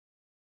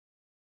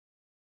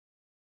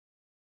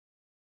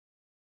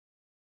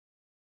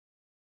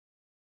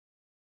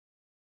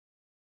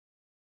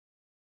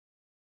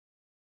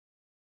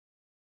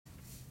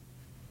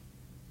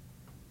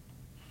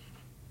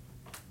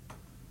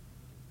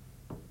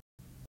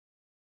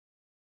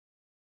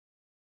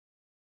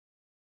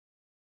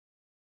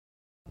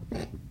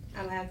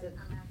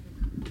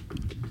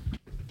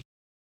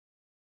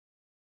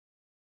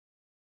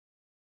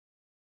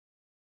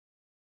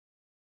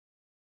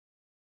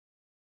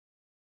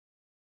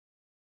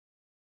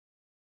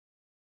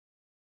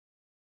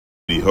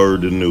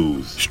Heard the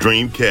news.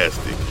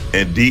 Streamcasting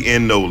and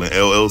DN Nolan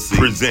LLC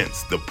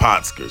presents the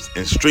Potskers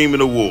and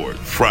Streaming Award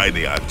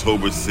Friday,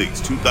 October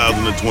 6,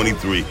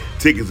 2023.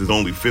 Tickets is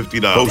only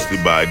 $50.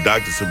 Hosted by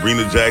Dr.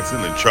 Sabrina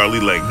Jackson and Charlie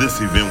Lang. This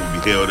event will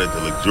be held at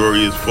the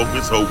luxurious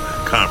Focus Hope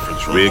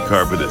Conference Room. Red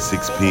carpet at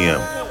 6 p.m.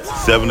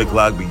 7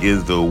 o'clock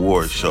begins the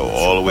award show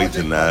all the way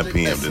to 9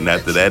 p.m. Then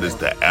after that is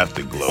the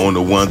afterglow. On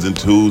the ones and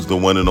twos, the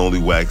one and only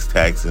Wax,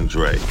 Tax, and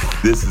Dre.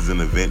 This is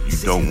an event you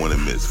don't want to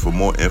miss. For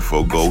more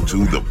info, go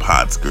to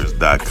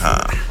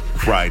thepotskers.com.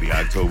 Friday,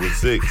 October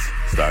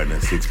 6th, starting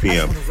at 6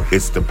 p.m.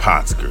 It's the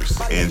Potskers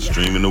and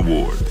Streaming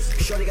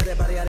Awards.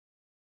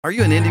 Are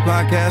you an indie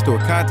podcast or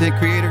content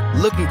creator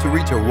looking to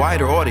reach a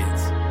wider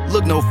audience?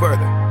 Look no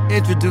further.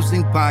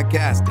 Introducing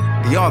Podcastic,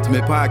 the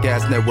ultimate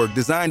podcast network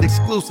designed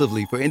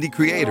exclusively for indie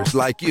creators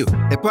like you.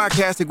 At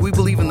Podcastic, we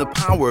believe in the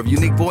power of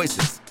unique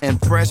voices and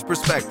fresh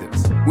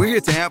perspectives. We're here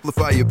to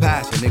amplify your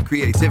passion and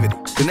creativity,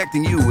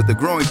 connecting you with the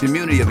growing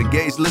community of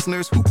engaged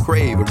listeners who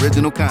crave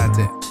original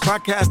content.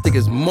 Podcastic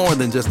is more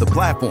than just a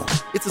platform.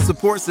 It's a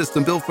support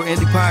system built for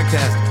indie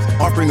podcasters,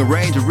 offering a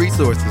range of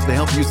resources to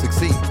help you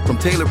succeed. From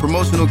tailored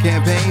promotional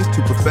campaigns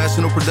to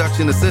professional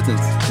production assistance,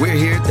 we're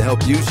here to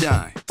help you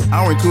shine.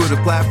 Our intuitive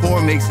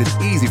platform makes it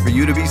easy for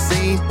you to be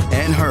seen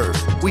and heard.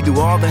 We do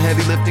all the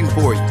heavy lifting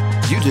for you.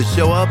 You just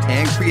show up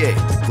and create.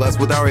 Plus,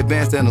 with our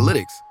advanced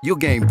analytics, you'll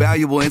gain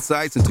valuable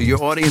insights into your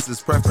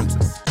audience's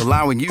preferences,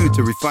 allowing you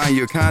to refine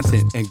your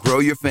content and grow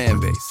your fan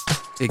base.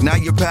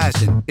 Ignite your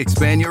passion,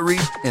 expand your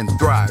reach, and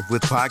thrive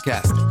with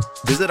podcasting.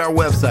 Visit our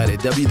website at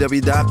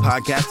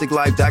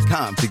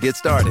www.podcasticlife.com to get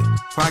started.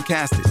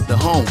 Podcastic, the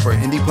home for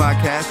indie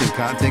podcasts and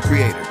content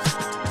creators.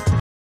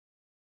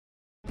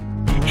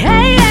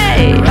 Hey,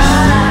 hey!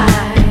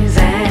 Rise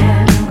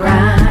and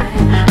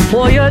grind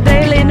for your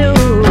daily news.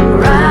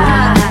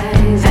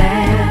 Rise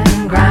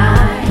and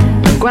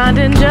grind,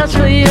 grinding just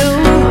for you.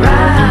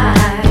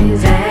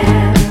 Rise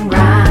and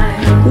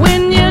grind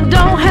when you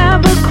don't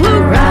have a clue.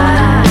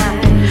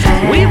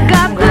 Rise, we've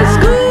got the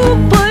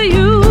scoop for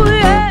you.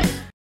 Yeah.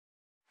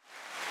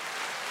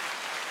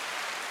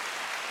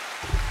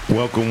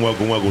 Welcome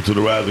to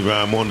the Rise and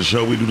Grind Morning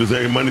Show. We do this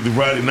every Monday through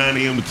Friday, 9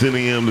 a.m. to 10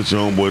 a.m. That's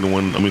your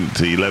homeboy,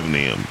 to 11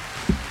 a.m.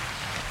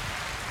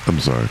 I'm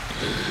sorry.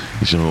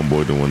 It's your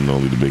homeboy, the one and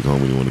only, the big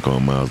homie, the one to call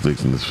Miles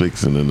Dixon is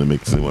fixing and the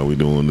mixing while we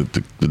doing I'm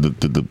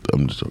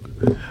just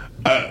joking.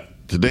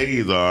 Today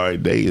is all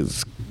right. Day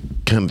is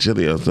kind of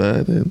chilly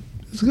outside, and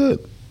it's good.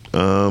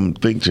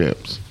 Think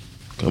Champs.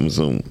 Coming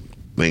soon.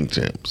 Think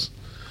Champs.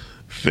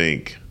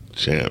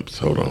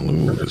 Hold on, let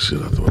me move this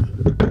shit out the way.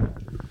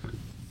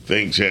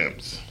 Think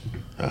Champs.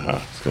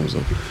 It's coming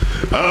soon.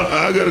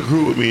 I got a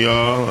crew with me,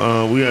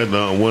 y'all. We had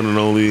the one and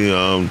only,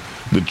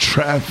 the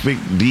traffic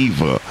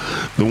diva,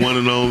 the one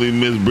and only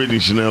Miss Brittany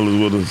Chanel is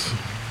with us.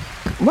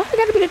 Why I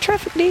gotta be the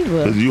traffic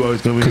diva? Because you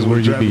always come in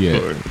with traffic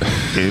story.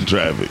 In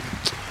traffic.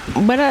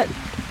 But I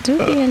do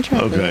be in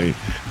traffic. Okay.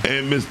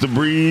 And Mr.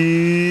 Bree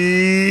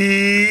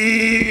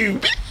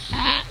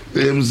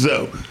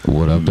himself.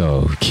 What up,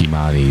 though?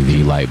 Kimani,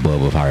 the light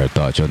bulb of higher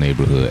thought. Your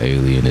neighborhood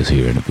alien is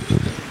here in the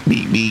building.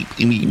 Beep.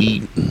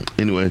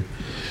 Anyway,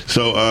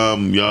 so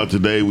y'all,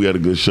 today we had a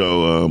good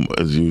show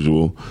as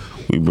usual.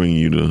 We bring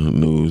you the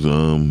news.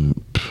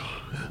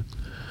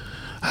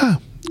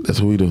 That's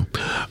what we do.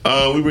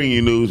 We bring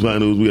you news, my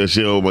news. We got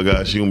Cheryl. Oh my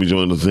gosh, she gonna be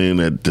joining us in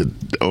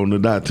on the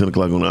dot 10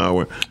 o'clock on the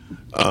hour.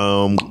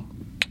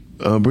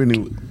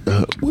 Brittany,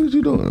 what did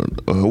you do?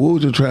 What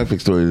was your traffic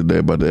story today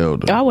about the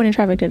elder? I wasn't in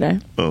traffic today.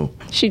 Oh,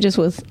 she just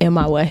was in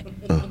my way.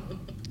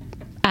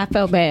 I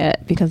felt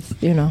bad because,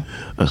 she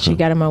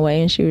got in my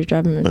way and she was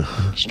driving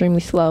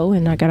extremely slow,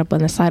 and I got up on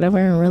the side of her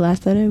and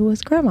realized that it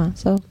was grandma.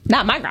 So,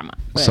 not my grandma.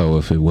 So,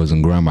 if it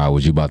wasn't grandma,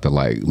 was you about to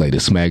lay the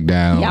smack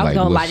down? Yeah, I was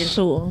going to light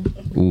into him.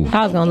 Ooh.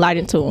 I was going to light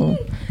into him.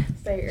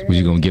 Was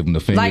you going to give him the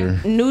finger?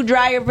 Like, new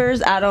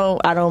drivers, I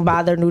don't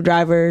bother new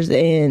drivers,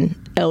 and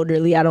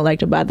elderly, I don't like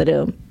to bother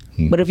them.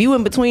 But if you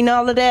in between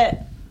all of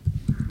that,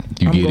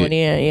 I'm going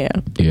in, yeah.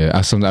 Yeah,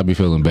 I be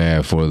feeling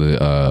bad for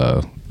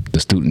the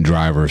student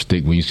driver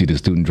stick when you see the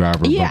student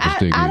driver bumper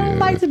sticker. I don't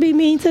like to be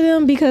mean to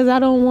them because I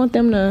don't want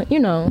them to,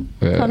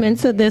 come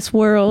into this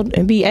world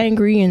and be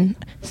angry and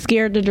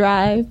scared to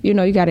drive. You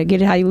got to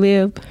get it how you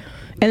live.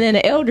 And then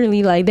the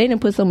elderly, they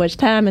didn't put so much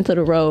time into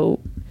the road.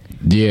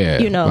 Yeah.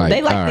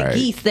 They like the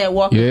geese that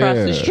walk across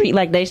the street,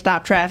 they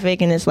stop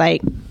traffic, and it's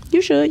like,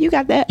 you should, you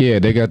got that. Yeah,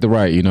 they got the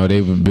right.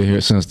 They've been here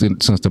since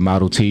the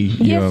Model T.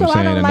 You know what I'm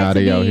saying? And now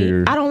they out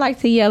here. I don't like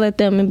to yell at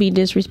them and be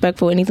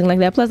disrespectful or anything like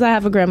that. Plus, I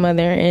have a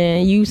grandmother,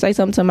 and you say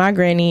something to my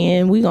granny,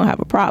 and we gonna have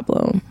a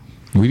problem.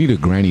 We need a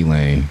granny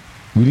lane.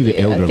 We need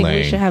an elder lane. I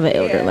think we should have an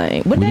elder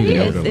lane. What that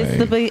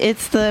is?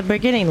 It's the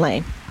beginning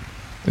lane.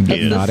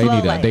 Nah,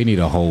 they need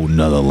a whole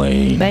nother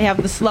lane. They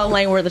have the slow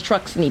lane where the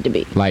trucks need to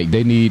be. Like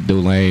they need the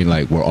lane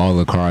like where all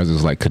the cars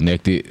is like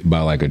connected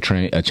by like a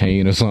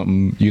chain or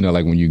something. You know,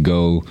 like when you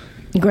go.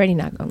 Grady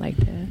not gonna like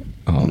that.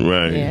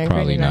 Right. Yeah,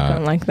 Probably Granny not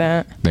gonna like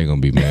that. They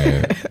gonna be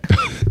mad.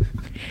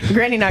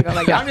 Granny not gonna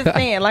like that. I'm just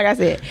saying, like I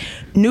said,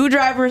 new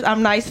drivers,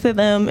 I'm nice to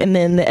them, and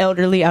then the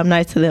elderly, I'm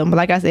nice to them. But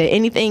like I said,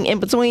 anything in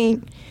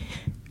between,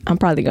 I'm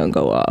probably gonna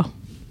go off.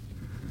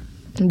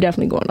 I'm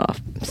definitely going off.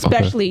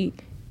 Especially,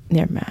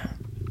 never mind.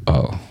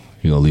 Oh,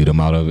 you gonna lead them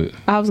out of it?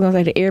 I was gonna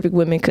say the Arabic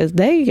women because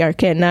they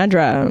cannot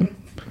drive.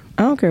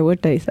 I don't care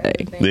what they say.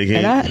 They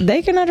can't.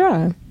 They cannot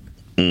drive.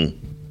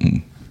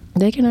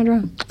 They cannot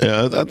drive.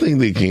 Yeah, I think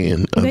they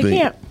can. They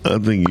can't. I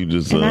think you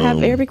just. And I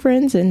have Arabic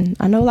friends, and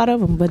I know a lot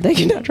of them, but they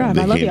cannot drive.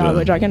 I love can't y'all, drive.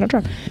 but y'all cannot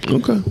drive.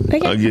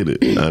 Okay, I get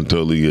it. I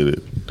totally get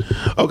it.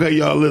 Okay,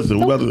 y'all, listen.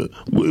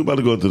 We're about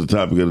to go to the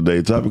topic of the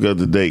day. Topic of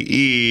the day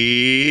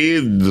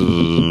is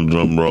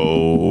drum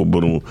roll,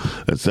 but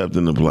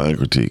accepting and applying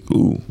critique.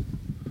 Ooh,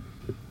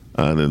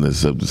 I didn't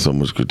accept so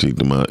much critiques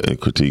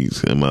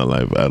in my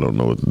life. I don't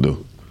know what to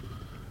do.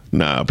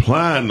 Now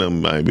applying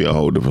them might be a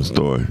whole different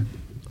story.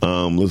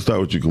 Let's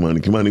start with you, Kimani.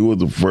 Kimani, what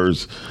was the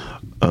first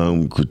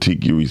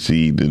critique you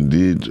received, and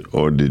did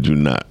or did you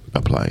not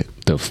apply it?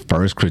 The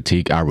first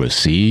critique I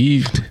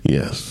received?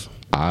 Yes.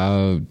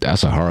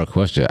 That's a hard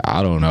question.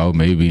 I don't know.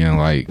 Maybe in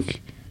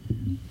like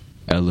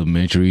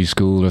elementary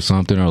school or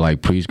something, or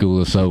like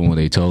preschool or something, when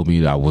they told me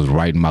that I was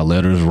writing my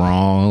letters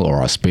wrong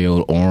or I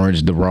spelled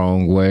orange the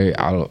wrong way.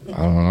 I don't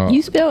know.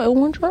 You spelled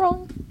orange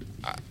wrong?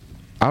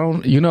 I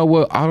don't. You know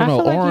what? I don't know.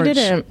 Feel like you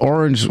didn't.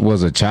 Orange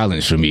was a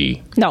challenge for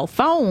me. No,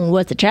 phone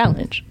was a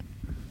challenge.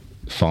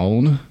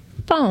 Phone.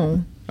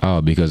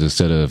 Oh, because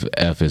instead of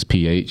F is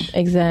PH.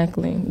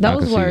 Exactly.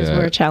 Those words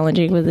were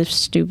challenging, but they're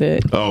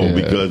stupid. Oh,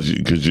 yeah.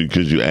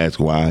 because you ask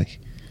why.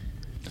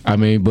 I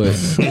mean, but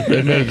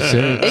it makes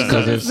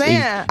sense.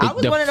 I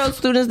was one of those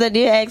students that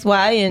did ask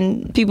why,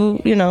 and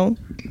people, you know,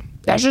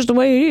 that's just the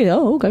way it is.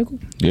 Oh, okay, cool.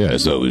 Yeah,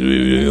 so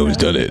we always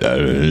done it. I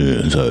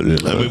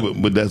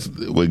mean, but that's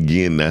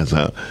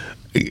how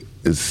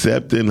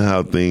accepting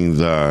how things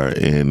are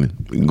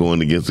and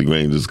going against the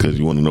grain just because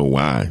you want to know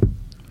why.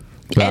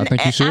 But I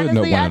think you should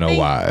want to know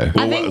why.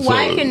 I think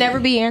why can never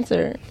be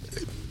answered.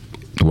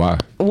 Why?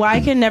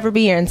 Why can never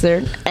be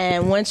answered.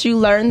 And once you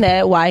learn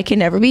that why can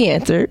never be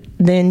answered,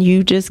 then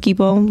you just keep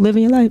on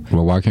living your life.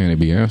 Well, why can't it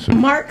be answered?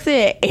 Mark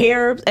said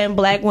Arabs and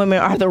black women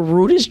are the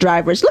rudest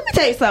drivers. Let me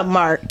tell you something,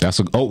 Mark.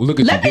 Look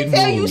at Let you. me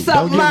tell you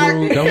something, Mark.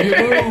 Don't get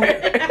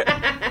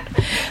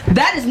rude.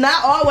 That is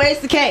not always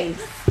the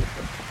case.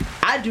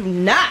 I do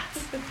not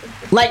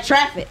like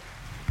traffic.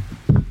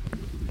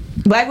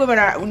 Black women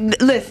are.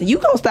 Listen, you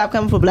gonna stop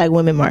coming for black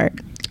women, Mark.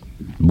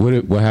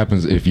 What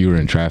happens if you're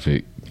in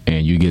traffic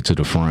and you get to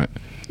the front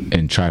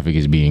and traffic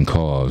is being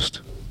caused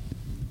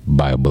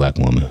by a black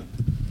woman?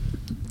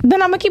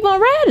 Then I'm gonna keep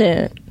on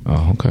riding.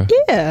 Oh, okay.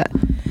 Yeah.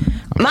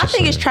 My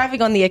thing is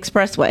traffic on the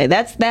expressway.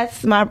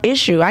 That's my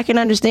issue. I can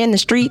understand the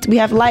streets. We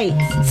have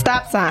lights,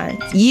 stop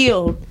signs,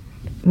 yield.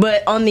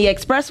 But on the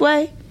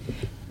expressway,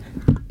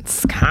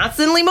 it's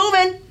constantly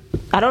moving.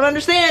 I don't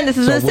understand. This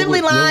is an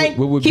assembly line.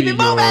 Keep it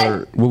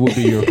moving. What would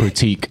be your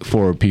critique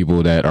for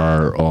people that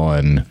are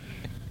on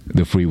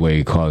the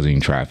freeway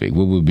causing traffic?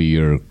 What would be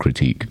your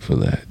critique for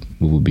that?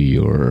 What would be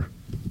your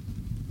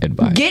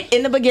advice? Get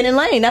in the beginning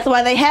lane. That's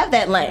why they have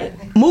that lane.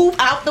 Move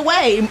out the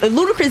way.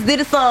 Ludacris did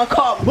a song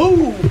called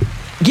Move.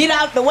 Get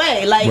out the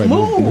way. Like, Wait,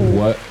 move.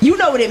 What? You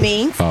know what it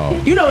means. Oh.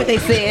 You know what they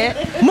said.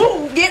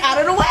 Move. Get out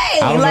of the way.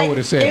 I don't know what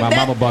it said. My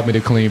mama bought me the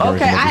clean version.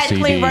 Okay, of the I had the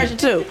CD. clean version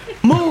too.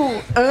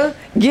 Move.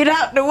 Get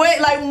out the way.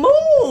 Like,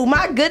 move.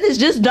 My goodness,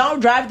 just don't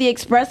drive the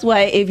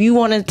expressway if you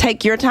want to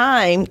take your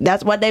time.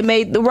 That's why they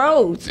made the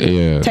roads.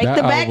 Yeah. Take that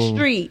the back album,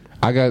 street.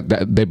 I got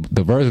that.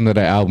 The version of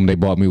that album they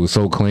bought me was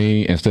so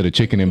clean. Instead of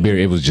chicken and beer,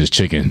 it was just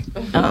chicken.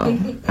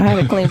 Oh, I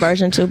had a clean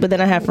version too, but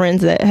then I have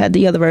friends that had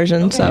the other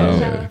version.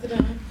 So,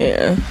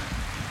 yeah.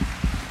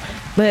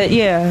 But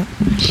yeah,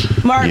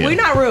 Mark, we're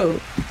not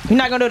rude. You're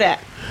not gonna do that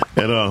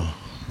at all.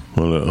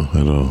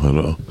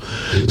 Hello.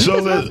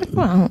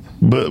 So,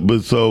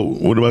 but so,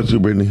 what about you,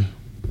 Brittany?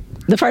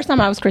 The first time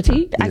I was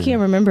critiqued, I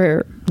can't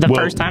remember the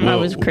first time I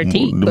was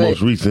critiqued. The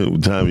most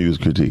recent time you was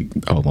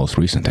critiqued. Oh, most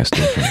recent. That's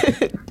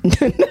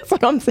different. That's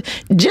what I'm saying.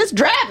 Just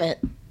driving.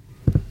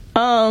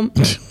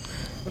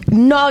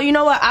 No, you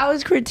know what? I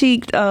was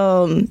critiqued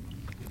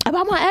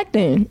about my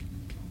acting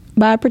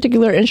by a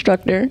particular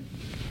instructor,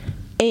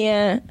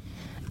 and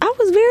I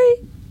was very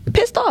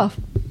pissed off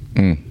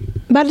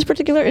by this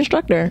particular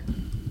instructor,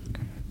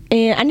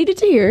 and I needed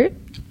to hear it,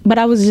 but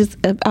I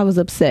was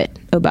upset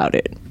about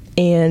it.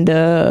 And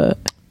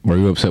were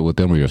you upset with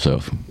them or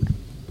yourself?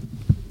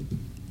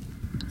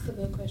 That's a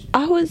good question.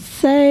 I would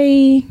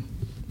say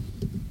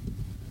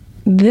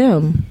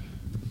them,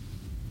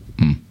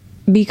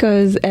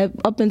 because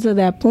up until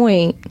that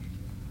point,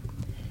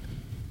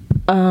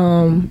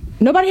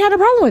 nobody had a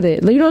problem with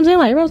it. You know what I'm saying?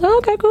 Like, I was like,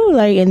 okay, cool.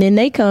 Like, and then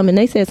they come and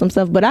they said some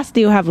stuff, but I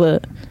still have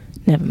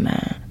never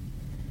mind.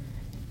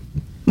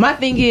 My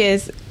thing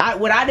is,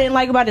 what I didn't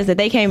like about it is that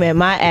they came at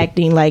my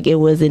acting like it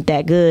wasn't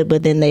that good,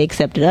 but then they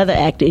accepted other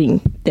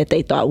acting that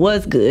they thought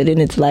was good,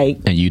 and it's like...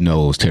 And you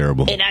know it was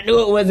terrible. And I knew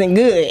it wasn't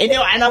good.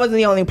 And I wasn't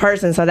the only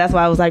person, so that's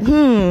why I was like,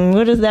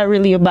 what is that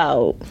really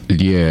about?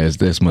 Yeah,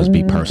 this must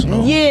be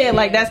personal. Yeah,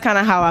 like that's kind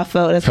of how I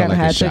felt. That's kind of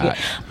like how I took it.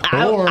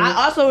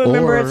 I also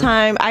remember a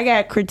time I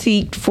got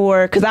critiqued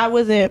for... Because I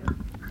wasn't...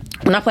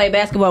 When I played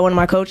basketball, one of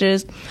my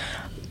coaches,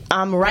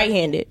 I'm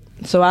right-handed.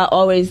 So I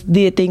always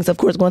did things, of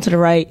course, going to the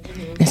right.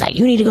 It's like,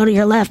 you need to go to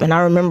your left. And I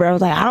remember I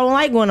was like, I don't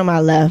like going to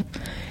my left.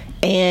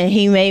 And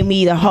he made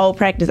me the whole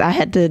practice. I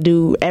had to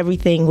do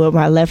everything with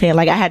my left hand.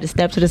 Like I had to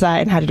step to the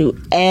side and had to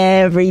do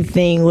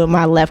everything with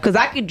my left. Because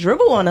I could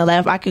dribble on the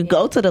left. I could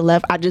go to the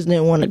left. I just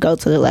didn't want to go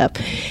to the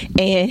left.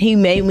 And he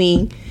made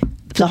me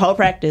the whole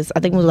practice. I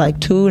think it was like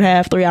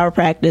 2.5, 3 hour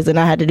practice. And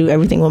I had to do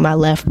everything with my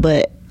left.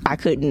 But I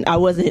couldn't. I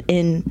wasn't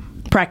in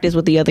practice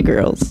with the other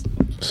girls.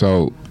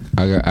 So...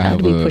 I have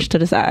to be pushed to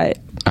the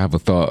side. I have a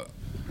thought.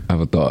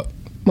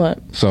 What?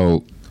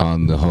 So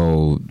on the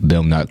whole,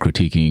 them not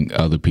critiquing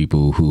other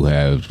people who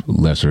have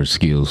lesser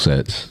skill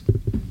sets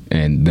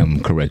and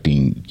them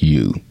correcting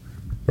you,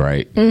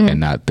 right? Mm-hmm. And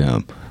not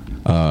them.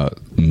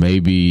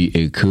 Maybe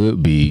it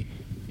could be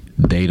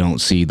they don't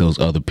see those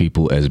other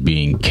people as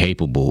being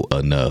capable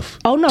enough.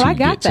 Oh no, I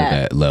got to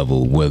that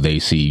level where they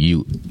see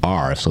you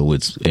are. So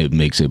it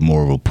makes it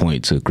more of a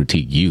point to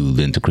critique you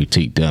than to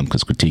critique them,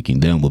 because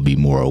critiquing them would be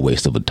more a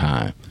waste of a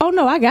time. Oh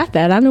no, I got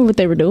that. I knew what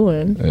they were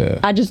doing. Yeah.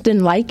 I just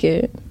didn't like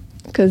it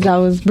because I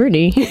was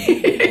pretty.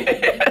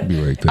 Be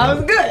right there. I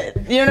was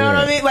good. You know what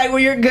I mean? Like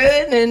when you're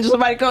good and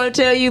somebody come and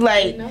tell you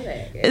like,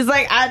 it's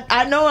like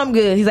I know I'm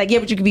good. He's like, yeah,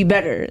 but you could be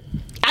better.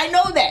 I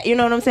know that. You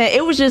know what I'm saying?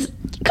 It was just,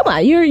 come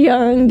on, you're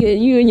young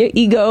and you and your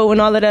ego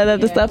and all of that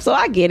other stuff. So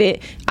I get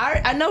it.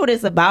 I know what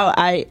it's about.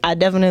 I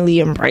definitely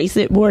embrace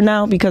it more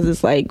now because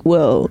it's like,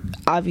 well,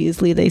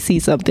 obviously they see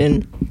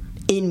something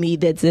in me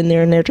that's in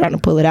there and they're trying to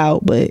pull it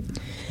out, but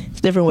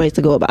it's different ways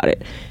to go about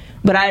it.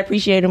 But I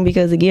appreciate them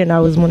because, again, I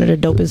was one of the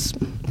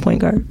dopest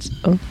point guards.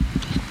 So.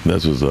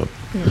 That's what's up.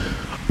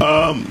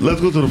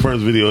 Let's go to the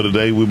first video of the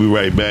day. We'll be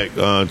right back.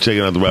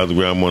 Checking out the Rise and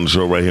Grind Morning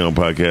Show right here on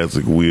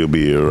Podcast. We'll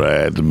be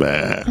right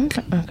back.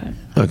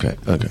 Okay.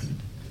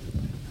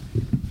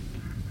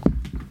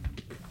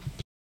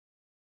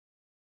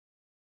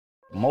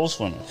 Most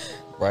women,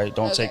 right,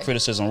 don't take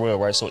criticism real,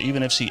 right? So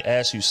even if she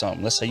asks you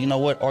something, let's say, you know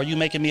what, are you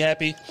making me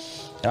happy?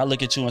 And I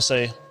look at you and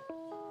say,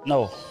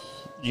 no,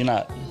 you're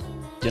not.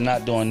 You're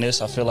not doing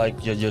this. I feel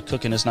like your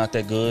cooking is not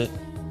that good.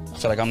 I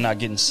feel like I'm not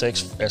getting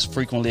sex as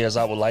frequently as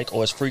I would like,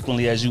 or as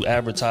frequently as you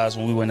advertised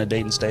when we were in the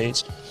dating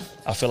stage.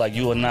 I feel like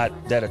you are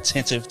not that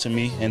attentive to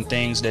me and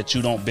things that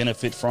you don't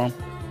benefit from.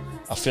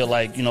 I feel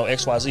like,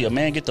 XYZ, a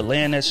man get to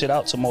laying that shit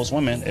out to most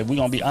women. If we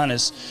gonna be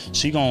honest,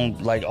 she gonna,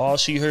 like, all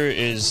she heard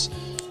is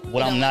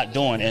what I'm not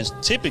doing. And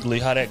typically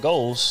how that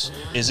goes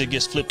is it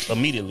gets flipped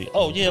immediately.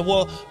 Oh yeah,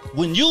 well,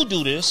 when you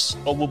do this,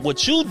 or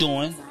what you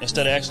doing,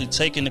 instead of actually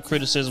taking the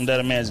criticism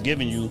that a man's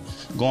giving you,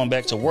 going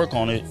back to work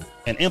on it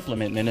and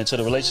implementing it into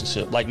the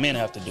relationship like men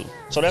have to do.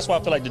 So that's why I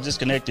feel like the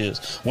disconnect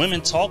is women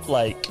talk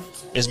like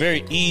it's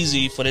very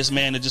easy for this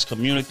man to just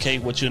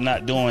communicate what you're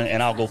not doing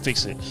and I'll go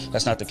fix it.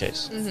 That's not the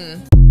case.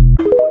 Mm-hmm.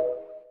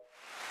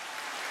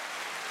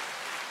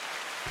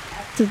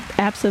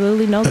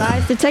 Absolutely no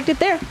lies detected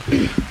there.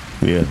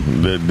 Yeah,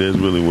 there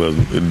really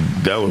wasn't.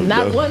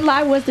 One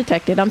lie was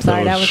detected. I'm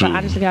sorry, that was the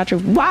honest to God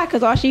truth. Why?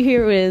 Because all she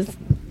hear is,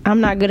 I'm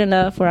not good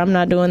enough, or I'm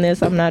not doing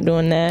this, I'm not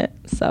doing that.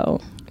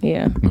 So,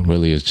 yeah.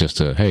 Really, it's just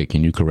hey,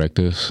 can you correct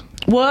this?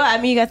 Well, I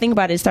mean, you got to think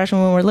about it. It starts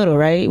from when we're little,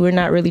 right? We're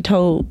not really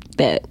told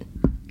that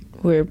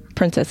we're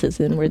princesses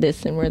and we're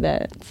this and we're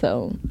that.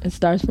 So, it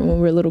starts from when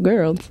we're little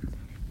girls.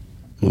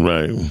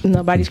 Right.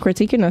 Nobody's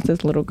critiquing us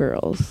as little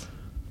girls.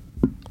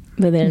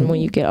 But then when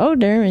you get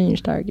older and you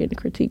start getting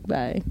critiqued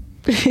by...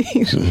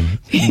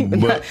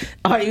 but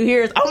all you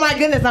hear is, oh my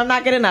goodness, I'm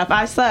not good enough,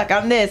 I suck,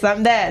 I'm this,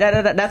 I'm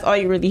that. That's all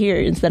you really hear,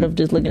 instead of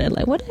just looking at it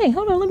like, what? Hey,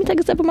 hold on, let me take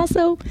a step of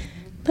myself,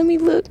 let me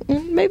look,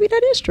 maybe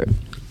that is true.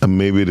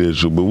 Maybe it is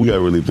true, but we gotta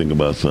really think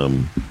about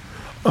something.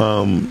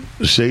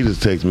 Shay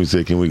just texted me,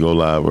 said, can we go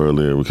live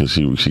earlier because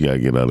she gotta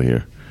get out of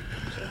here.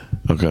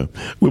 Okay,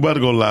 we're about to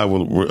go live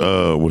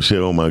with Shay,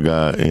 oh my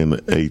God, and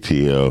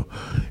ATL,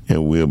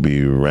 and we'll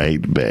be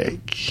right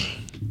back.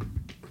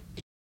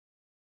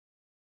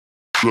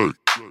 Shay,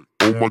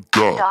 oh my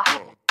God.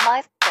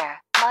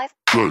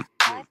 Shay,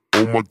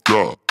 oh my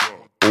God.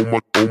 Oh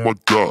my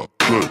God.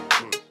 Shay,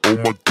 oh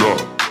my God.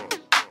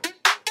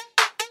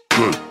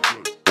 Shay,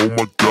 oh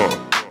my God.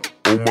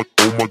 Oh my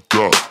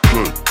God.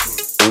 Shay,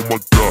 oh my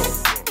God.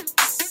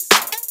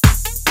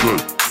 Shay,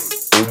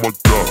 oh my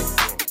God.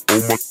 Oh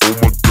my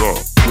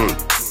God. Shay,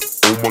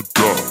 oh my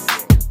God.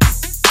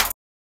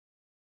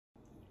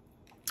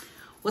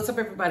 What's up,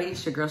 everybody?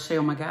 It's your girl Shay,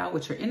 oh my God,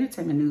 with your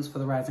entertainment news for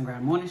the Rise and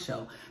Grind Morning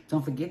Show.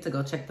 Don't forget to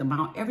go check them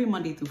out every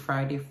Monday through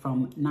Friday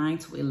from 9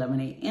 to 11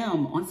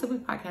 a.m. on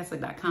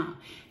simplypodcasting.com.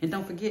 And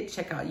don't forget,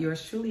 check out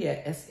yours truly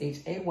at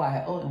SHAYOMYGOD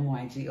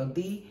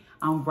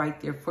I'm right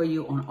there for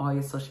you on all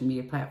your social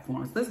media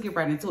platforms. Let's get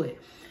right into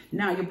it.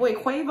 Now, your boy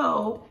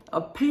Quavo,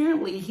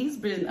 apparently he's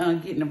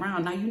been getting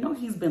around. Now, you know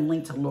he's been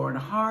linked to Lorna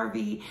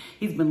Harvey.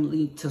 He's been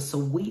linked to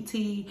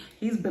Saweetie.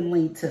 He's been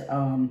linked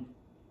to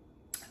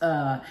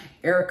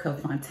Erica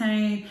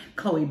Fontaine,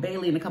 Chloe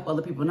Bailey, and a couple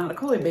other people. Now, the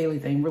Chloe Bailey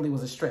thing really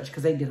was a stretch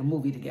because they did a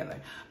movie together.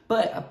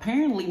 But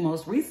apparently,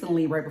 most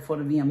recently, right before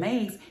the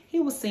VMAs, he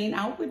was seen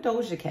out with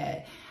Doja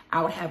Cat,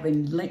 out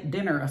having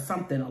dinner or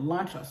something, a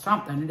lunch or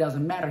something. It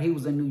doesn't matter. He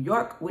was in New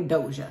York with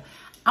Doja.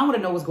 I want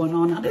to know what's going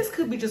on. Now, this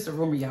could be just a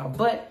rumor, y'all,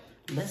 but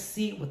let's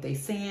see what they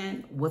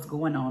saying, what's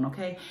going on,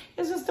 okay?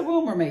 It's just a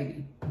rumor,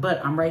 maybe,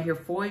 but I'm right here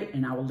for it,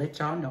 and I will let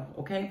y'all know,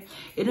 okay?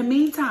 In the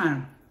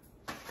meantime,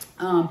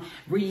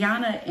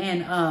 Rihanna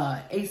and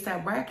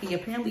A$AP Rocky,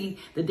 apparently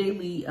the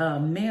Daily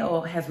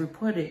Mail has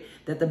reported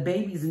that the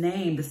baby's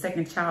name, the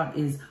second child,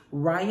 is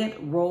Riot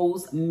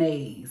Rose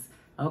Mays,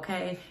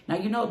 okay? Now,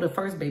 you know the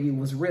first baby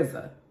was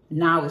RZA.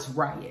 Now it's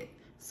Riot.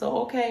 So,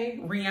 okay,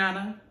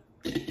 Rihanna.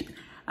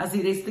 I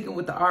see they sticking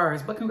with the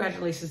R's, but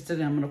congratulations to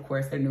them and, of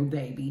course, their new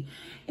baby.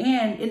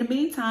 And in the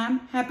meantime,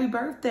 happy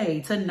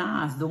birthday to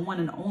Nas, the one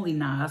and only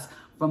Nas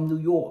from New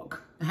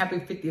York. Happy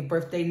 50th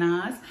birthday,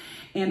 Nas.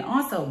 And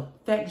also,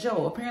 Fat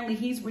Joe. Apparently,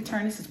 he's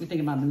returning, since we're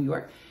thinking about New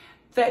York.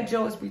 Fat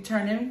Joe is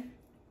returning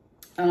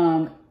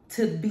to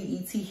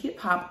BET Hip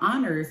Hop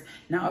Honors.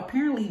 Now,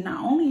 apparently,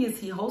 not only is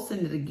he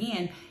hosting it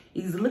again,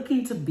 he's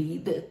looking to be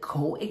the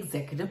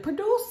co-executive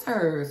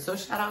producer. So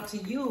shout out to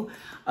you,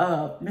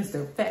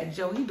 Mr. Fat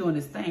Joe. He doing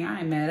his thing.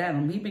 I ain't mad at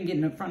him. He been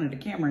getting in front of the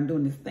camera and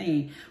doing his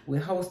thing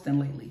with hosting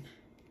lately.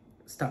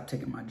 Stop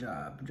taking my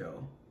job,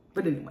 Joe.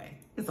 But anyway,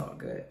 it's all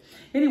good.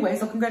 Anyway,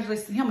 so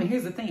congratulations to him. And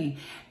here's the thing.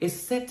 It's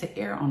set to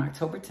air on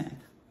October 10th.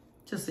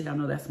 Just so y'all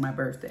know, that's my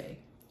birthday.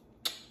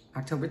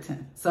 October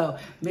 10th. So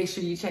make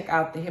sure you check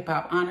out the Hip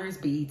Hop Honors,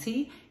 BET.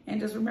 And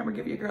just remember,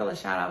 give your girl a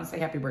shout out and say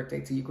happy birthday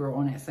to your girl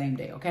on that same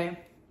day, okay?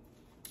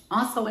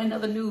 Also, in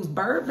other news,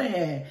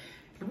 Birdman,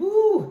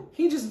 woo,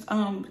 he just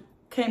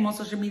came on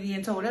social media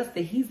and told us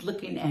that he's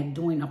looking at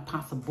doing a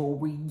possible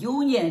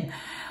reunion.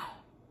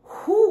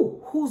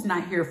 Who's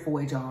not here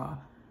for it, y'all?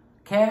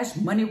 Cash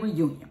Money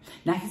reunion.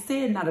 Now, he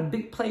said not the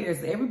big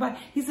players, everybody,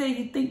 he said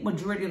he think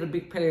majority of the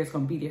big players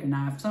going to be there.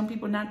 Now, if some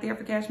people not there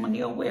for Cash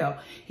Money, oh well.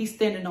 He's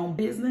standing on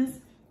business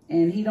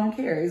and he don't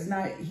care. It's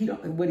not,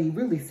 what he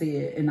really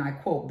said, and I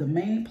quote, the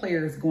main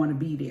player is going to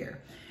be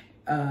there.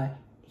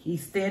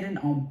 He's standing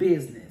on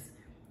business,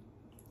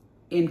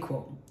 end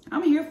quote.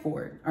 I'm here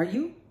for it. Are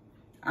you?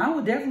 I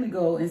will definitely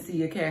go and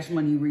see a Cash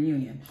Money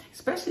reunion,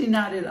 especially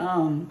now that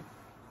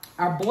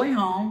our boy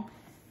home.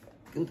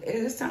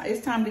 It's time to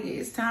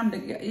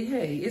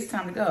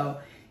go.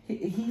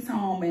 He's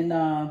home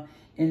and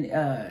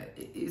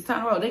it's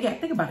time to roll. They got,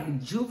 think about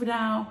it,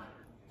 Juvenile,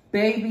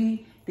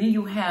 Baby. Then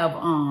you have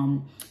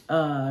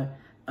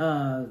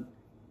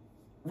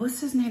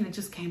what's his name that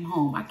just came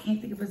home? I can't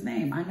think of his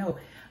name. I know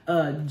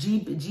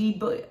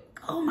but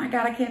oh my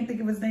God, I can't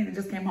think of his name that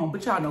just came home.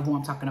 But y'all know who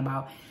I'm talking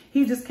about.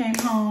 He just came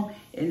home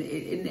and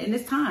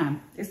it's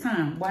time. It's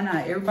time. Why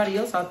not? Everybody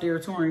else out there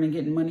touring and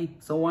getting money,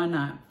 so why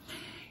not?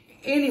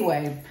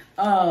 Anyway,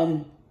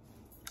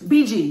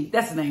 BG,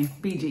 that's his name,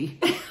 BG.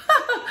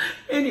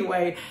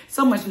 Anyway,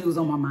 so much news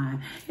on my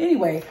mind.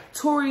 Anyway,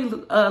 Tory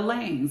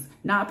Lanez.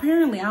 Now,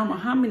 apparently, I don't know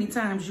how many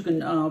times you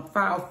can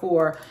file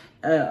for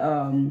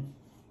an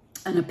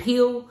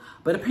appeal,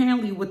 but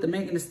apparently with the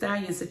Megan Thee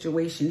Stallion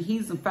situation,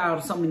 he's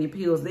filed so many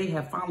appeals, they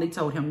have finally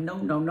told him no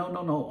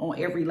on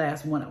every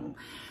last one of them.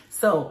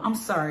 So, I'm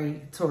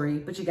sorry, Tory,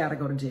 but you got to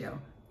go to jail.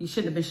 You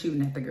shouldn't have been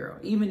shooting at the girl.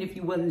 Even if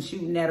you wasn't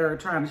shooting at her or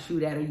trying to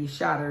shoot at her, you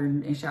shot her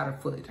and shot her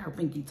foot, her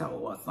pinky toe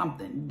or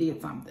something,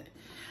 did something.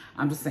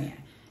 I'm just saying.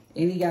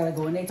 And he got to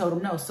go, and they told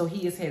him no, so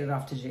he is headed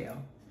off to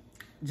jail.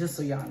 Just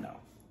so y'all know.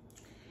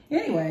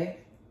 Anyway,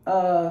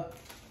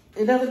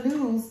 in other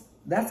news,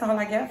 that's all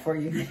I got for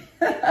you.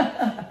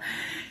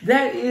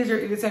 That is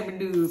your entertainment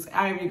news.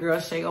 I am your girl,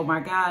 Shay. Oh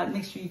my God.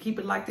 Make sure you keep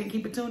it locked in,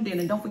 keep it tuned in.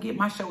 And don't forget,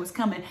 my show is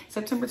coming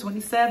September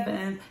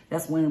 27th.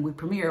 That's when we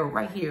premiere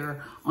right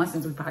here on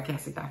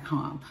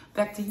SimplyPodcasting.com.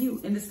 Back to you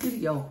in the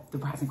studio, the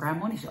Rise and Grind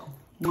Morning Show.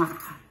 Mwah.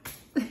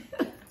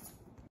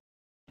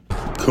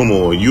 Come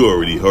on, you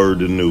already heard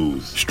the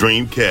news.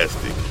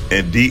 Streamcasting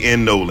and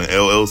DN Nolan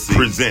LLC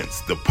presents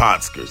the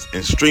Potskers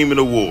and Streaming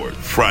Award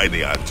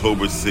Friday,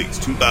 October 6,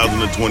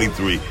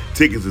 2023.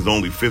 Tickets is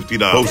only $50.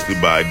 Hosted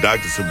by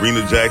Dr.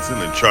 Sabrina Jackson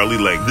and Charlie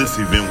Lake. This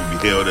event will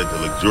be held at the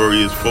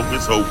luxurious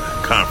Focus Hope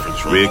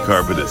Conference Room. Red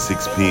carpet at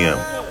 6 p.m.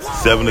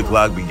 7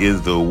 o'clock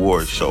begins the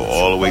award show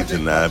all the way to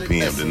 9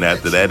 p.m. Then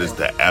after that is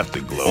the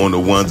afterglow. On the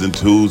ones and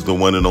twos, the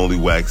one and only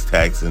Wax,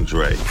 Tax, and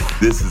Dre.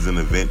 This is an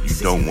event you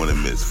don't want to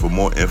miss. For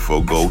more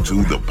info, go to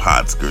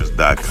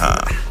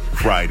thepotskers.com.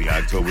 Friday,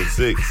 October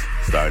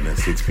 6th, starting at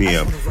 6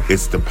 p.m.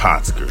 It's the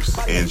Potskers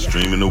and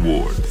Streaming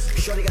Awards.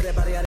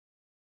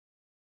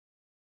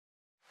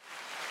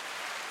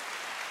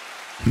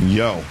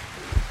 Yo.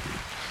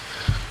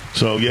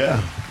 So,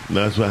 yeah.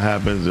 That's what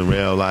happens in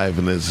real life,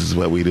 and this is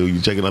what we do.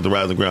 You're checking out the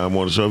Rising Ground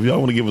Morning Show. If y'all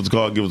want to give us a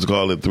call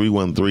at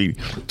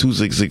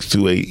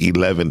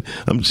 313-266-2811.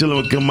 I'm chilling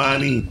with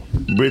Kamani,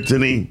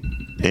 Brittany,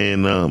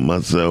 and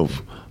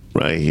myself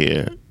right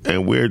here.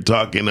 And we're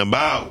talking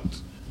about,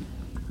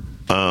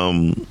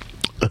 look,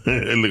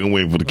 I'm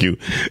waiting for the cue,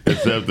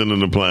 accepting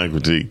and applying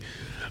critique.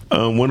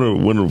 One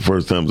of the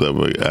first times I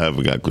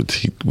ever got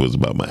critiqued was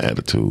about my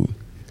attitude.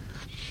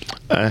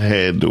 I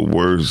had the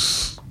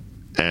worst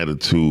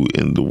attitude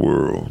in the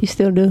world. You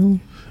still do?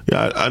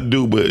 Yeah, I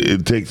do, but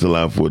it takes a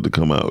lot for it to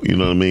come out. You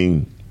know what I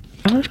mean?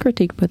 I was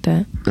critiqued with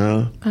that.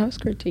 Huh? I was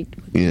critiqued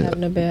with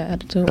having a bad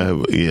attitude. I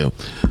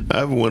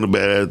have one of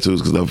bad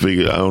attitudes because I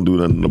figured I don't do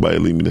nothing. Nobody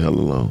leave me the hell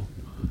alone.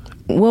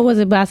 What was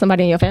it, by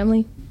somebody in your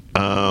family?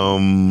 No,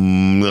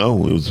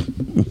 it was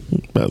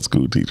about a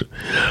school teacher.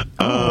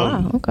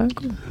 Wow, okay,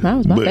 cool. That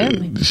was my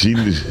family.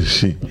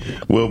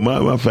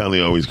 My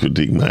family always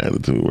critiqued my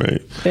attitude,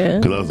 right? Yeah.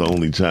 Because I was the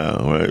only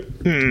child, right?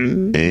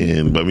 Mm-hmm.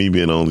 And by me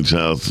being the only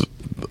child,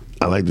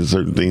 I like to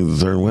certain things a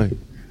certain way.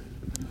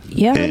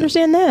 Yeah, I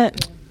understand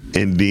that.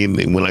 And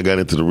then when I got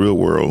into the real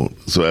world,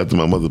 so after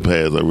my mother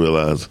passed, I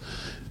realized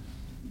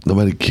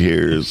nobody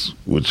cares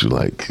what you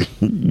like.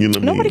 You know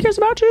what Nobody I mean? cares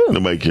about you.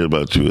 Nobody cares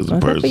about you as a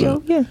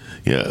person.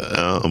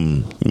 Yeah.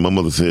 My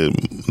mother said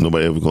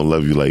nobody ever gonna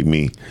love you like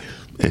me,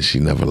 and she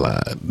never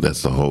lied.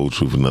 That's the whole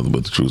truth and nothing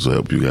but the truth. So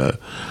help you God.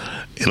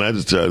 And I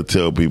just try to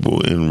tell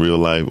people in real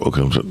life.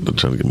 Okay, I'm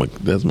trying to get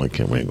that's my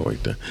camera angle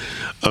right there.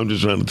 I'm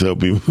just trying to tell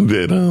people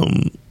that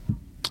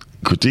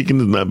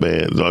critiquing is not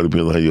bad. It all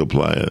depends on how you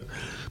apply it.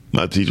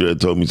 My teacher had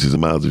told me, she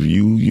said, Miles, if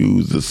you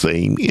use the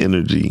same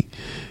energy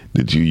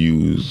that you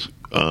use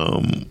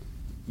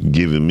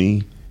giving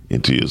me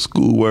into your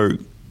schoolwork,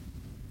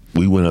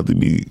 we wouldn't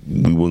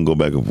go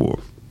back and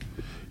forth.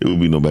 It would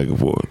be no back and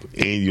forth.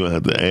 And you don't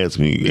have to ask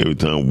me every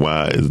time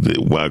why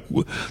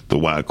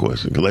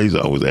question. Because I used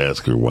to always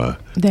ask her why.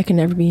 That can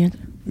never be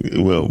answered.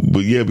 Well,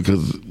 but yeah,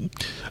 because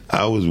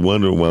I was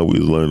wondering why we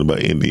was learning about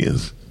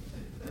Indians.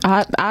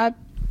 I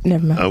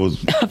never mind. I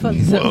was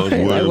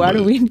worried why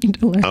do we need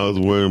to learn? I was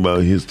worried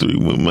about history.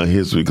 When my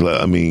history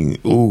class, my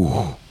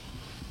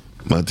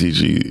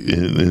teacher,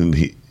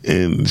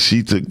 and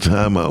she took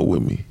time out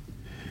with me.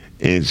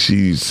 And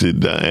she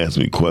sit down, asked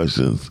me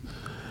questions.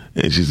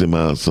 And she said,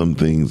 Miles, some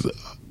things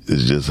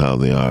is just how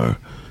they are,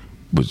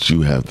 but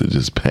you have to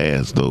just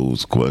pass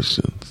those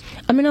questions.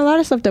 I mean, a lot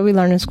of stuff that we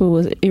learned in school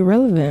was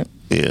irrelevant.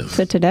 Yes.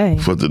 For today.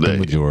 The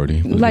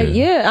majority.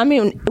 I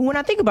mean, when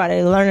I think about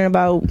it, learning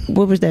about,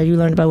 what was that? You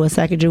learned about what,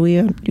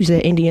 Sacagawea? You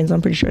said Indians, I'm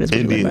pretty sure that's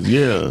what Indians, you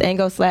learned about.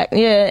 Anglo-Slack,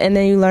 yeah. And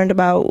then you learned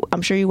about,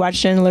 I'm sure you watched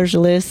Schindler's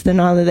List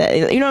and all of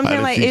that. You know what I'm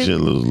saying? I didn't see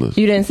Schindler's List.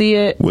 You didn't see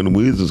it? When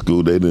we was in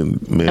school, they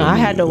didn't, man. No, I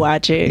had to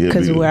watch it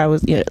because where I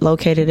was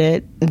located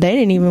at, they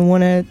didn't even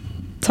want to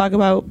talk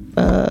about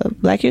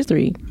Black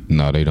history.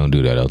 No, they don't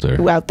do that out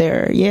there. Out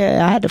there,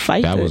 yeah, I had to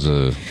fight. That was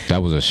a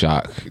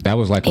shock. That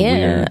was like a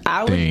weird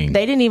thing.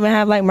 They didn't even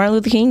have like Martin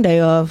Luther King Day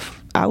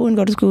off. I wouldn't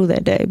go to school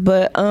that day,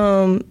 but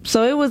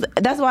so it was.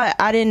 That's why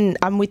I didn't.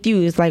 I'm with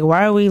you. It's like,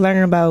 why are we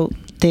learning about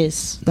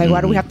this? Like,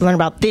 why do we have to learn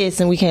about this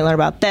and we can't learn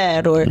about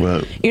that? Or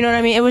you know what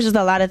I mean? It was just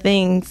a lot of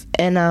things.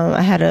 And I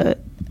had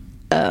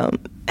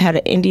an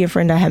Indian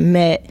friend I had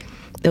met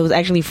that was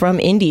actually from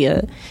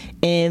India.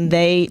 And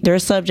their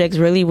subjects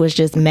really was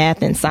just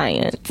math and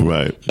science.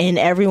 Right. And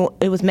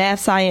it was math,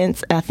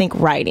 science, I think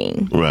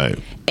writing. Right.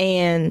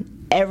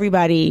 And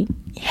everybody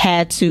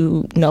had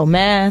to know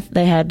math,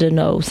 they had to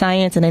know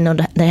science, and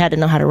they had to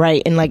know how to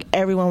write. And like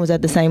everyone was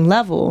at the same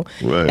level.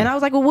 Right. And I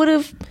was like, well, what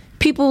if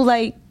people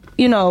like,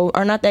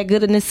 are not that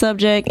good in this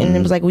subject? And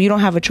it was like, well, you don't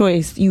have a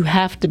choice. You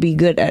have to be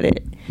good at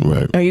it.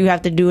 Right. Or you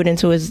have to do it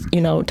until it's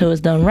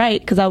done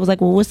right. Because I was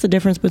like, well, what's the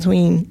difference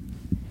between,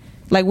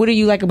 like, what do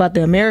you like about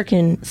the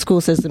American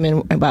school system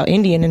and about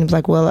Indian? And it was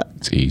like, well,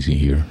 it's easy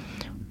here.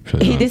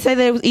 He did say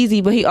that it was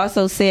easy, but he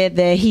also said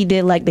that he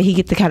did like that he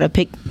get to kind of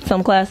pick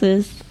some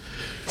classes.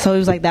 So he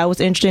was like, that was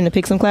interesting to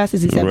pick some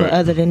classes. He said, but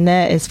other than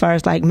that, as far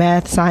as like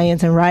math,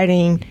 science, and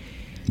writing,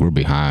 we're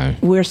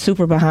behind. We're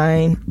super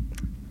behind.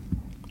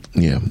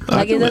 Yeah.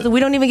 Like we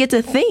don't even get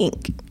to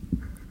think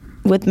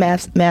with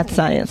math,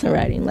 science, and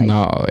writing. Like,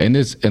 no, and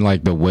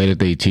like the way that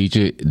they teach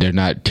it, they're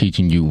not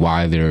teaching you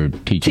why they're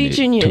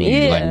teaching it to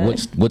you. Like,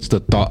 what's the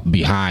thought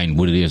behind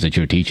what it is that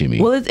you're teaching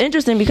me? Well, it's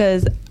interesting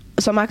because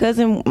one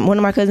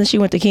of my cousins, she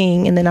went to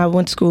King, and then I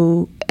went to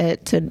school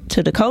to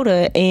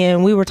Dakota,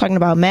 and we were talking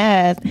about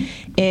math,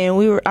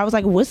 and I was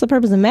like, what's the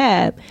purpose of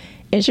math?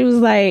 And she was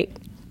like,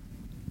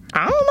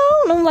 I don't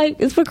know. And I'm like,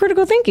 it's for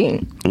critical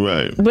thinking.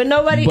 Right. But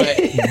nobody.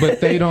 But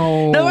they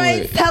don't.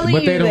 Nobody's telling you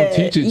that. But they don't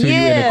teach it to you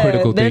in a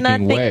critical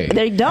thinking way.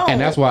 They don't. And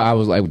that's why I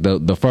was like,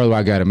 the further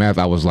I got in math,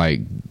 I was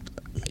like,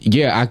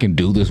 yeah, I can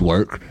do this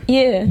work.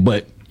 Yeah.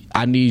 But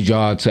I need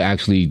y'all to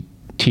actually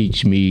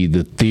teach me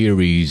the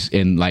theories,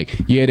 and like,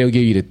 yeah, they'll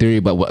give you the theory,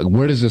 but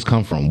where does this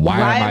come from? Why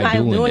am I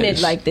doing this?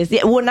 It like this?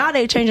 Yeah, well, now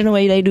they're changing the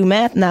way they do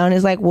math now, and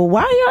it's like, well,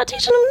 why are y'all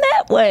teaching them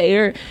that way?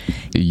 Or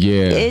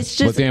Yeah, it's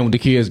just. But then the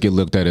kids get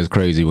looked at as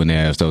crazy when they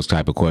ask those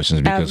type of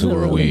questions because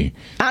Absolutely. who are we?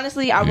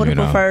 Honestly, I would have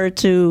preferred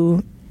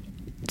to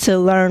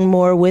learn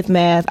more with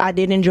math. I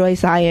did enjoy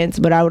science,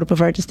 but I would have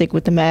preferred to stick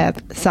with the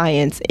math,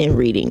 science, and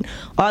reading.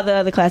 All the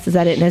other classes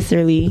I didn't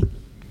necessarily.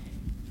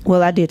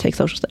 Well, I did take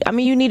social studies. I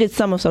mean, you needed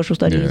some of social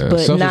studies, but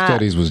social not.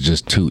 studies was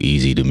just too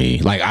easy to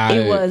me.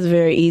 It was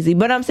very easy,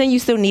 but I'm saying you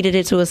still needed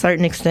it to a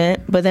certain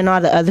extent. But then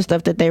all the other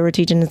stuff that they were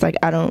teaching, it's like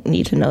I don't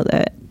need to know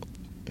that.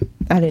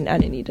 I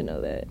didn't need to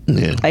know that.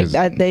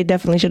 Yeah, they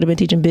definitely should have been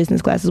teaching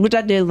business classes, which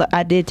I did.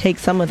 I did take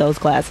some of those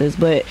classes,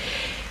 but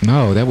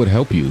no, that would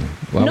help you.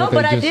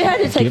 But I did have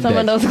to take some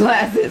of those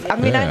classes. I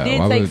mean, I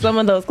did take some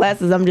of those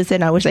classes. I'm just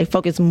saying, I wish they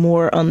focused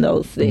more on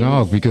those things.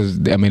 No, because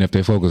I mean, if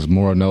they focus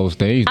more on those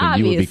things, then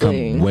you would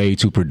become way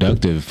too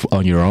productive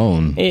on your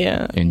own.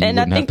 Yeah, and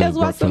I think that's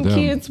why some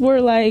kids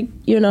were like,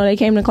 they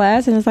came to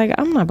class and it's like,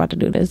 I'm not about to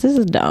do this. This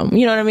is dumb.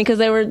 You know what I mean? Because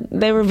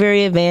they were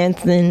very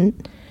advanced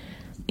and.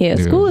 Yeah,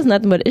 school is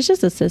nothing but it's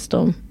just a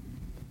system.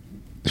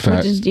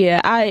 Fact.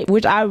 I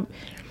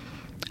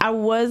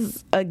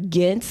was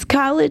against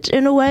college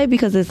in a way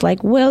because it's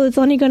like, well, it's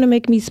only going to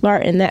make me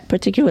smart in that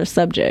particular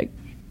subject.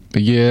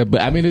 Yeah,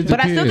 but I mean, it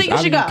depends. I still think you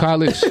should go.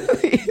 College,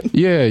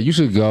 yeah, you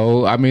should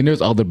go. I mean,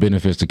 there's other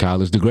benefits to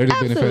college. The greatest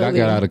benefit I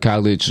got out of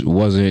college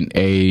wasn't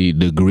a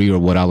degree or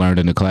what I learned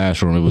in the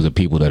classroom. It was the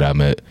people that I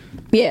met.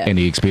 Yeah. And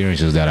the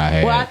experiences that I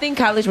had. Well, I think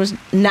college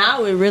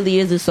now it really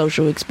is a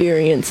social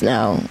experience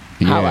now,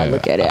 how I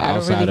look at it.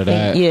 Outside of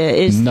that,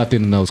 it's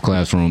nothing in those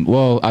classrooms.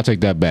 Well, I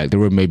take that back.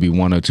 There were maybe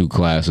one or two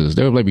classes.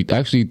 There were maybe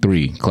actually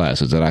 3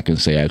 classes that I can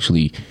say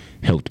actually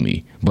helped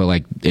me. But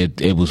like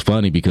it was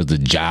funny because the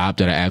job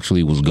that I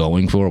actually was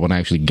going for when I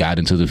actually got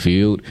into the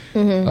field,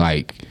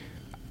 like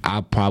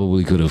I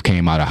probably could have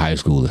came out of high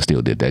school and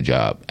still did that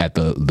job at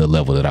the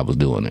level that I was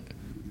doing it.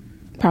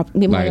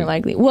 Probably more than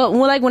likely. Well,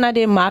 like when I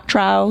did mock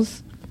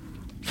trials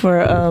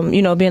for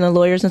being a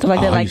lawyer and stuff like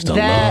that. I used to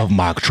love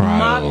mock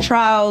trials. Mock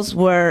trials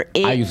were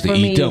it I used to for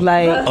eat me. them.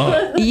 Like,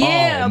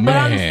 but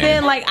I'm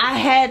saying like I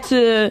had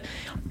to.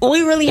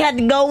 We really had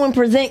to go and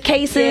present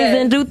cases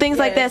and do things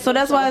like that. So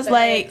that's why it's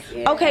like,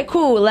 okay,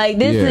 cool. Like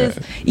this is,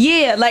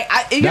 like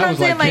you know what I'm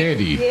saying, like,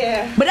 candy.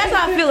 But that's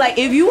how I feel. Like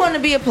if you want to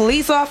be a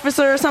police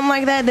officer or something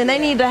like that, then they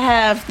need to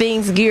have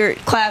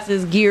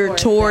classes geared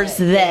towards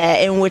that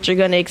and what you're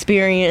going to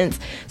experience.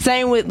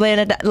 Same with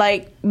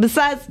like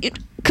besides,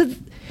 because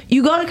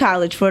you go to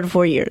college for the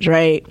 4 years,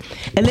 right?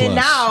 And then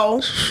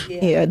now,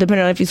 depending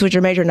on if you switch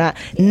your major or not.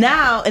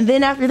 Now and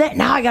then after that,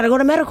 now I got to go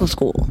to medical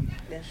school.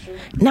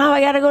 Now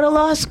I got to go to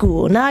law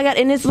school.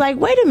 And it's like,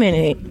 wait a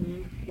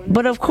minute.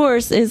 But of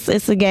course,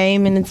 it's a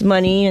game and it's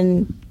money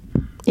and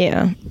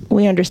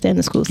we understand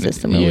the school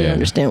system and we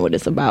understand what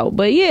it's about.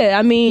 But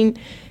I mean,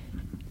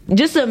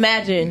 just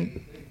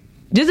imagine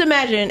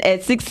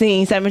at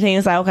 16, 17,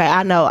 it's like, okay,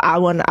 I know I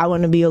want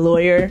to be a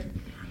lawyer.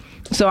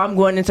 So I'm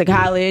going into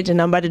college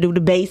and I'm about to do the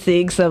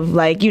basics of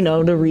like,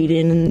 the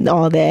reading and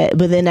all that.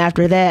 But then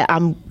after that,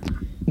 I'm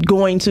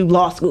going to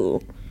law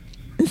school.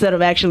 Instead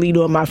of actually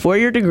doing my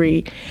 4-year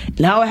degree,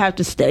 now I have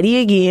to study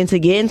again to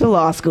get into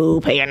law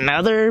school, pay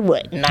another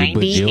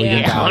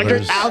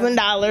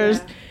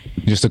 $100,000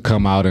 just to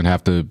come out and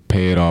have to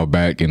pay it all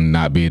back and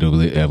not be able to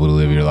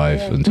live your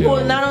life until.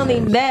 Well, not only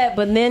that,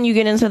 but then you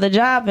get into the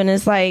job and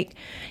it's like,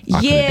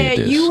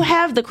 you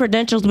have the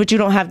credentials, but you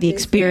don't have the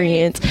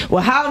experience.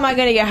 Well, how am I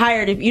going to get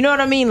hired if you know what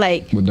I mean?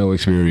 Like with no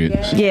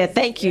experience. Yeah,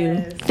 thank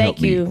you,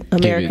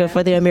 America,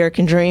 for the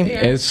American dream.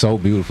 It's so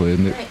beautiful,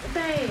 isn't it?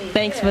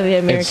 Thanks for the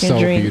American it's so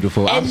dream.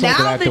 Beautiful. And I'm so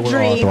glad that we're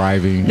all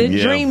thriving.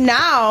 The dream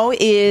now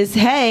is,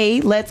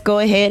 hey, let's go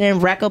ahead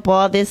and rack up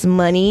all this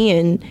money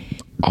and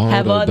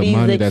have all these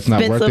money that's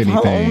not worth expensive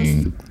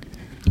anything. homes.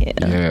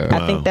 Yeah.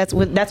 I think that's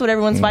what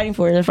everyone's fighting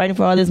for. They're fighting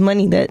for all this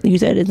money that you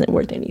said isn't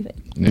worth anything.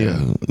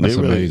 That's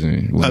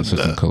amazing. When the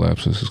system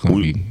collapses, it's going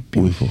to be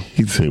beautiful.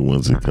 He'd say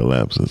once it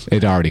collapses.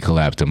 It already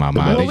collapsed in my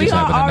mind. Well, they just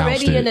haven't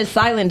announced it. We are already in a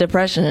silent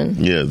depression.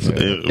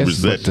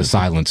 The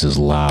silence is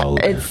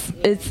loud. It's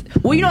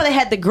they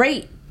had the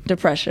Great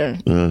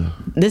Depression.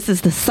 This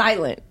is the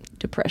silent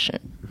depression.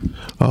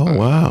 Oh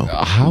wow!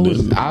 How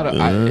is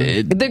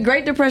the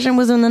Great Depression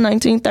was in the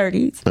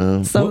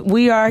 1930s, so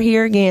we are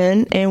here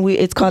again, and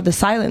it's called the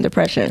Silent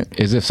Depression.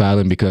 Is it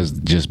silent because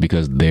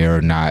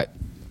they're not?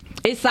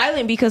 It's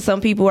silent because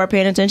some people are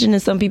paying attention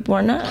and some people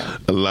are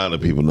not. A lot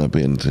of people not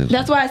paying attention.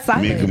 That's why it's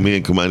silent. Me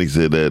and Kamani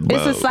said that.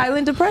 It's a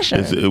silent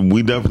depression.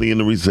 We definitely in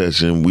a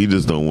recession. We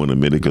just don't want to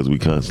admit it because we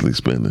constantly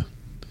spending.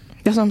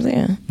 That's what I'm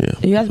saying. Yeah,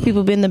 you have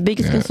people being the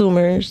biggest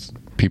consumers.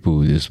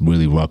 People just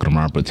really walking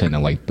around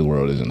pretending like the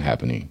world isn't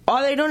happening.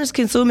 All they're doing is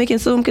consume.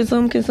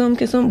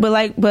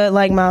 But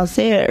like Miles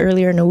said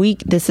earlier in the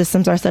week, the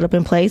systems are set up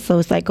in place, so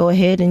it's like, go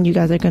ahead and you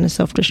guys are going to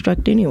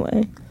self-destruct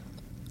anyway.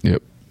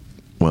 Yep.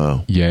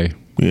 Wow. Yay.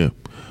 Yeah.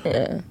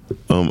 Let's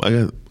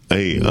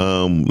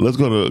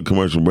go to a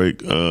commercial break.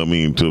 To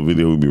a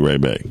video. We'll be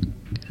right back.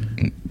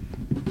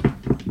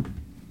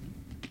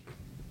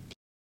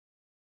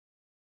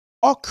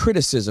 All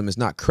criticism is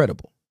not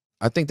credible.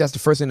 I think that's the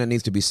first thing that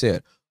needs to be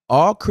said.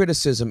 All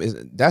criticism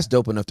that's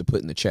dope enough to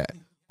put in the chat.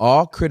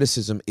 all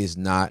criticism is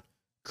not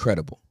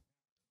credible.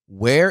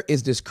 Where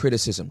is this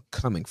criticism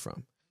coming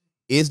from?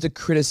 Is the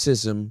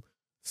criticism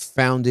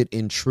founded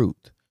in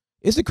truth?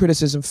 Is the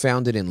criticism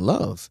founded in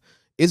love?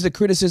 Is the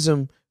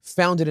criticism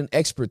founded in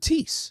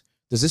expertise?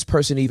 Does this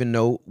person even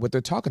know what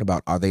they're talking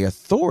about? Are they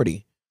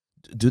authority?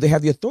 Do they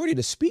have the authority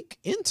to speak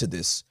into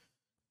this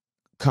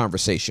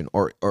conversation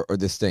or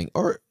this thing?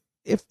 Or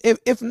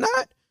if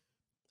not,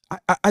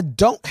 I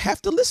don't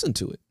have to listen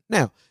to it.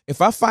 Now,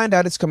 if I find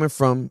out it's coming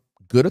from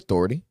good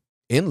authority,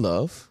 in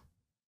love,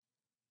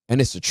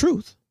 and it's the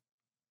truth,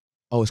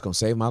 oh, it's going to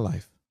save my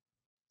life.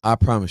 I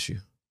promise you.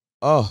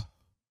 Oh,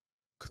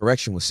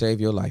 correction will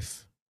save your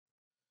life.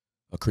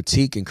 A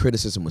critique and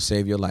criticism will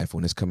save your life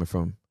when it's coming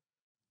from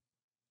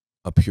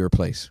a pure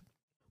place.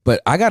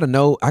 But I gotta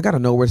know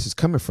where this is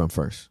coming from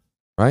first,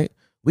 right?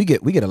 We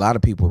get a lot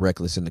of people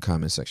reckless in the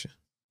comment section.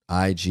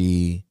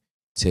 IG,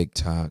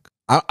 TikTok.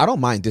 I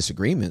don't mind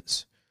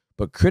disagreements,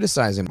 but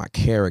criticizing my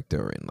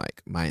character and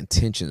like my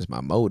intentions,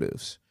 my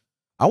motives.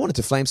 I wanted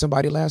to flame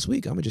somebody last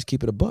week. I'm gonna just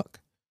keep it a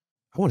buck.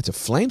 I wanted to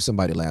flame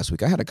somebody last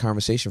week. I had a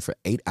conversation for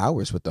 8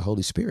 hours with the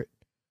Holy Spirit.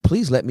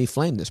 Please let me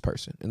flame this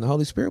person. And the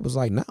Holy Spirit was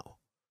like,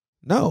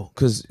 no,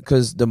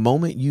 because the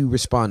moment you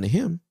respond to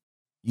him,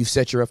 you've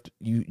set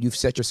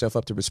yourself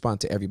up to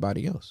respond to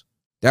everybody else.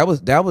 That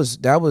was the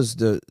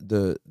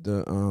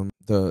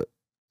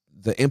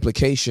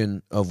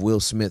implication of Will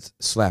Smith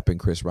slapping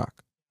Chris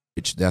Rock.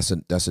 Which that's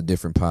a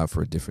different pod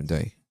for a different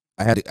day.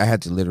 I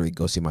had to literally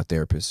go see my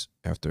therapist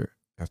after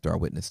I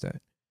witnessed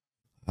that.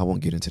 I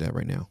won't get into that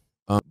right now.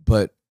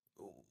 But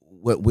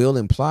what Will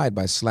implied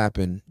by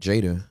slapping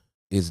Jada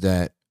is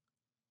that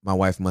my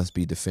wife must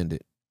be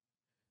defended.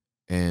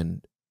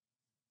 And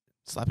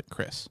slapping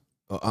Chris.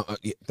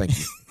 Yeah, thank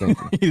you.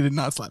 He did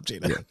not slap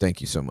Jada. Yeah, thank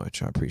you so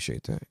much. I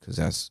appreciate that because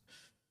that's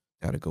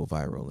got to go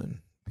viral and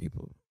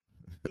people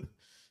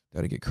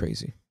got to get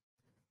crazy.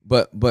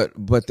 But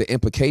the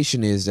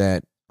implication is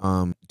that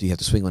do you have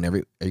to swing on are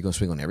you going to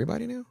swing on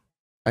everybody now,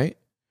 right?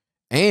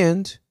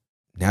 And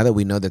now that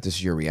we know that this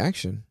is your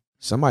reaction,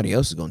 somebody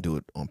else is going to do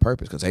it on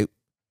purpose because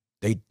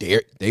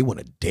they want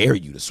to dare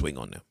you to swing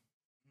on them,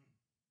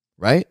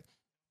 right?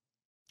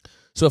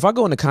 So if I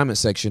go in the comment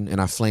section and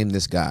I flame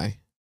this guy,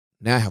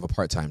 now I have a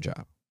part-time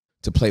job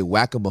to play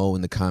whack-a-mole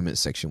in the comment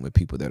section with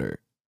people that are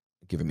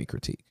giving me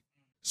critique.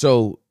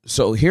 So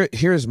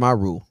here's my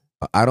rule.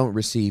 I don't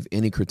receive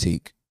any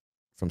critique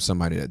from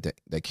somebody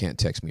that can't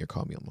text me or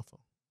call me on my phone.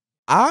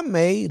 I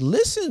may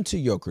listen to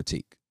your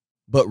critique,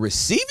 but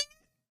receiving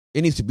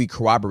it needs to be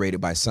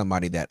corroborated by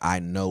somebody that I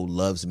know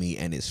loves me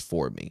and is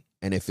for me.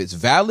 And if it's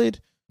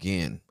valid,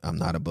 again, I'm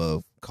not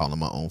above calling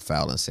my own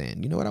foul and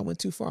saying, you know what, I went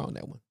too far on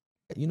that one.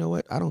 You know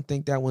what, I don't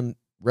think that one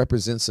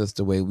represents us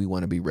the way we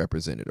want to be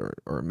represented.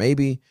 Or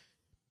maybe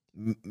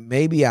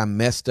I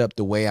messed up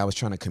the way I was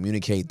trying to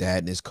communicate that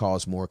and it's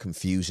caused more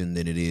confusion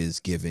than it is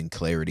giving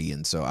clarity.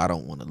 And so I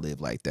don't want to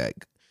live like that.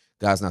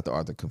 God's not the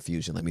author of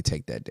confusion. Let me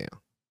take that down.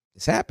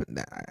 It's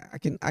happened.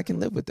 I can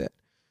live with that.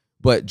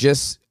 But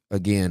just,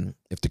 again,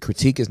 if the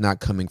critique is not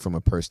coming from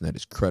a person that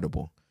is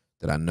credible,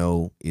 that I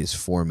know is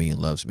for me and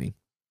loves me,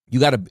 you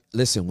got to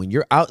listen. When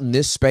you're out in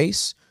this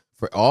space,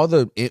 for all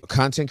the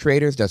content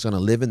creators that's going to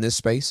live in this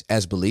space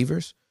as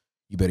believers,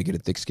 you better get a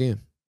thick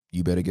skin.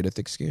 You better get a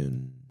thick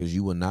skin because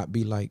you will not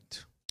be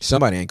liked.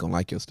 Somebody ain't going to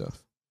like your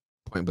stuff.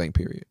 Point blank,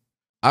 period.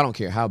 I don't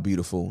care how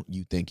beautiful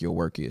you think your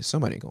work is.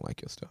 Somebody ain't going to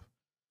like your stuff.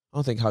 I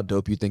don't think how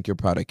dope you think your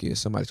product is.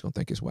 Somebody's going to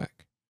think it's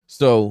whack.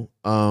 So,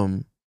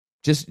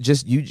 you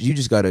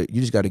just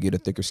gotta get a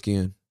thicker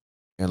skin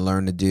and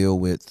learn to deal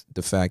with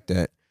the fact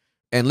that,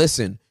 and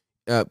listen,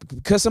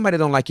 because somebody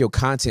don't like your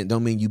content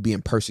don't mean you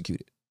being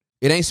persecuted.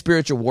 It ain't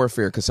spiritual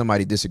warfare because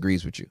somebody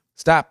disagrees with you.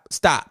 Stop.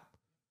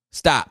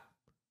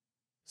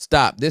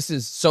 This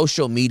is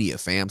social media,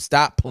 fam.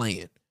 Stop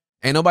playing.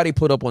 Ain't nobody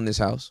put up on this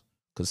house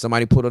because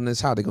somebody put on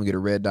this house, they're going to get a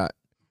red dot.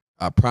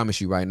 I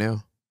promise you right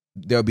now,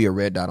 there'll be a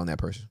red dot on that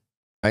person,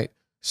 right?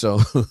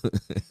 So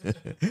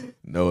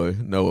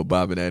Noah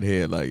bobbing that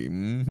head like,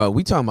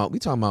 we talking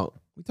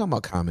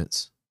about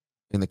comments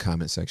in the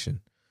comment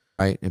section,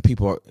 right? And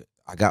people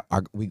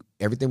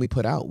everything we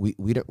put out,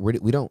 we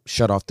don't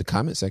shut off the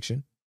comment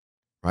section,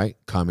 right?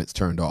 Comments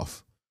turned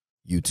off,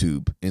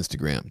 YouTube,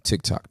 Instagram,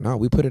 TikTok. No,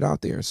 we put it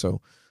out there,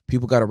 so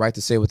people got a right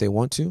to say what they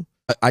want to.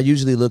 I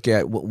usually look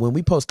at when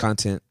we post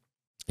content.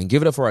 And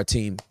give it up for our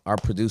team, our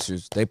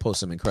producers. They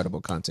post some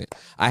incredible content.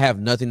 I have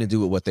nothing to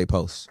do with what they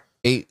post.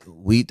 I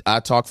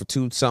talk for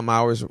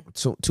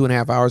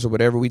 2.5 hours or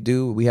whatever we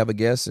do. We have a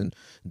guest and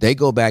they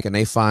go back and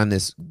they find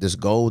this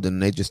gold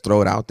and they just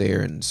throw it out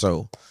there. And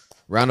so,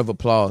 round of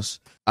applause.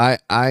 I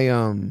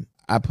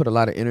put a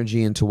lot of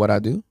energy into what I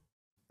do.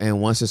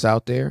 And once it's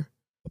out there,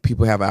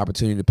 people have an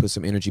opportunity to put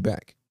some energy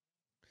back.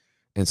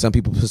 And some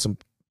people put some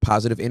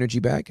positive energy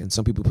back and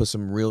some people put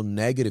some real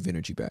negative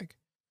energy back.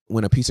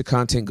 When a piece of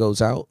content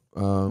goes out,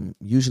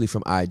 usually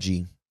from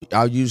IG,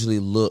 I'll usually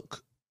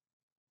look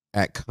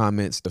at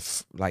comments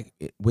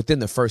within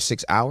the first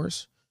 6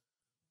 hours.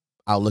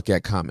 I'll look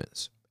at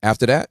comments.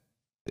 After that,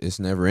 It's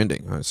never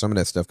ending. Some of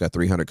that stuff got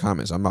 300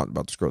 comments. I'm not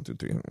about to scroll through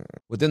 300.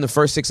 Within the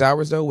first 6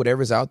 hours, though,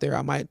 whatever's out there,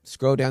 I might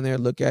scroll down there,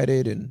 look at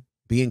it, and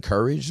be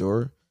encouraged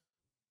or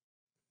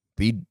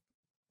be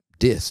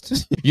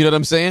dissed. You know what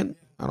I'm saying?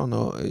 I don't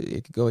know.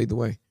 It could go either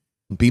way.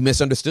 Be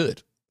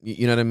misunderstood.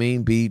 You know what I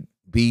mean?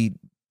 Be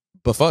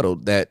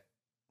befuddled that,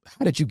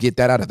 how did you get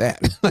that out of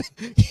that?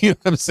 You know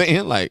what I'm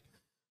saying? Like,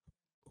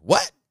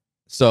 what?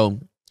 So,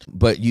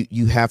 but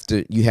you have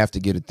to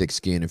get a thick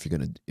skin if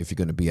you're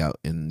gonna be out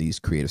in these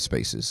creative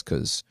spaces,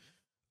 because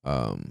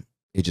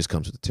it just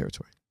comes with the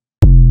territory.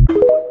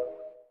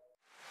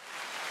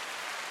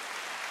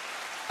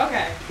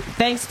 Okay.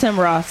 Thanks, Tim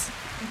Ross.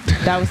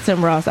 That was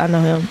Tim Ross. I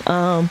know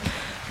him.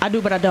 I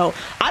do, but I don't.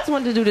 I just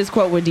wanted to do this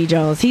quote with D.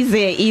 Jones. He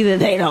said either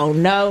they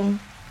don't know,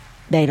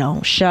 they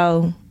don't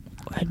show,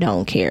 or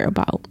don't care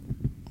about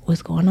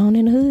what's going on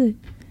in the hood.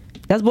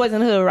 That's Boys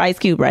in the Hood, Ice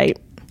Cube, right?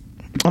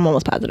 I'm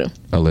almost positive.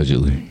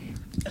 Allegedly.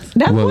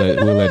 That's we'll Boys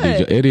in the let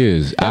Hood. it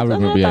is. I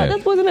remember. Yeah.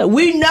 That's Boys in the Hood.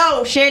 We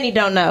know Shani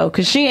don't know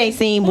because she ain't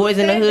seen Boys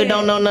in the Hood.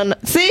 Don't know none.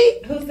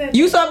 See,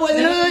 you saw Boys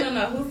in the Hood.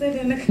 No. Who said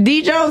it in the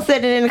D. Jones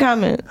said it in the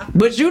comments,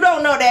 but you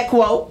don't know that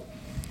quote.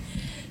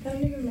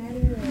 Don't even matter.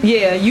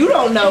 Yeah, you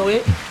don't know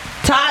it.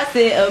 Todd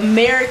said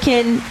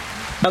American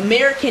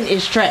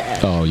is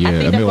trash. Oh yeah, I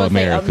think that's what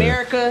America.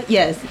 America,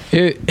 yes.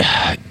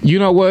 You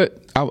know what?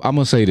 I'm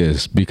gonna say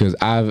this because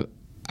I've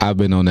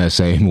been on that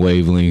same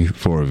wavelength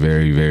for a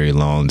very, very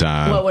long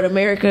time. What with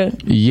America?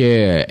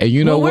 Yeah, and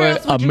you know where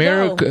what? else would you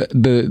America,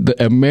 the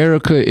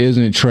America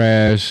isn't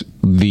trash.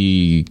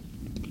 The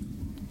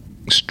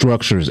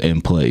structures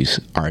in place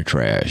are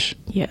trash.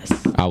 Yes,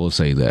 I will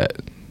say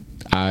that.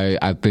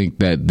 I think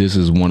that this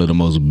is one of the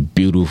most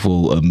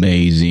beautiful,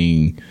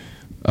 amazing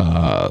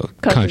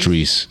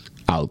countries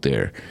out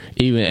there.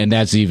 I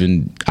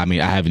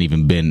mean, I haven't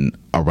even been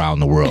around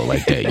the world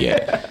like that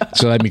yet.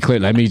 So let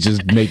me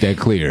just make that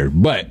clear.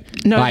 But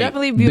no,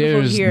 definitely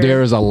beautiful here.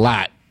 There's a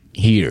lot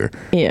here.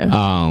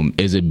 Yeah.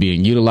 Is it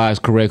being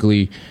utilized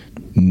correctly?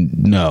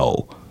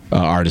 No.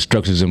 Are the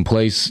structures in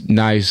place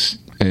nice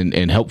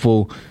and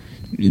helpful?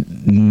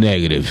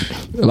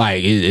 Negative.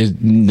 Like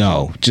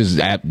no. Just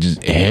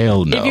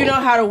hell no. If you know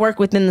how to work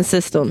within the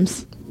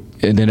systems,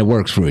 and then it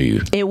works for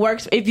you. It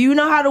works. If you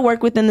know how to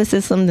work within the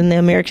system, then the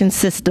American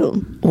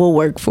system will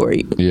work for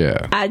you.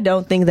 Yeah. I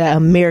don't think that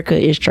America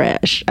is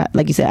trash.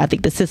 Like you said, I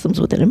think the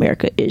systems within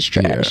America is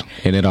trash. Yeah.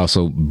 And it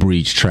also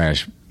breeds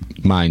trash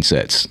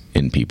mindsets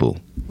in people.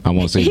 I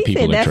won't say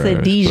people are trash. That's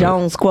a D.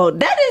 Jones quote.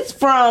 That is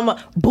from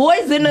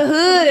Boys in the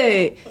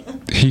Hood.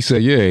 He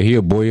said, yeah, he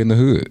a boy in the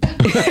hood.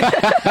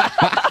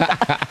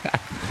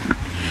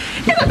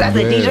 That's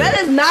a DJ. That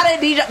is not a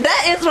DJ.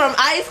 That is from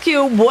Ice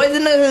Cube, Boys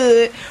in the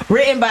Hood,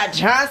 written by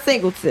John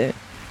Singleton.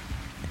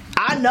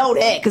 I know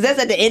that because that's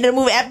at the end of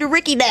the movie after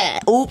Ricky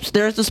died. Oops,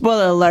 there's the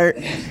spoiler alert.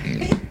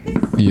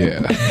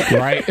 Yeah,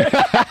 right.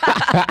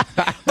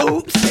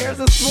 Oops, there's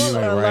a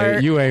spoiler alert.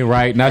 Right. You ain't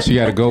right. Now she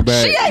got to go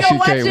back. She ain't gonna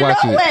watch it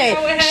no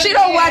way. She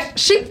don't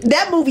watch.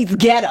 That movie's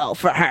ghetto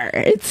for her.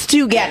 It's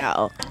too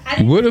ghetto.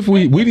 What if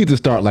we need to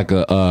start like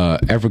a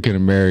African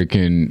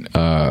American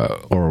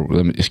or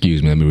let me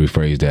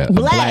rephrase that.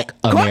 Black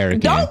American.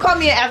 Don't call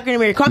me an African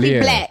American. Call me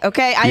black.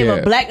 Okay, I am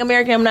a black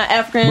American. I'm not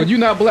African. But you're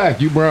not black.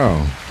 You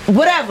brown.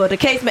 Whatever the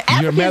case may be.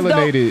 You're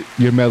melanated.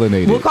 You're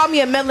melanated. Well, call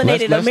me a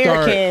melanated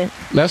American.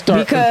 Let's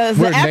start because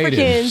the Africans.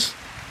 Natives.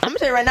 I'm gonna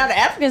tell you right now, the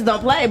Africans don't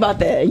play about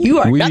that. You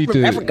are not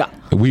from Africa.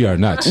 We are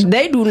not.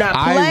 They do not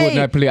play. I would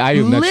not play. I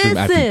am not from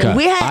Africa.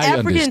 We had I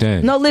Africans.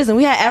 understand. No, listen,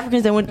 we had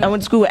Africans that I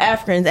went to school with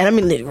Africans, and I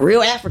mean like,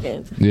 real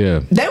Africans.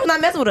 Yeah. They was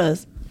not messing with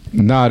us.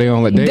 Nah, they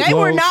don't. They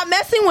were not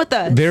messing with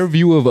us. Their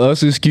view of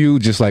us is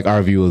skewed, just like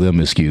our view of them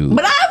is skewed.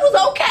 But I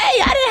was okay.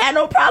 I didn't have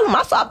no problem.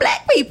 I saw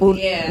black people.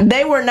 Yeah.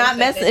 They were not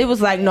messing. It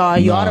was like, no,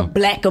 y'all the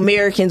black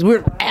Americans.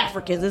 We're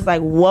Africans. It's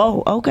like,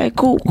 whoa, okay,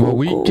 cool.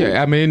 Well,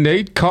 I mean,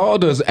 they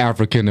called us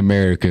African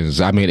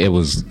Americans. I mean, it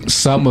was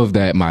some of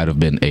that might have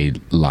been a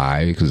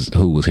lie because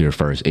who was here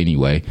first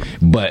anyway.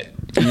 But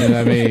you know what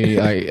I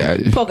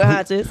mean?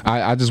 Pocahontas.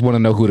 I just want to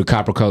know who the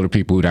copper colored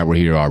people that were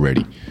here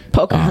already.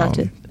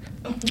 Pocahontas.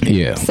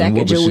 Yeah.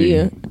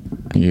 Sacagawea.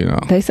 You know,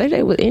 they say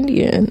they were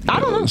Indian.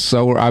 I don't know.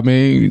 So I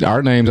mean,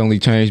 our names only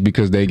changed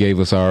because they gave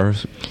us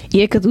ours.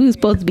 Yeah, because we were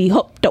supposed to be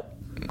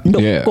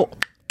yeah,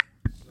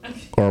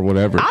 or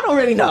whatever. I don't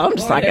really know. I'm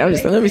just like, let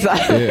me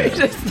stop. Yeah.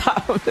 Just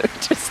stop. I'm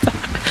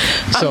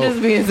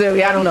just being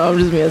silly. I don't know. I'm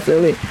just being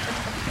silly.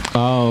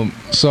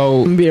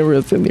 So I'm being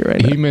real silly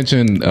right now. He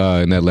mentioned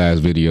in that last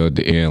video at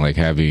the end, like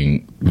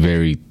having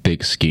very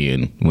thick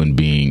skin when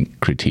being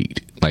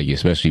critiqued, like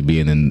especially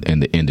being in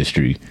the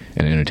industry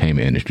and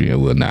entertainment industry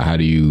and whatnot. How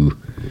do you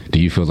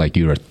feel like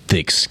you're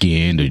thick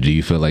skinned, or do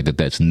you feel like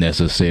that's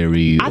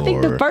necessary? I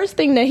think the first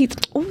thing that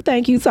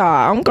thank you,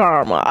 Todd. I'm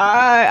Karma. All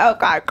right,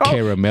 okay, cool.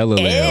 Caramel.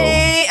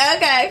 Hey,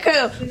 okay,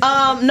 cool.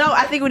 No,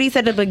 I think what he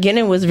said at the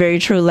beginning was very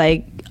true.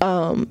 Like,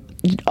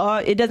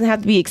 it doesn't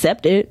have to be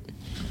accepted.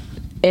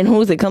 And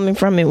who's it coming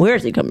from, and where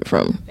is it coming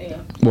from?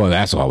 Well,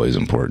 that's always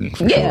important.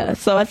 Yeah, sure.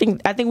 So I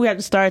think we have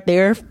to start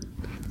there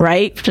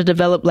right? To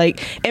develop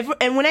like,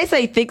 and when they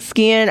say thick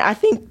skin, I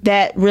think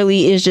that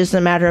really is just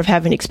a matter of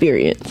having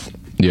experience.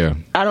 Yeah.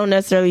 I don't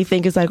necessarily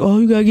think it's like, oh,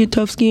 you gotta get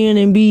tough skin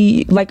and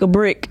be like a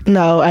brick.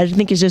 No, I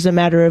think it's just a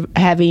matter of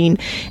having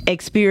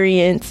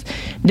experience,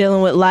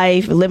 dealing with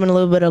life, living a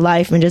little bit of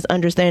life, and just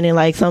understanding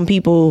like some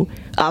people,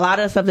 a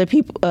lot of stuff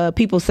that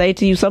people say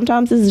to you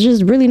sometimes is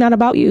just really not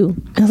about you.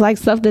 It's like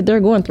stuff that they're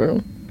going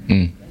through.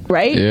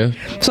 Right? Yeah.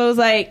 So it's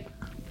like,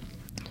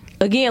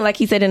 again, like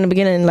he said in the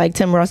beginning, like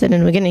Tim Ross said in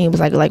the beginning, he was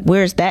like,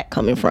 where's that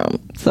coming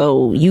from?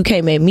 So you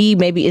came at me,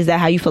 maybe is that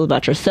how you feel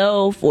about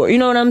yourself? Or, you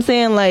know what I'm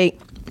saying? Like,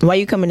 why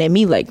you coming at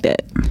me like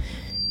that?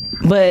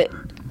 But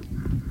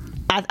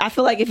I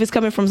feel like if it's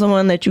coming from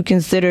someone that you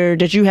consider,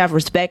 that you have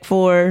respect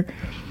for,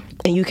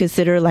 and you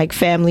consider like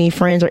family,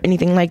 friends, or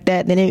anything like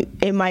that, then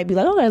it might be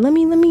like, okay, let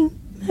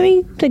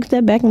me take a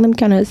step back and let me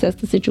kind of assess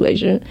the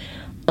situation.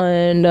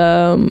 And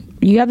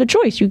you have the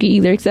choice. You can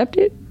either accept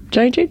it,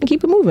 change it, and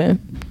keep it moving.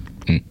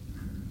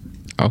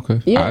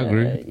 Okay, Yeah, I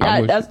agree.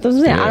 that's what I'm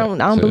saying. I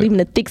don't believe in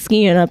the thick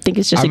skin. I think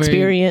it's just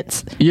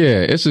experience. Yeah,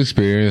 it's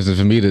experience. And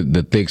for me,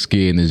 the thick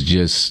skin is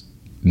just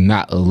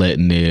not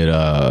letting it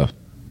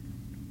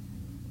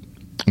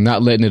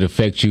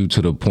affect you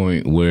to the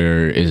point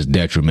where it's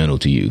detrimental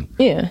to you.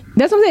 Yeah,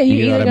 that's what I'm saying.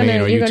 You know what I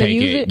mean? Or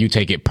you you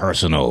take it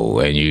personal,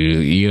 and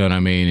you know what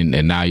I mean.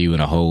 And now you in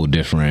a whole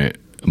different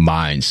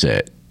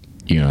mindset.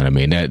 You know what I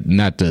mean? That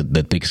not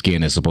the thick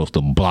skin is supposed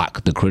to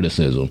block the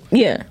criticism.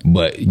 Yeah.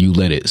 But you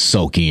let it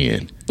soak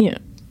in. Yeah.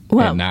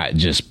 Well, and not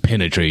just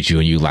penetrate you,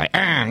 and you like,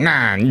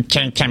 nah, you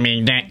can't tell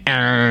me that.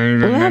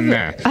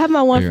 I have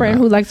my one friend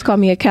who likes to call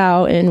me a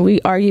cow, and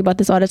we argue about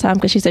this all the time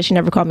because she said she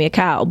never called me a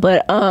cow.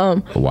 But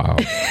wow.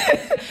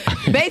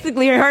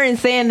 Basically, her in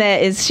saying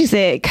that is, she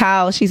said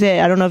cow. She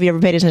said, I don't know if you ever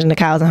paid attention to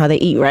cows and how they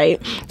eat,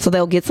 right? So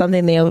they'll get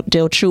something,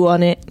 they'll chew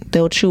on it,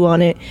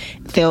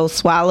 they'll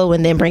swallow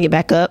and then bring it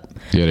back up.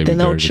 Yeah, then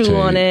they'll chew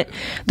on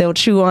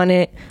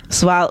it,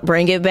 swallow,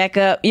 bring it back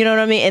up. You know what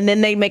I mean? And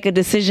then they make a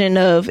decision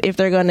of if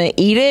they're gonna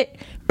eat it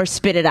or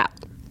spit it out.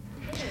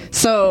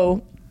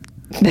 So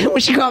then when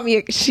she called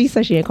me, she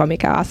said she didn't call me a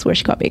cow. I swear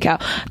she called me a cow.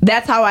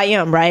 That's how I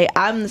am, right?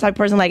 I'm the type of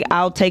person, like,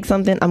 I'll take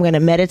something, I'm going to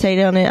meditate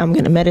on it, I'm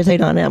going to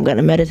meditate on it,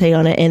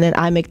 and then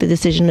I make the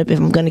decision of if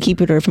I'm going to keep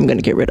it or if I'm going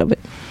to get rid of it.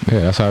 Yeah,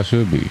 that's how it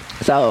should be.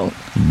 So,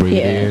 breathe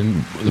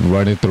in,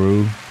 run it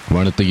through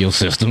your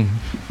system.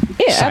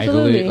 Yeah, cycle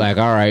absolutely. It. Like,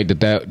 all right,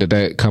 did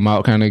that come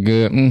out kind of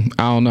good?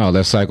 I don't know.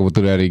 Let's cycle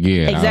through that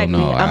again. Exactly. I don't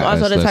know. I'm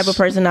also the type of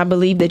person, I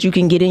believe that you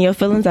can get in your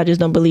feelings. I just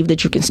don't believe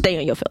that you can stay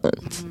in your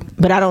feelings.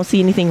 But I don't see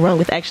anything wrong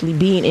with actually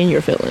being in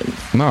your feelings.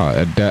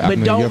 No,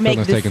 but don't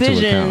make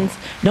decisions.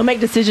 Don't make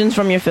decisions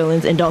from your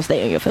feelings, and don't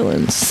stay in your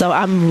feelings. So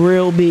I'm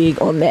real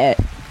big on that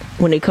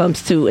when it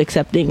comes to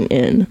accepting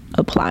and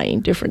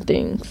applying different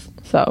things.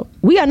 So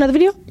we got another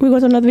video. We go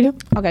to another video.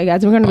 Okay,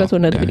 guys, we're gonna go to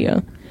another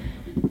video.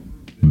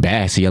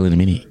 Bass yell in a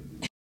minute.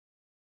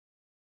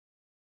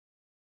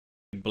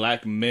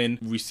 Black men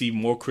receive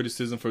more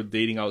criticism for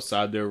dating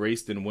outside their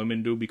race than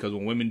women do, because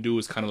when women do,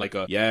 it's kind of like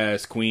a,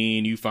 yes,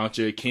 queen, you found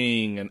your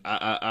king, and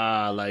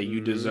like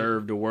you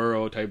deserve the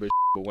world type of shit.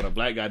 But when a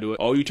black guy do it,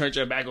 oh, you turned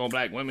your back on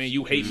black women,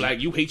 you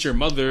hate your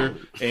mother,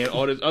 and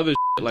all this other shit.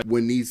 Like,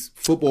 when these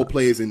football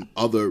players and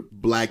other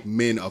black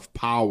men of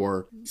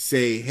power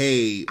say,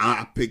 hey,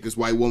 I picked this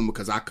white woman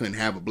because I couldn't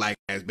have a black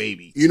ass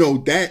baby, you know,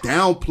 that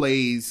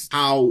downplays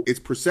how it's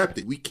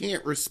perceived. We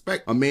can't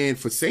respect a man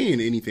for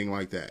saying anything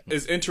like that.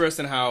 It's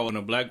interesting how when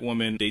a black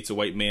woman dates a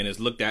white man, it's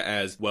looked at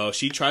as, well,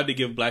 she tried to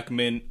give black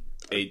men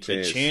a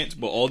chance,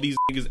 but all these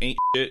niggas ain't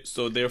shit,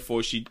 so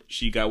therefore she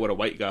got with a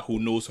white guy who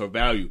knows her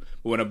value.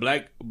 But when a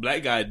black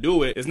guy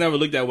do it, it's never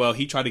looked at, well,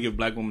 he tried to give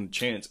black women a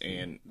chance,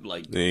 and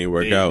like it didn't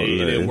work out. It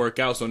didn't work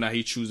out, so now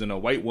he's choosing a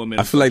white woman.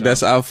 I feel like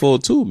that's our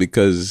fault too,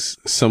 because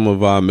some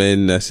of our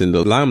men that's in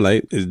the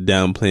limelight is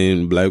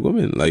downplaying black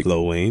women, like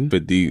Lil Wayne,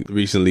 but he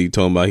recently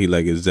talking about he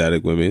like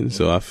exotic women,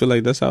 so I feel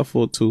like that's our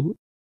fault too.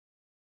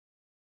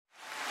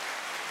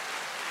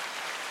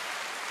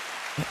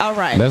 All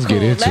right, let's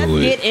get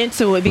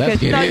into it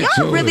because you know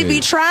y'all really be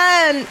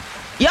trying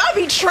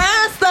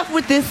stuff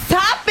with this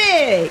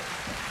topic.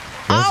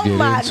 Oh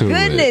my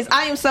goodness,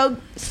 I am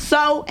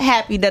so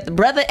happy that the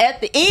brother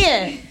at the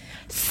end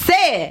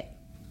said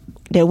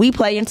that we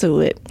play into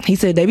it. He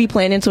said they be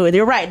playing into it.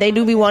 They're right, they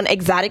do be wanting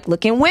exotic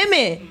looking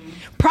women.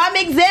 Prime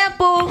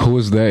example. Who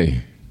is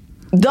they?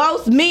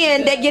 Those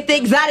men that get the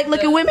exotic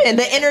looking women,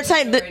 the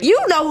entertainment. You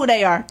know who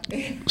they are.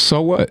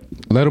 So what?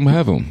 Let them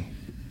have them.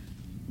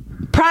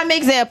 Prime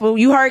example,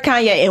 you heard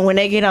Kanye, and when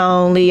they get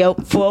on Leo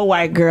for a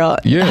white girl.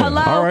 Yeah.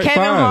 Hello, all right,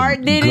 Kevin fine.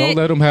 Hart did it.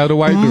 Go let them have the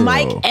white girl.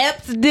 Mike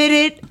Epps did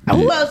it. Yeah.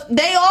 Who else?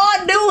 They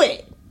all do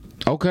it.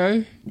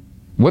 Okay.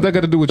 What that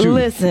got to do with you?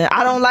 Listen,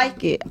 I don't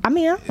like it. I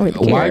mean, I don't really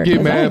care. Why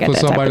get mad for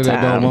somebody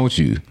that don't want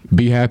you?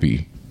 Be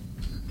happy.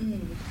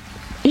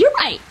 You're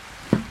right.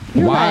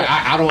 You're Why? Right.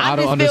 I don't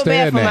understand feel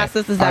bad that. For my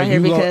sisters out here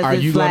because are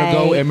you going to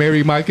go and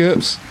marry Mike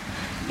Epps?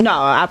 No,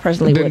 I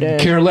personally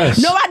wouldn't. Care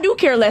less. No, I do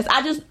care less.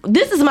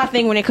 This is my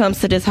thing when it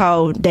comes to this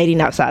whole dating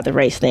outside the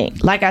race thing.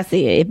 Like I said,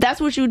 if that's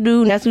what you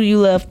do and that's who you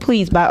love,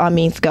 please, by all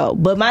means, go.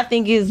 But my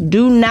thing is,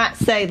 do not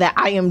say that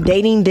I am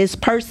dating this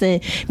person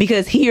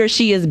because he or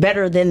she is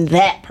better than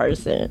that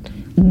person.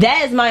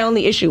 That is my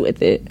only issue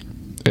with it.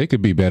 It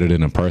could be better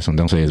than a person.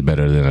 Don't say it's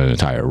better than an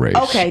entire race.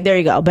 Okay, there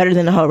you go. Better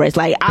than the whole race.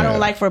 Like, I don't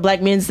like for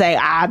black men to say,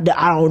 I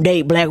don't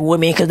date black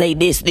women because they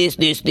this.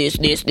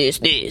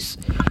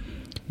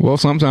 Well,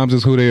 sometimes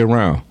it's who they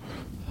around.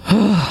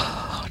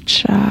 I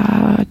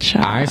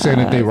ain't saying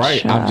that they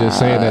right. I'm just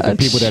saying that the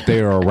people that they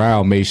are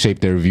around may shape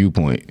their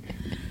viewpoint.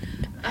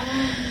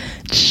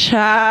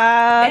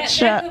 That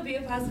could be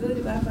a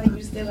possibility, but I feel like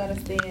you still gotta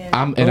stand.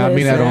 I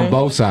mean that on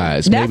both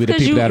sides. Maybe the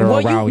people that are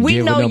around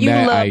giving them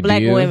that idea.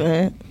 Black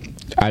women.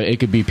 It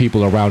could be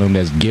people around them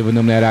that's giving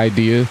them that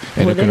idea,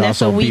 and it could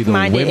also be the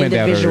women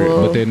that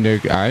are within their.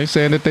 I ain't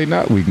saying that they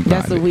not weak-minded.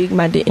 That's a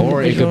weak-minded individual.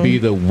 Or it could be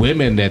the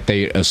women that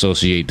they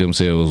associate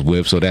themselves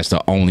with, so that's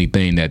the only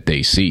thing that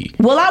they see.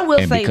 Well, I will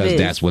and say because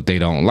this. that's what they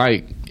don't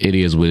like, it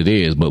is what it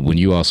is. But when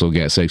you also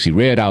got Sexy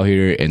Red out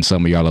here, and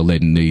some of y'all are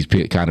letting these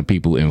kind of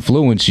people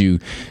influence you,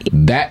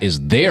 that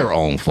is their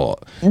own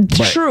fault.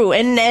 True,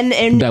 and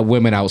that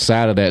women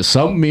outside of that,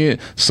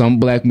 some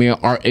black men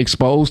aren't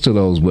exposed to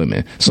those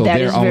women, so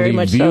their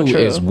only view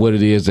is what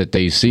it is that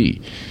they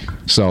see.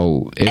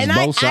 So it's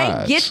both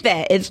sides. I get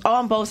that. It's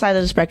on both sides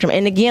of the spectrum.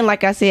 And again,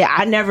 like I said,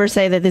 I never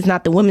say that it's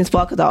not the women's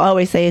fault, because I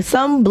always say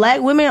some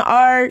black women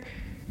are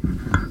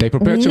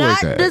perpetuate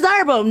not that.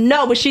 desirable.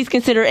 No, but she's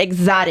considered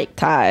exotic,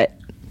 Todd.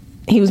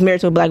 He was married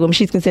to a black woman.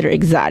 She's considered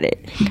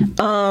exotic.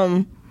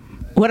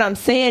 What I'm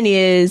saying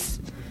is,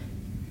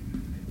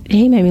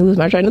 he made me lose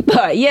my train of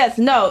thought. Yes,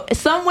 no.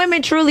 Some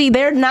women truly,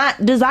 they're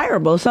not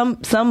desirable. Some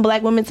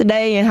black women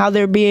today and how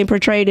they're being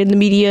portrayed in the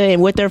media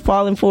and what they're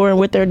falling for and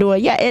what they're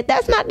doing,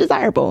 that's not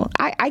desirable.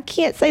 I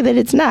can't say that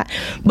it's not.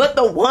 But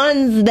the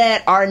ones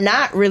that are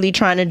not really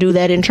trying to do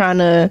that and trying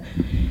to,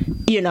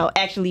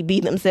 actually be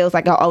themselves,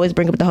 like I always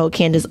bring up the whole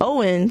Candace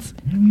Owens.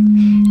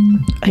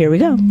 Here we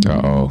go.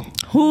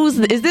 Uh-oh.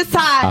 Is this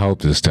Todd? I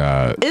hope this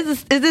Todd.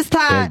 Is this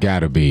Todd? It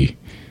gotta be.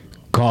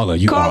 Caller,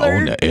 you are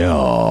on the air.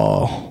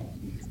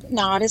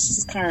 No, this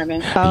is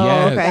Carmen.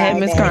 Okay. Hey,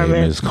 Miss Carmen.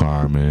 Hey, Miss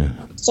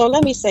Carmen. So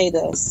let me say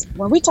this.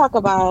 When we talk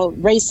about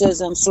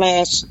racism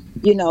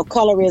 /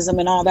 colorism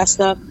and all that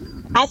stuff,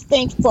 I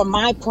think from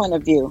my point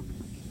of view,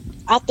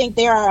 I think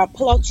there are a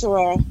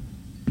plethora.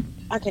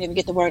 I can't even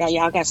get the word out.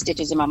 Y'all got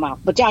stitches in my mouth,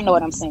 but y'all know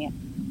what I'm saying.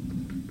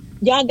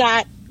 Y'all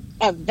got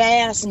a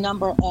vast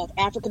number of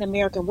African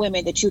American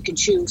women that you can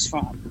choose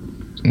from.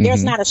 Mm-hmm.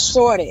 There's not a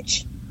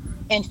shortage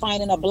in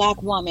finding a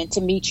black woman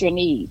to meet your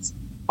needs,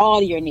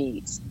 all your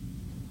needs.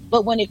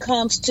 But when it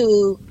comes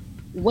to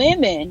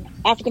women,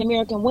 African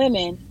American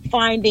women,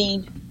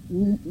 finding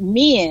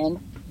men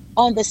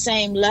on the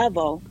same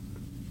level,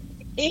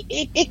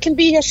 it can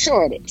be a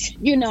shortage.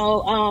 We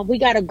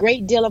got a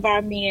great deal of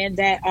our men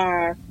that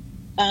are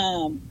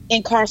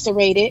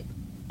incarcerated,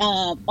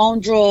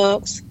 on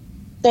drugs,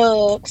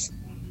 thugs,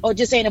 or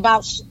just ain't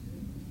about.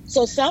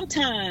 So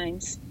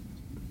sometimes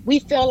we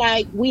feel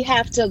like we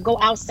have to go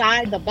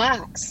outside the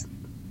box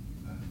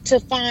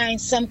to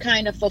find some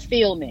kind of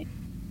fulfillment.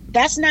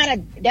 That's not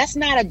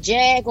a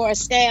jag or a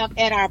stab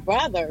at our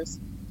brothers.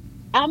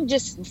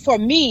 For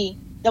me,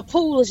 the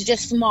pool is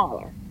just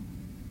smaller.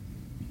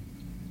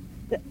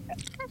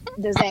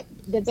 Does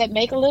that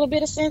make a little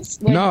bit of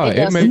sense? No,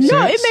 it makes sense.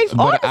 No, it makes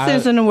all the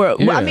sense in the world.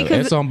 Yeah,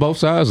 it's on both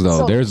sides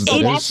though.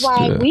 That's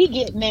why we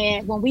get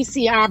mad when we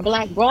see our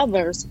black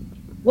brothers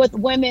with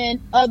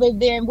women other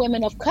than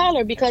women of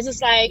color, because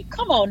it's like,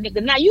 come on,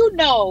 nigga. Now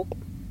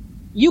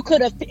you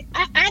could have.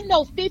 I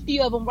know 50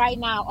 of them right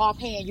now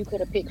offhand. You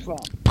could have picked from.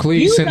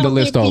 Please send the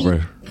list 50,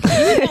 over.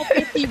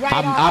 50 right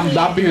I'm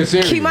not being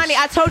serious. Kimani,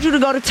 I told you to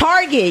go to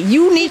Target.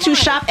 You need to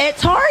shop at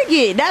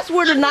Target. That's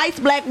where the nice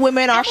black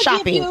women are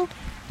shopping.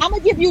 I'm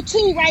gonna give you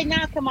 2 right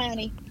now,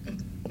 Kimani.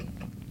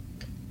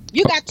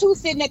 You got 2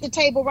 sitting at the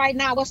table right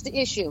now. What's the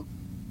issue?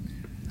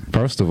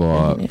 First of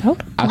all, No.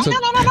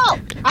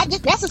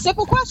 That's a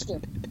simple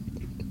question.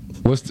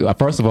 First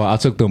of all, I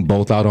took them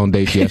both out on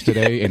dates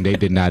yesterday, and they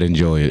did not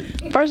enjoy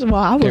it. First of all,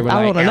 I was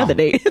out on another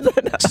date.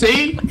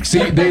 See,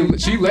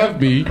 she left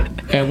me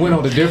and went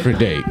on a different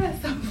date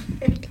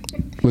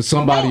with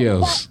somebody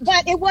else.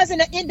 But it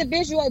wasn't an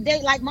individual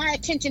date. Like, my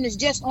attention is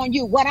just on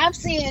you. What I'm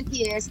saying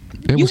is,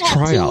 it was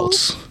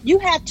tryouts. You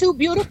have 2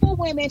 beautiful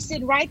women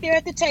sitting right there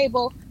at the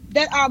table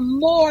that are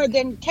more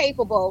than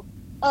capable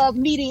of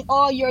meeting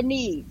all your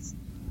needs.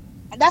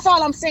 That's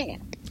all I'm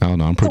saying. I don't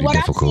know. I'm pretty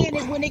difficult. What I'm saying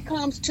is, when it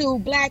comes to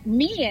black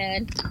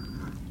men,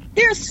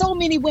 there's so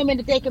many women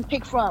that they can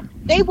pick from.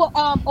 They will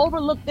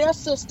overlook their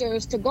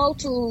sisters to go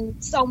to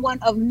someone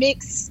of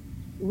mixed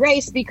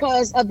race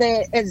because of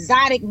the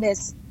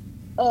exoticness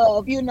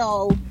of,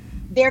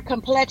 their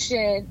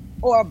complexion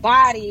or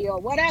body or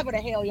whatever the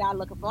hell y'all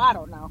looking for. I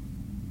don't know.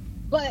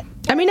 But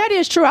I mean, that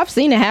is true. I've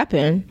seen it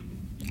happen.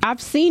 I've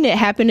seen it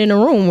happen in a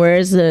room where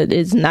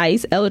it's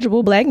nice,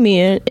 eligible black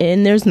men,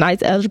 and there's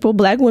nice, eligible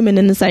black women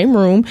in the same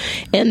room,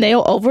 and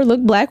they'll overlook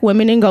black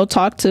women and go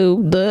talk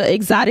to the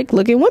exotic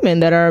looking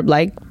women that are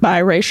like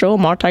biracial,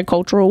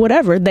 multicultural,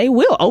 whatever. They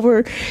will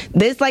over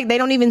this, like they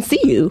don't even see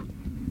you.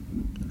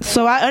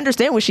 So I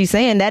understand what she's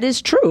saying. That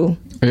is true.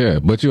 Yeah,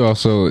 but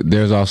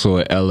there's also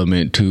an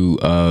element too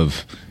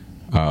of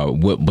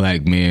what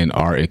black men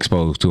are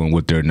exposed to and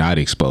what they're not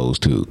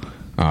exposed to.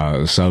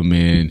 Some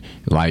men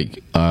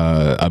like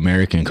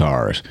American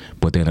cars,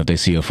 but then if they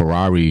see a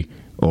Ferrari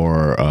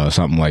or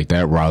something like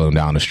that rolling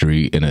down the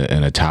street in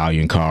an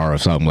Italian car or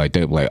something like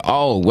that, like,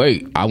 oh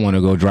wait, I want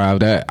to go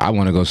drive that. I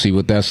want to go see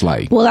what that's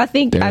like. Well, I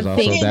think that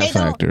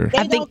factor.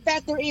 They don't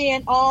factor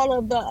in all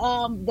of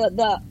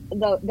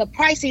the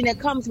pricing that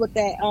comes with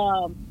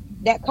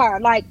that car.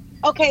 Like,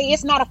 okay,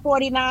 it's not a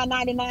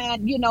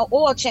 $49.99,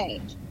 oil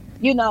change.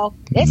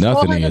 It's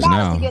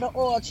 $400 to get an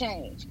oil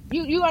change.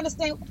 You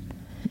understand?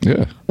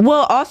 Yeah.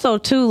 Well, also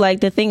too, like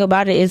the thing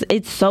about it is,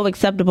 it's so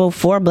acceptable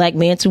for black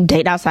men to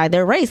date outside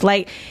their race.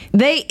 Like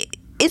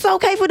it's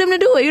okay for them to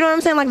do it. You know what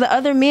I'm saying? Like the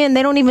other men,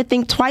 they don't even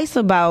think twice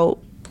about.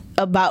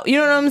 You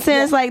know what I'm saying?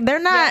 Yeah. It's like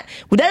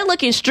they're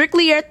looking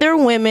strictly at their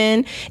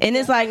women, and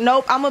it's like,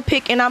 nope, I'm gonna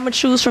pick and I'm gonna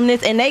choose from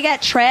this. And they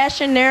got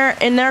trash in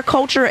their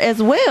culture as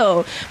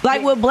well.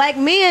 Like with black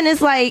men,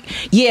 it's like,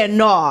 yeah,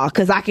 nah,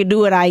 because I can do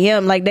what I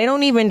am. Like they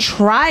don't even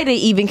try to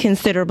even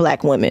consider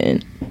black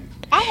women.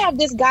 I have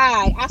this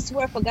guy, I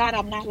swear for God,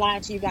 I'm not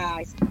lying to you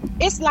guys.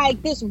 It's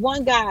like this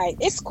one guy.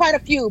 It's quite a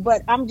few,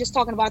 but I'm just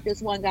talking about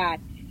this one guy.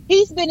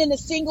 He's been in the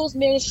singles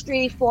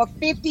ministry for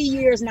 50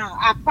 years now.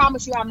 I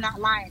promise you I'm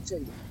not lying to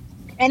you.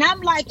 And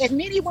I'm like, as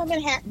many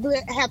women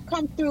have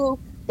come through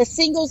the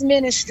singles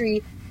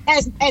ministry,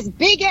 as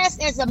big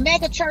as a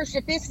mega church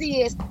that this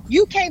is,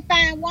 you can't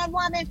find one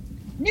woman.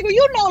 Nigga,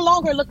 you no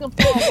longer looking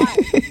for a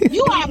wife.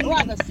 You are a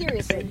brother,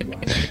 seriously.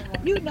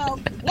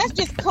 Let's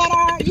just cut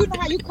how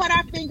you cut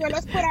our finger.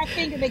 Let's put our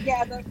finger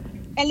together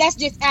and let's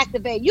just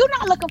activate. You're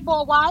not looking for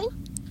a wife.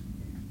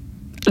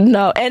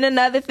 No, and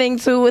another thing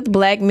too with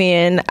black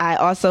men, I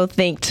also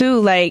think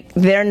too, like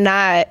they're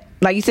not,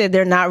 like you said,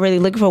 they're not really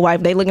looking for a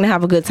wife. They're looking to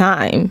have a good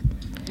time.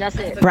 That's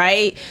it.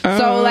 Right?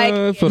 So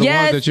like, for the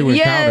ones that you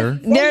encounter,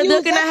 they're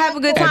looking to have a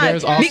good time.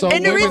 And there's also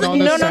women on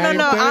the same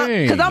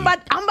thing. Because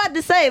I'm about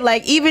to say,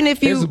 like, even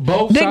if you,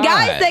 guys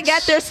that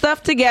got their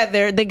stuff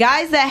together, the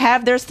guys that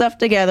have their stuff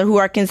together who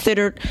are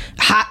considered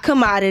hot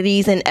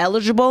commodities and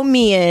eligible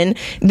men,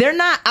 they're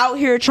not out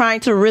here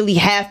trying to really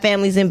have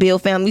families and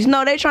build families.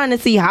 No, they're trying to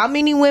see how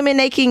many women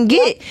they can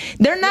get.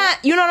 They're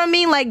not, you know what I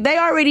mean? Like, they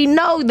already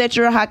know that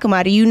you're a hot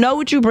commodity. You know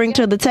what you bring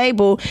to the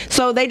table.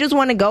 So they just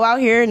want to go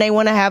out here and they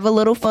want to have a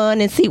little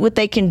fun and see what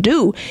they can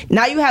do.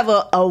 Now you have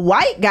a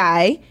white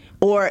guy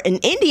or an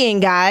Indian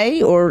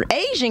guy or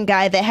Asian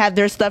guy that have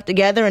their stuff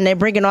together and they're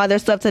bringing all their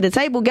stuff to the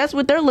table. Guess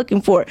what they're looking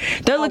for?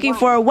 They're looking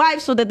for a wife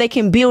so that they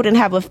can build and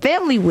have a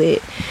family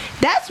with.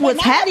 That's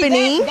what's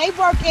happening. They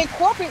work in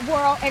corporate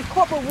world, and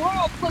corporate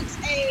world puts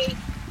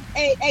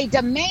a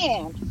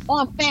demand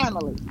on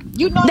family.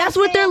 That's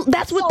what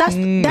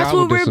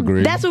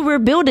we're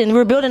building.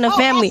 We're building a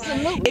family.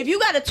 Absolutely. If you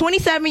got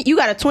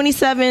a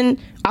 27,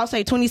 I'll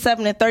say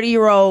 27 to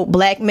 30-year-old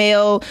black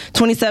male,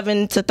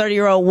 27 to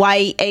 30-year-old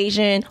white,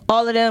 Asian,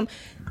 all of them.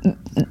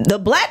 The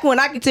black one,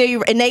 I can tell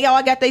you, and they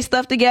all got their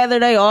stuff together.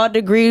 They all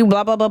degree,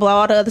 blah, blah, blah,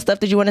 blah, all the other stuff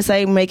that you want to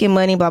say, making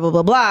money, blah, blah,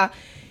 blah, blah.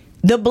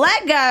 The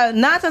black guy,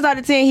 9 times out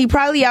of 10, he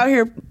probably out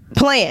here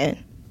playing.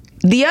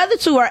 The other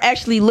two are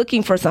actually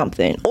looking for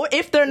something. Or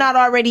if they're not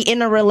already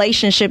in a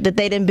relationship that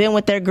they done been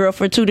with their girl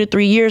for 2 to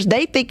 3 years,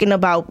 they thinking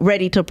about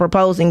ready to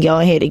propose and go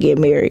ahead and get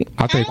married.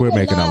 I think we're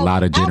making a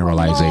lot of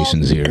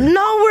generalizations here.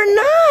 No, we're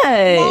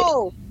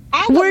not.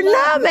 We're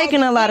not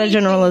making a lot of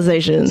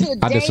generalizations.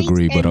 I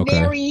disagree, but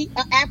okay. Marry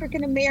an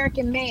African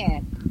American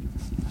man.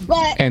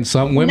 And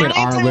some women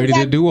aren't ready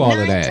to do all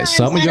of that.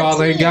 Some of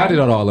y'all ain't got it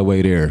all the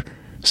way there.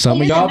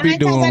 Some of y'all be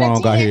doing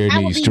wrong out here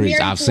in these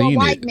streets. I've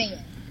seen it.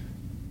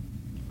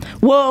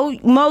 Well,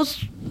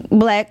 most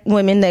black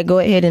women that go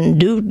ahead and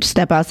do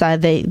step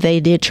outside, they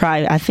did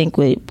try, I think,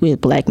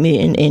 with black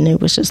men, and it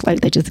was just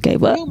like they just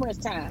gave up. Numerous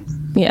times.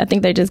 Yeah, I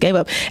think they just gave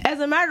up. As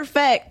a matter of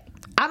fact,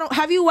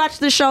 have you watched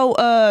the show?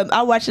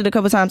 I watched it a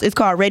couple times. It's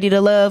called Ready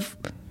to Love.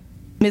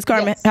 Miss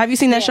Carmen, yes. Have you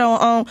seen that show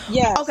on?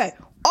 Yes. Okay.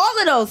 All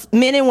of those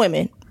men and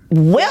women,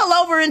 well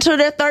over into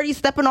their 30s,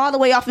 stepping all the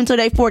way off into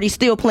their 40s,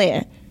 still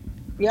playing.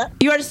 Yeah.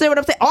 You understand what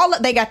I'm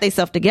saying? They got their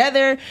stuff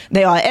together.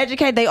 They are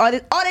educated. All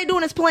they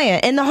doing is playing.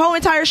 And the whole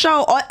entire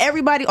show, all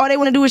they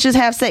want to do is just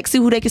have sex, see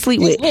who they can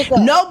sleep with.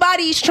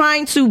 Nobody's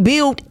trying to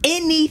build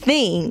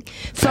anything.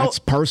 So that's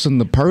person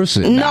to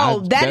person.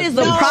 No, that is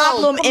a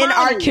problem in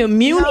our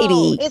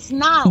community. No, it's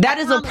not. That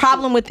is a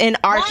problem within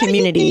our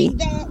community.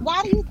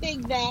 Why do you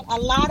think that a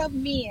lot of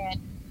men,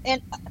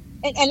 and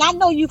I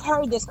know you've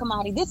heard this,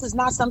 Kamani, this is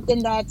not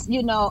something that's,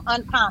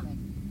 uncommon.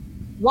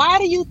 Why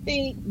do you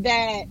think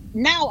that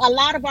now a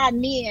lot of our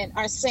men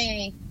are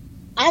saying,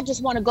 I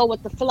just want to go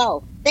with the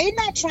flow? They're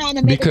not trying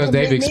to make because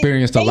they've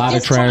experienced a lot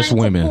of trash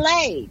women.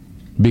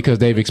 because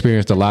they've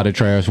experienced a lot of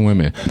trash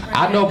women.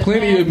 I know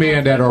plenty of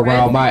men that are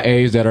around my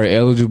age that are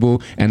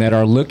eligible and that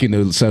are looking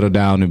to settle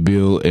down and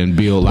build lives.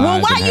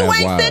 Well, why and you have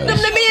ain't wives. send them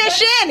to me and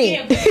Shanny?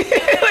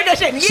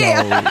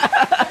 Yeah.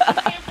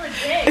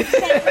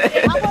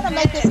 I want to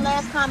make this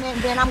last comment,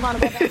 and then I'm going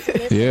to go back to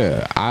this.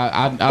 Yeah,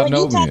 I When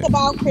know you talk men.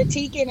 about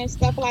critiquing and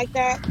stuff like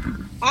that,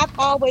 I've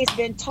always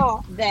been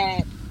taught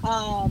that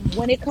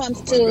when it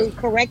comes to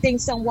correcting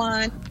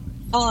someone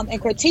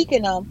and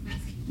critiquing them,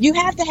 you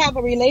have to have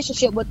a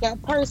relationship with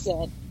that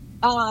person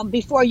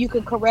before you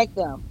can correct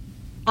them.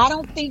 I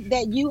don't think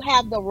that you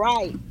have the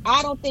right.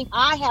 I don't think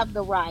I have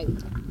the right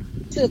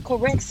to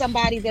correct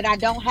somebody that I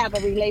don't have a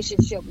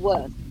relationship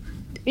with.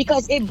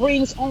 Because it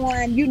brings on,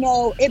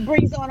 it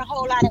brings on a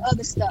whole lot of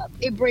other stuff.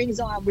 It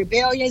brings on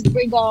rebellions,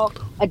 brings on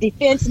a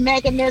defense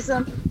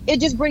mechanism. It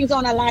just brings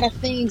on a lot of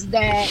things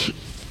that,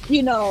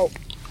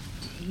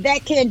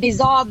 that can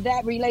dissolve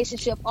that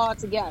relationship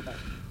altogether.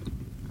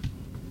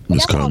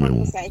 Miss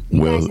Carmen,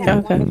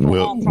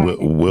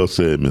 well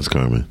said, Miss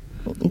Carmen.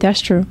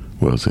 That's true.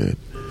 Well said.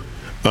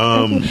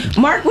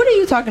 Mark, what are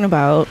you talking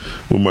about?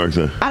 What Mark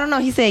said? I don't know.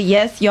 He said,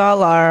 yes,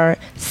 y'all are.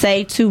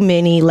 Say too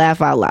many.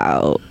 Laugh out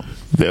loud.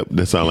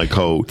 That sound like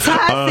code.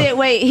 Todd said,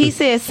 wait, he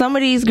said some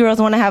of these girls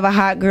want to have a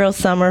hot girl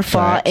summer,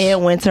 fall,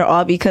 and winter,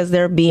 all because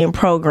they're being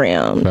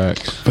programmed.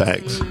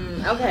 Facts.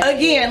 Okay.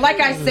 Again, like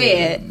I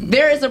said,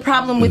 there is a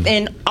problem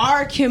within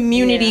our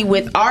community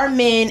with our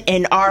men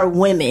and our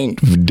women.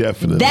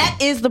 Definitely. That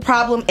is the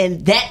problem,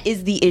 and that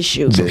is the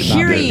issue. It's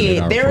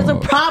Period. There is a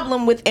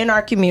problem within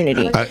our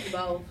community. That's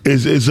what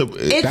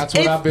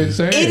I've been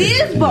saying. It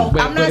is both.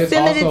 I'm not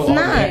saying that it's on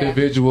not. an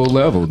individual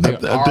level.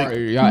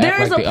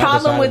 There is a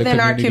problem within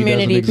our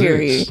community,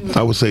 period.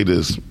 I would say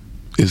this.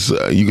 It's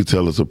you could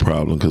tell it's a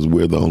problem because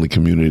we're the only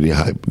community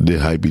that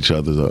hype each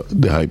other up.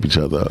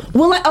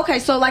 Well, like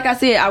I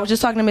said, I was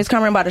just talking to Miss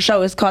Carmen about a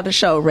show. It's called The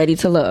Show, Ready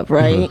to Love,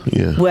 right?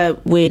 Yeah.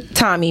 With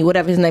Tommy,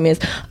 whatever his name is.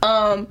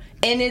 And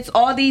it's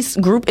all these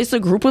it's a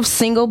group of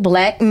single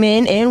black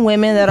men and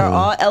women that are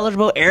all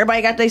eligible.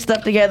 Everybody got their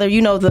stuff together.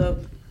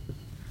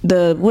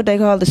 The what they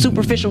call the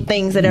superficial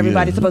things that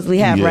everybody supposedly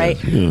have,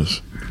 right?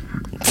 Yes.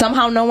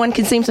 Somehow no one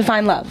can seem to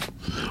find love.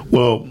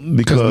 Well,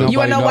 because nobody you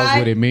wanna know knows why?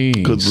 what it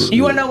means.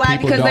 You want to know why?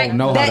 People Because don't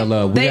know how to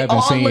love. We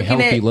haven't seen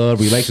healthy love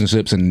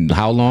relationships in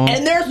how long?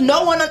 And there's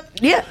no one.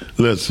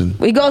 Listen.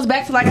 It goes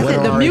back to, like I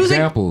said, the music.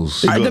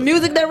 Examples? The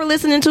music that we're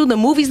listening to, the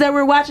movies that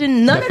we're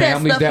watching, none of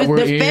that stuff is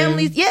the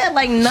families. Yeah,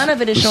 like none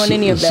of it is showing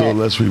any of that. So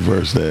let's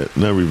reverse that.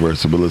 Not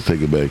reverse it, but let's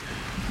take it back.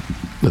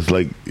 That's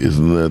like,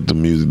 isn't that the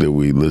music that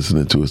we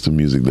listening to? It's the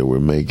music that we're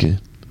making.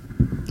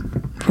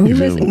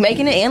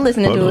 Making it and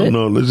listening to it.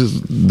 No,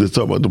 let's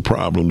talk about the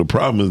problem. The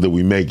problem is that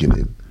we're making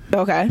it.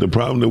 Okay. The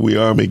problem that we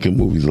are making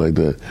movies like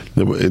that.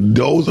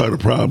 Those are the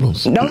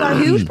problems. Those are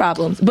huge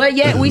problems. But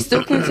yet we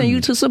still continue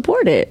to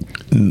support it.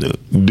 No,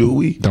 do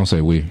we? Don't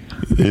say we.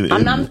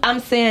 I'm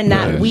saying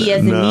not we as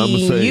in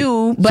me and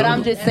you, but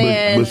I'm just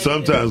saying. But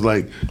sometimes,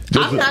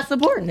 I'm not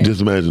supporting it.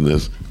 Just imagine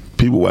this.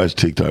 People watch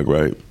TikTok,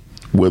 right?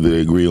 Whether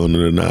they agree on it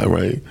or not,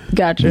 right?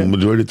 Gotcha. The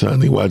majority of the time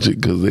they watch it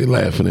because they're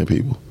laughing at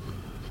people.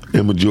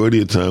 And majority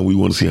of the time, we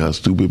want to see how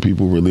stupid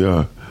people really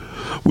are.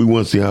 We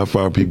want to see how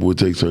far people would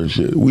take certain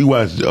shit. We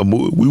watched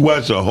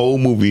a whole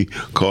movie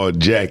called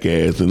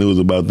Jackass, and it was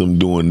about them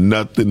doing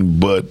nothing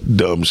but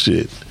dumb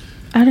shit.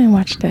 I didn't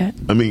watch that.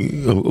 I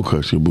mean, of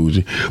course you're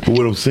bougie. But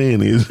what I'm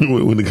saying is,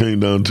 when it came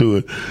down to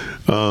it,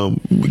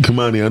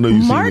 Kamani, I know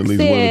you've seen at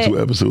least 1 or 2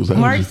 episodes.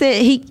 Mark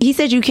said he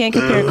said you can't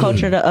compare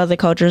culture to other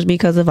cultures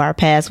because of our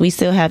past. We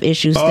still have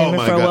issues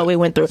stemming from what we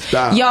went through.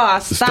 Y'all,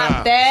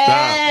 stop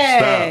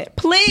that. Stop.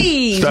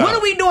 Please. Stop. What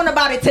are we doing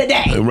about it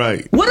today?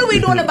 Right. What are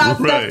we doing about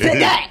stuff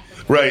today?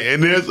 Right,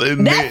 and that's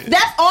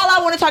all I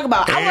want to talk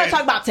about. I want to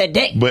talk about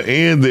today. But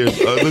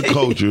there's other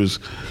cultures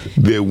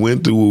that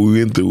went through what we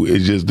went through.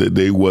 It's just that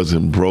they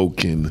wasn't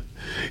broken.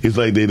 It's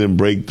like they didn't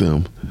break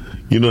them.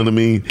 You know what I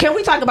mean? Can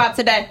we talk about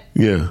today?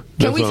 Yeah.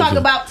 Can we talk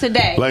about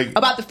today?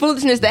 About the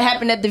foolishness that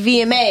happened at the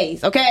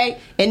VMAs, okay?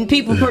 And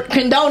people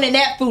condoning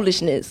that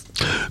foolishness.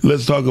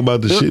 Let's talk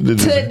about the shit that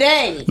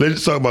today.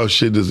 Let's talk about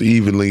shit that's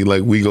evenly,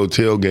 like we go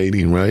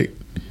tailgating, right?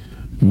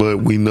 But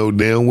we know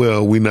damn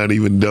well we're not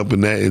even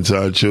dumping that into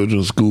our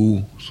children's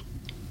schools.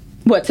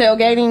 What,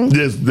 tailgating?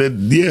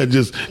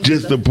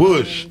 Just to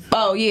push.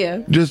 Oh,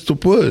 yeah. Just to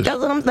push.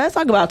 Let's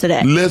talk about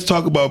today. Let's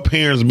talk about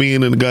parents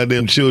being in the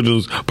goddamn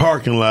children's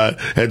parking lot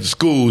at the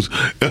schools.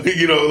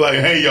 You know, like,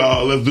 hey,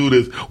 y'all, let's do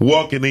this.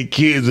 Walking their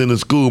kids into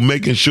school,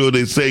 making sure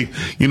they're safe,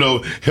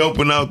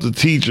 helping out the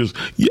teachers.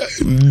 Yeah,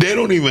 they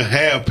don't even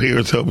have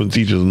parents helping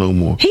teachers no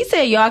more. He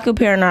said y'all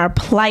comparing our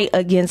plight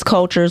against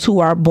cultures who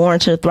are born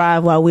to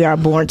thrive while we are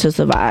born to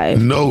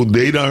survive. No,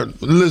 they don't.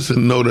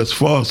 Listen, no, that's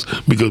false.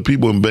 Because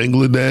people in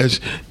Bangladesh,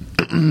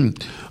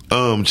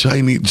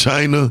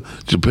 China,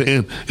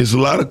 Japan, it's a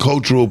lot of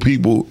cultural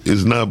people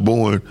is not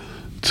born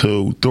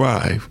to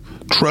thrive.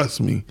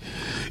 Trust me.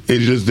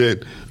 It's just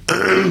that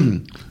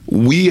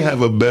we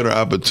have a better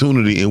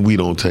opportunity and we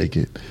don't take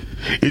it.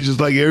 It's just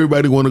like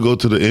everybody want to go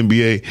to the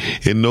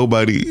NBA and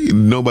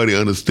nobody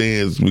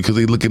understands because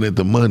they looking at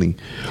the money.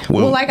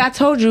 Well, like I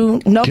told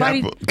you,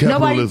 nobody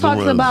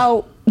talks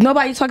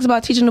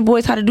about teaching the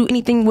boys how to do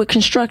anything with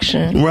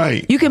construction.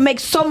 Right. You can make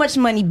so much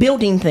money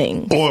building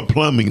things. Or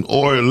plumbing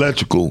or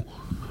electrical.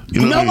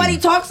 You know Nobody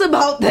talks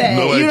about that.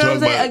 Nobody you know what I'm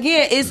talks saying?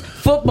 Again, it's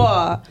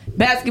football,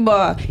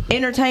 basketball,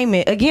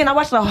 entertainment. Again, I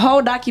watched a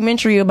whole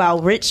documentary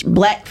about rich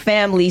black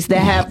families that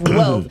have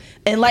wealth.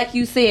 And like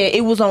you said,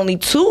 it was only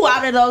 2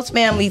 out of those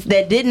families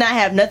that did not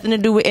have nothing to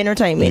do with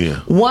entertainment. Yeah.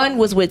 One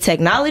was with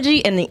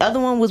technology and the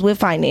other one was with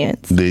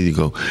finance. There you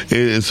go.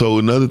 And so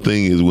another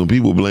thing is when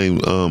people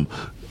blame,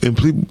 and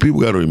people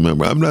got to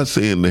remember, I'm not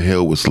saying the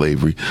hell with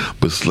slavery,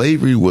 but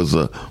slavery was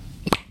a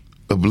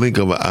blink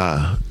of an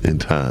eye in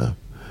time.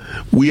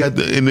 We have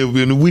to, and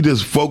if we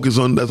just focus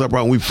on, that's our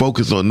problem. We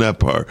focus on that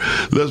part.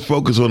 Let's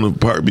focus on the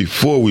part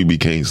before we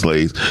became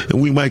slaves,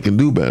 and we might can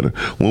do better.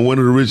 When one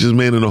of the richest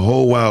men in the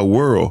whole wide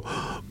world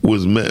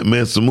was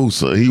Mansa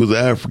Musa, he was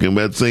African,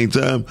 but at the same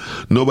time,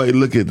 nobody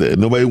look at that.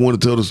 Nobody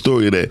want to tell the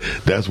story of that.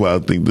 That's why I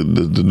think the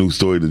new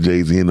story that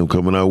Jay-Z and them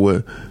coming out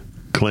with,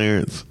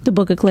 Clarence. The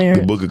Book of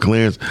Clarence. The Book of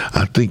Clarence.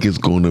 I think it's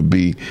going to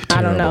be.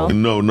 I don't know.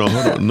 No,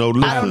 hold on. No,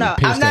 listen. I don't know.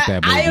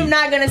 I am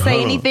not going to say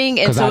anything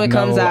until it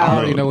comes out. I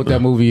already know what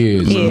that movie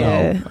is.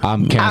 Yeah.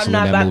 I'm canceling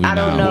that movie I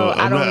don't know.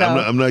 I don't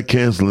know. I'm not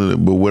canceling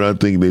it, but what I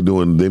think they're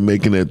doing, they're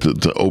making it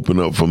to open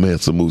up for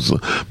Mansa Musa,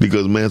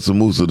 because Mansa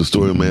Musa, the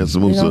story of Mansa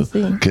Musa,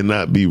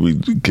 cannot be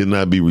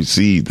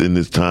received in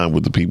this time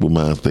with the people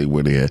mind state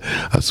where they at.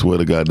 I swear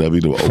to God, that'd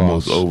be the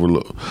most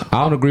overlooked.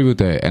 I don't agree with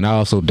that, and I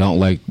also don't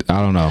like. I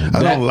don't know.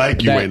 I don't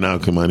like you right now,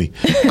 Kamani.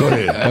 Go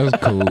ahead.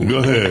 That's cool. Go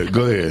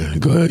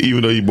ahead.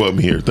 Even though you brought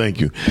me here, thank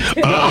you.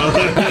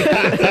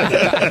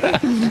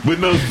 But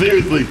no,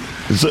 seriously.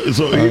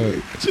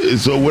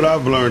 So what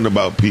I've learned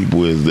about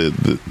people is that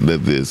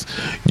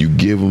you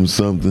give them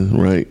something,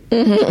 right?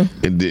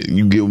 Mm-hmm. And then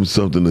you give them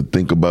something to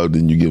think about,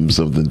 then you give them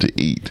something to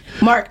eat.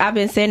 Mark, I've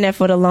been saying that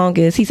for the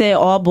longest. He said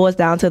all boils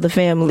down to the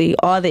family,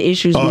 all the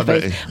issues we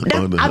face.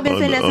 I've been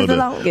saying that since the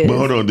longest. But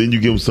hold on, then you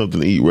give them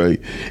something to eat,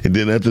 right? And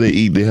then after they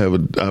eat, they have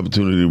an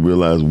opportunity to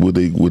realize what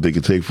they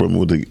can take from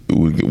it,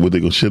 what they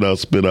gonna shit out,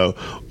 spit out,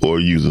 or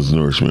use as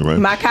nourishment, right?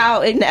 My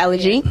cow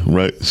analogy.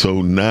 Right.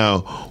 So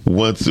now,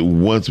 once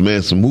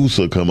Mansa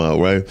Musa come out,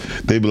 right?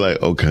 They be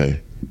like,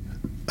 okay,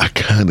 I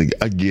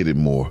get it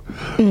more.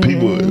 Mm-hmm.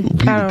 People,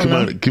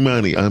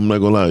 Kimani, I'm not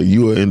gonna lie,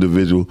 you are an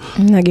individual.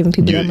 I'm not giving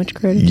people that much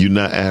credit. You're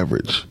not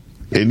average.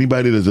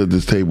 Anybody that's at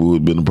this table who's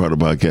been a part of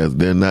the podcast,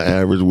 they're not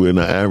average. We're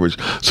not average.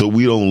 So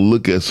we don't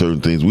look at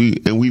certain things.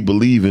 We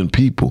believe in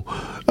people.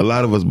 A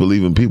lot of us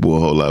believe in people a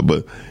whole lot,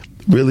 but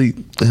really,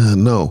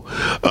 no.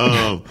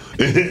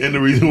 And the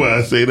reason why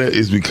I say that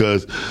is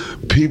because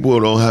people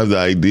don't have the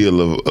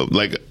ideal of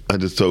like I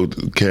just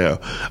told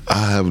Cal,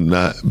 I have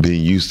not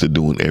been used to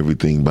doing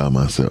everything by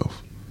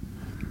myself.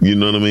 You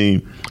know what I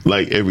mean?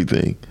 Like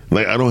everything.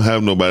 Like I don't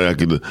have nobody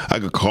I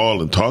could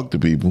call and talk to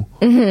people,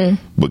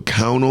 but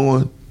count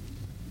on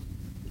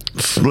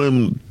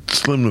slim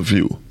to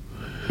few.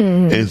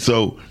 Mm-hmm. And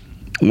so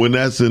when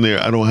that's in there,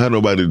 I don't have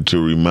nobody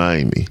to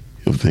remind me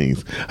of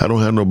things. I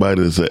don't have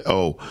nobody to say,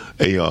 oh,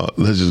 hey y'all,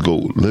 let's just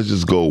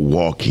go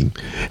walking.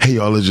 Hey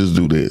y'all, let's just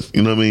do this.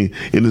 You know what I mean?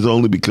 And it's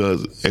only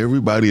because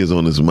everybody is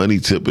on this money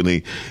tip,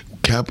 and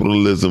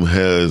capitalism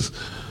has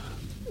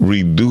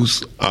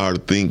reduced our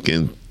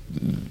thinking.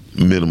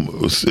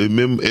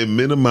 It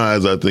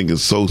minimized our thinking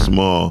so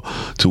small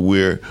to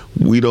where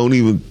we don't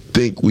even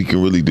think we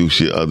can really do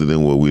shit other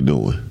than what we're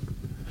doing.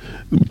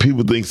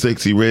 People think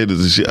Sexy Red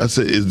is a shit. I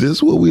said, is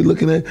this what we're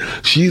looking at?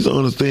 She's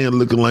on the stand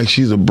looking like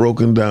she's a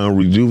broken down,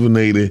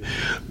 rejuvenated,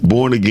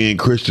 born again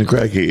Christian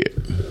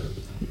crackhead.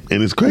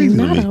 And it's crazy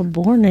to me. Not a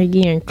born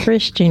again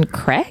Christian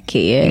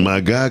crackhead.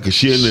 My God, because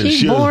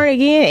she's born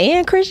again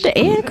and Christian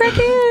and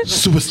crackhead.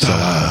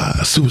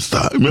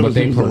 Superstar. Remember but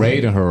they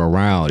parading her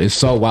around. It's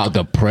so wild.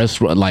 The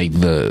press, like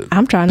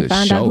I'm trying to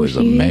find out who is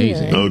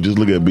amazing. Oh, just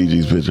look at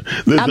BG's picture.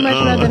 Listen, I'd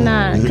much rather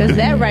not, because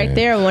that right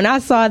there, when I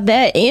saw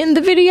that in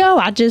the video,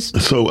 I just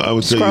so I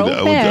would tell you that.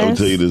 I would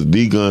tell you this.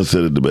 D Gun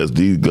said it the best.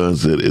 D Gun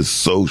said it's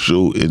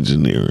social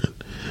engineering.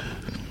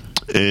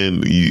 And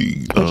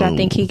which I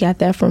think he got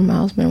that from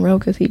Miles Monroe,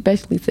 because he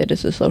basically said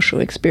it's a social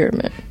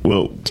experiment.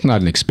 Well, it's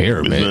not an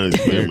experiment. It's not an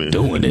experiment.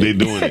 They're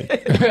doing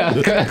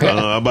it.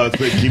 I'm about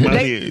to say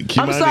Kimani.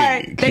 I'm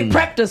sorry, they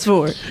prepped us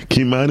for it.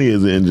 Kimani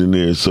is an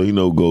engineer, so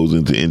goes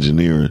into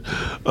engineering,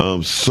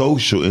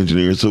 social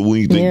engineering. So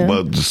when you think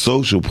about the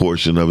social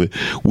portion of it,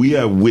 we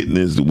have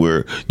witnessed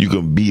where you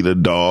can beat a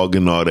dog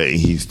and all that, and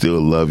he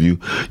still love you.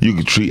 You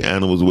can treat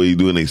animals the way you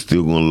do, and they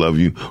still gonna love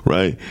you,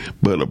 right?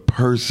 But a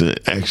person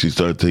actually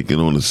start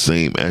taking on the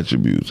same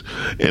attributes,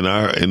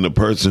 and the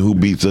person who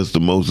beats us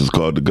the most is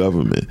called the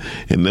government,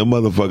 and them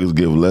motherfuckers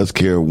give less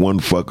care one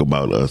fuck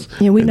about us.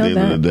 Yeah, we know at the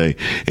end of the day,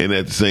 and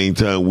at the same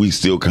time, we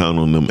still count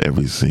on them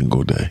every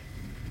single day,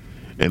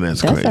 and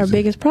that's crazy. Our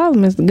biggest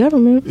problem is the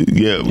government.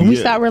 Yeah, when we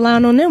stop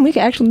relying on them, we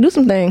can actually do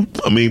some things.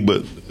 I mean,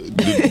 but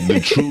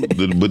the truth,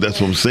 but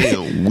that's what I'm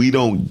saying. We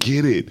don't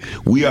get it.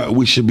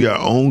 We should be our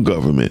own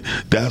government.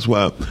 That's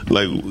why,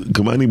 like,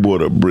 Kamani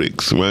bought up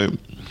bricks, right?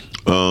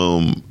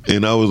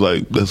 And I was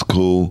like, that's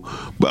cool,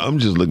 but I'm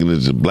just looking at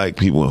just black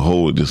people in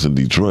whole, just in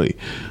Detroit.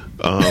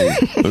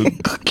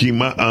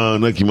 Kwame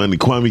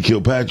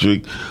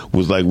Kilpatrick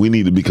was like, we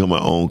need to become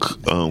our own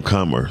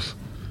commerce.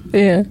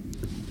 Yeah.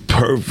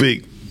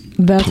 Perfect.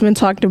 That's been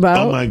talked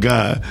about. Oh my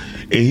God.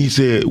 And he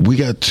said, we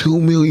got 2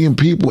 million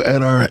people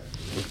at our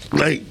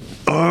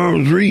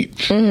arm's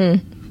reach.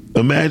 Mm-hmm.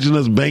 Imagine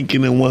us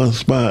banking in one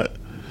spot.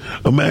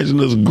 Imagine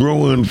us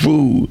growing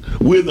food.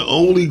 We're the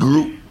only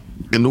group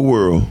in the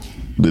world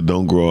that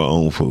don't grow our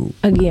own food.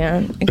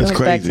 Again, it goes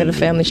back to the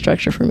family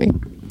structure for me.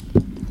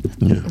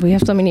 Yeah. We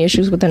have so many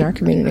issues within our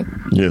community.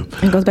 Yeah.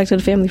 It goes back to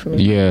the family for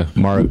me. Yeah,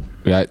 Mark.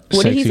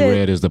 Sexy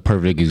Red is the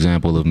perfect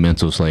example of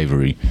mental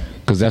slavery,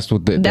 because that's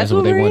what they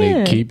want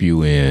to keep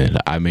you in.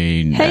 I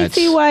mean, hey,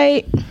 T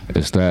White.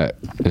 It's that,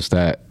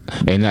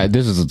 and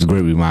this is a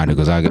great reminder,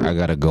 because I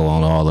got to go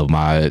on all of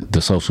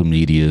the social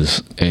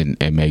medias and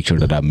make sure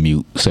that I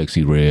mute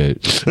Sexy Red.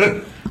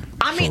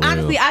 I mean,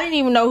 honestly, I didn't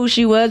even know who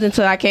she was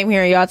until I came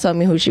here and y'all told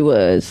me who she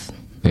was.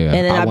 Yeah,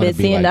 and then I've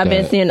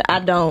been seeing. I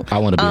don't. I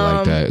want to be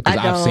like that, because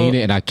I've seen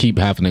it and I keep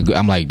having to.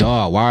 I'm like,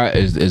 dog, why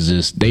is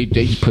this? They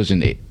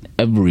pushing it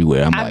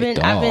everywhere. I've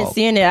been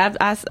seeing it.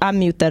 I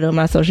mute that on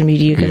my social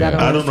media because I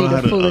don't want to see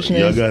the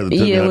foolishness.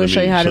 We'll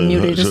show you how to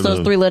mute it. Just those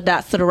 3 little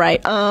dots to the right.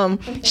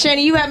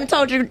 Shani, you haven't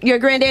told your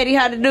granddaddy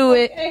how to do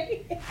it.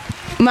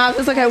 Miles,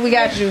 it's okay. We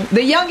got you. The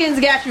youngins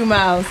got you,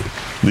 Miles.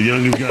 The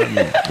youngins got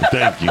me.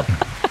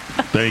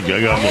 Thank you.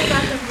 I got more.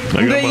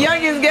 The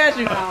youngins got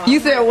you.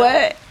 You said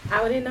what?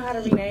 I didn't know how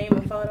to rename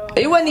a photo.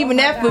 It wasn't even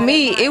that for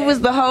me. It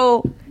was the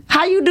whole,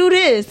 how you do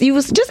this? You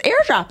was just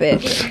airdrop it.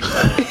 He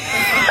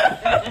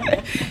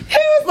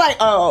was like,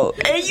 oh,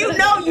 and you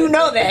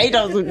know that.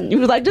 He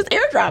was like, just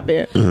airdrop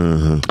it.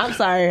 I'm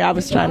sorry, I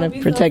was trying to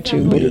protect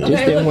you, but it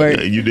just didn't work.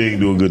 You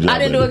didn't do a good job. I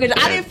didn't do a good job.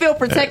 I didn't feel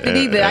protected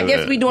either. I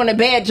guess we doing a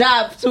bad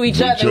job to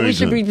each other. We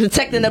should be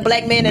protecting the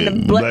black man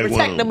and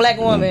protect the black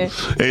woman.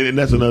 And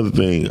that's another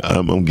thing.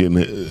 I'm getting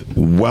it.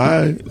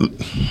 Why?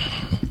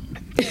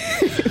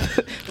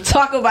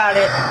 Talk about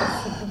it.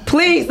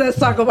 Please, let's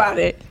talk about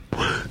it.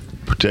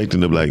 Protecting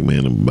the black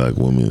man and black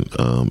woman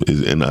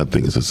and I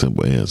think it's a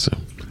simple answer.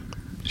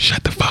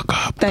 Shut the fuck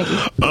up. Thank you.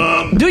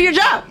 Do your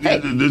job.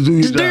 Hey, do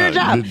your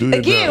job.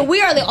 Again,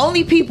 we are the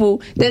only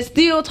people that's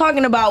still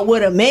talking about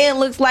what a man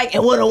looks like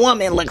and what a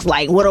woman looks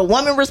like. What a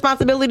woman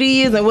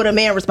responsibility is and what a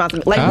man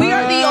responsibility. Like, we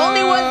are the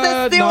only ones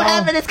that's still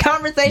having this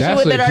conversation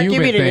within our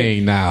community. That's a human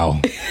thing now.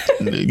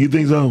 You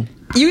think so?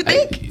 You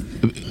think?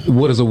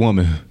 What is a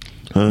woman?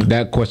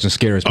 That question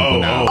scares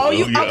people now.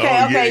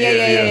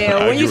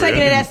 Yeah. When you take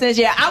it in that sense,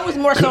 I was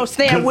more so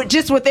staying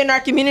just within our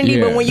community,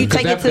 but when you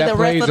take it to the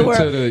rest of the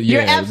world,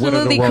 you're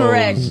absolutely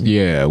correct.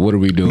 Yeah, what are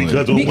we doing?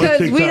 Because we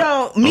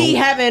don't.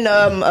 Having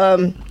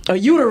a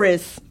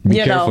uterus. Be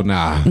careful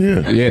now.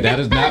 Yeah, that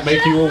does not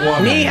make you a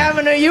woman. Me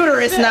having a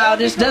uterus now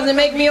just doesn't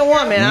make me a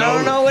woman. I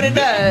don't know what it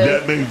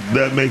does.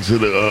 That makes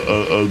it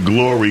a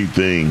glory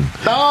thing.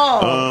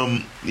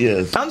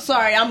 Yes. I'm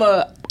sorry. I'm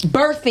a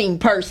birthing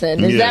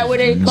person. Is that what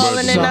they're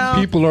calling it now?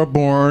 Some people are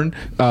born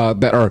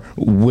that are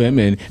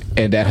women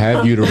and that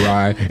have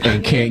uteri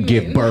and can't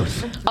give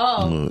birth.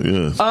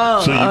 Yes.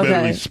 So you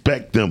better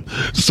respect them.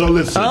 So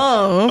listen.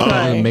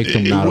 Okay. Make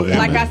them not a woman.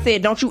 Like I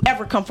said, don't you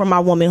ever come from my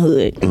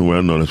womanhood.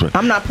 Well, no, that's right.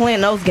 I'm not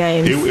playing those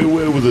games. It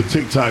was a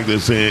TikTok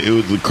that's saying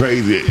it was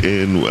crazy,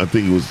 and I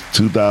think it was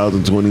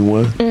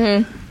 2021.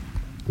 Mm-hmm.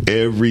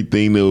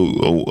 Everything the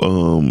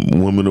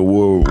Woman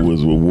Award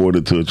was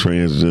awarded to a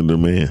transgender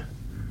man.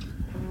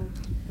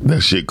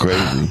 That shit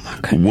crazy.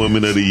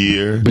 Woman of the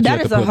Year. But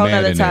that is a whole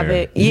other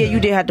topic. Yeah, you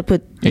did have to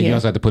put. And you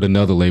also have to put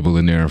another label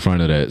in there in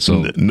front of that.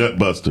 So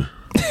Nutbuster.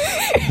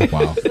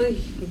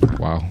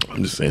 Wow.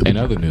 I'm just saying. In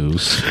other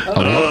news,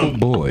 a local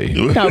boy.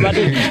 We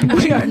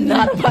are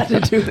not about to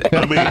do that.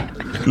 I mean,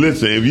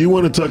 listen, if you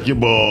want to tuck your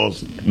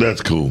balls,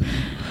 that's cool.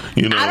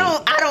 You know, I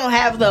don't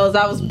have those.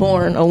 I was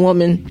born a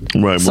woman,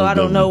 right? So I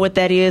don't know what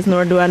that is,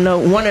 nor do I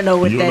want to know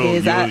what that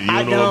is.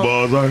 I know what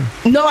balls are.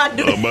 No, I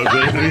do.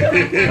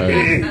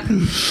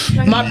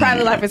 My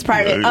private life is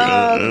private.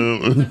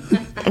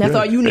 That's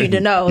all you need to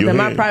know. That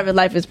my private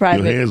life is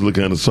private. Your hands look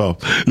kind of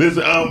soft.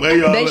 Listen, hey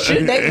y'all. They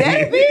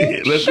better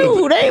be.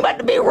 Shoot, they ain't about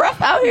to be rough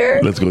out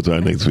here. Let's go to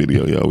our next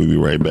video, y'all. We'll be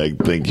right back.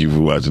 Thank you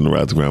for watching the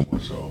Ride to Ground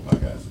Show.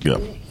 Yeah.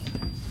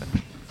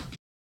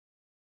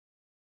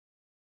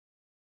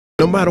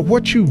 No matter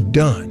what you've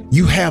done,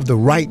 you have the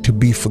right to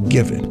be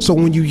forgiven. So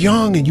when you're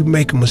young and you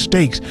make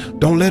mistakes,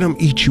 don't let them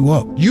eat you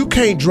up. You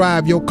can't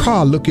drive your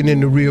car looking in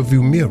the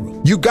rearview mirror.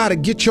 You got to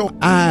get your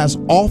eyes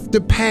off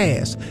the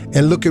past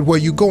and look at where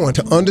you're going.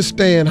 To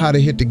understand how to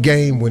hit the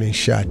game-winning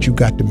shot, you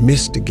got to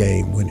miss the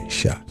game-winning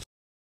shot.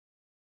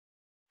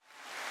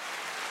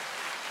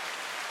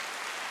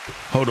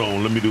 Hold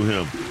on, let me do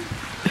him.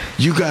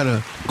 You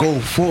gotta go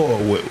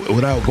forward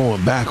without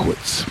going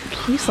backwards.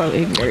 You're so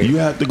ignorant. You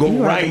have to go right.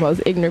 You are the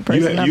most ignorant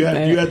person you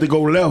have to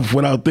go left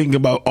without thinking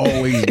about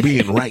always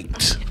being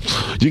right.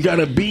 You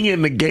gotta be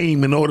in the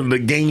game in order the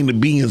game to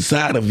be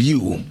inside of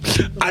you.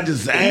 I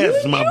just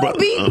asked my brother.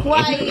 Be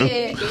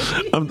quiet.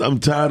 I'm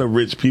tired of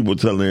rich people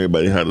telling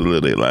everybody how to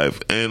live their life,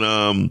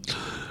 and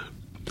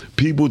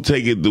people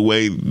take it the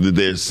way that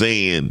they're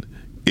saying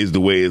is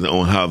the way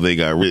on how they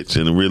got rich,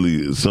 and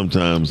really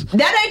sometimes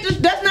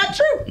that's not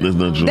true. That's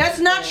not true. That's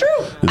not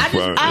true.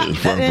 It's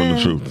far from the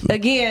truth.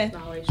 Again,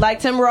 like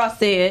Tim Ross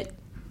said,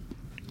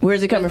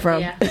 where's it coming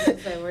from?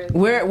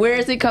 Where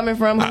is it coming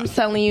from? Who's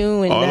telling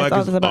you? And that's all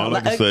it's about. All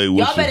I can say,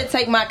 y'all better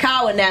take my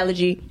cow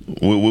analogy.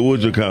 What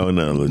was your cow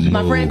analogy?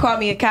 My friend called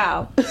me a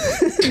cow.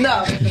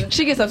 No,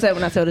 she gets upset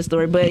when I tell this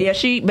story. But yeah,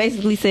 she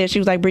basically said, she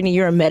was like, Brittany,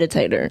 you're a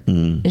meditator.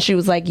 And she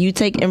was like, you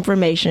take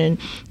information,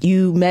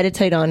 you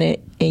meditate on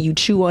it, and you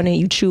chew on it,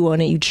 you chew on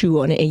it, you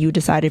chew on it, and you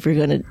decide if you're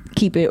going to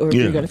keep it or if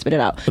you're going to spit it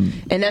out.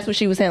 And that's what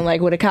she was saying.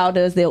 Like what a cow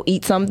does, they'll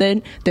eat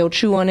something, they'll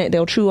chew on it,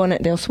 they'll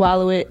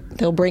swallow it,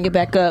 they'll bring it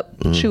back up,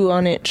 chew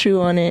on it,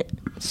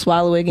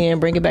 swallow it again,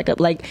 bring it back up.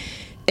 Like,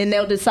 and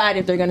they'll decide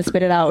if they're going to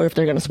spit it out or if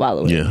they're going to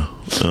swallow it. Yeah.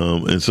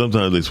 And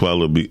sometimes they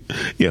swallow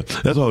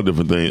that's a whole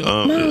different thing.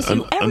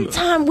 Every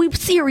time we're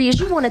serious,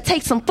 you want to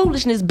take some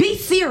foolishness. Be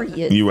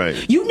serious. You're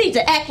right. You need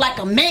to act like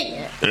a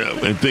man.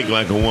 And think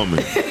like a woman.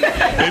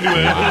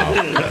 Anyway,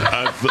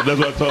 that's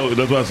what I told you.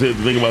 That's why I said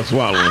the thing about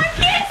swallowing.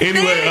 I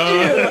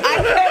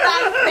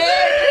cannot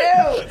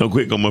stand you. I'm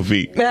quick on my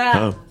feet.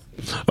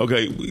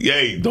 Okay,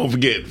 yay, don't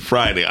forget,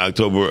 Friday,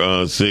 October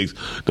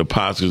 6th, the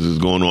Oscars is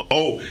going on.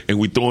 Oh, and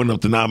we throwing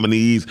up the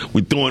nominees.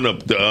 We throwing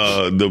up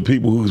the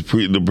people who's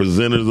the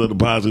presenters of the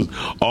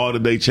Oscars all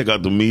today. Check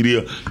out the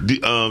media.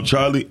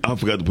 Charlie, I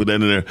forgot to put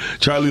that in there.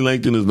 Charlie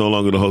Langton is no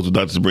longer the host of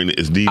Dr. Sabrina.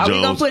 It's D. Jones. Are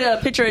we going to put a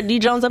picture of D.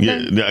 Jones up there?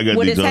 Yeah, I got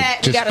with D. his Jones.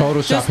 hat. Just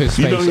Photoshop his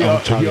face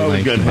on Charlie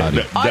Langton.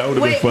 That would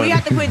have been funny. We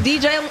have to put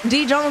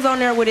D. Jones on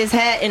there with his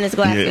hat and his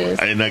glasses.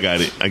 Yeah, and I got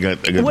it. I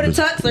got with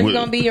a tux, or he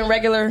going to be in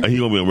regular? He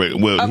going to be in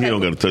regular. Well, he don't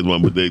got a tux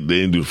one, but they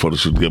didn't do the photo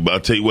shoot together. But I'll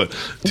tell you what,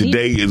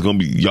 today is going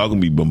to be, y'all going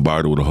to be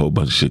bombarded with a whole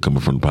bunch of shit coming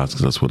from the podcast.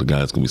 That's what the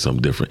guys going to be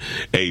something different.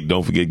 Hey,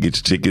 don't forget, get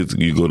your tickets.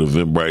 You go to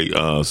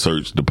Eventbrite,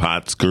 search the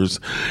Podskers,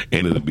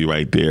 and it'll be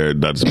right there.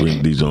 Dr.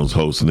 Sabrina D. Jones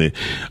hosting it.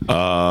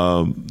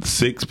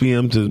 6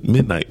 p.m. to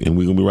midnight, and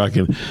we're going to be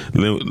rocking.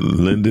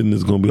 Linden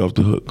is going to be off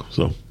the hook.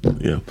 So,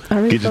 yeah.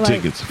 Get your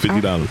tickets.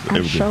 $50.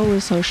 Our show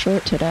is so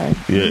short today.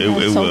 Yeah, it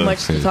was so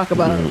much to talk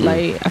about.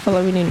 Like, I feel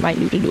like we might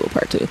need to do a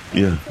part 2.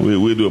 Yeah,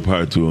 we'll do a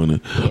part 2 on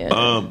it.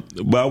 Yeah.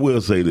 But I will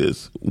say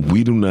this: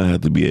 we do not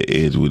have to be at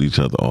edge with each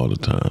other all the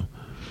time.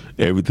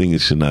 Everything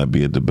should not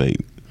be a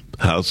debate.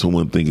 How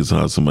someone thinks is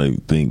how somebody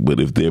think. But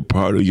if they're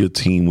part of your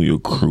team or your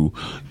crew,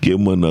 give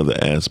them another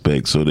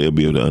aspect so they'll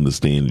be able to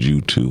understand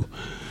you too.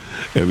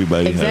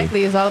 Everybody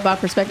exactly. It's all about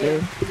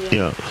perspective.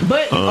 Yeah.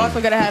 But you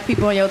also gotta have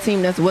people on your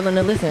team that's willing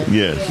to listen.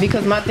 Yes.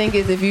 Because my thing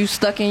is, if you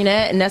stuck in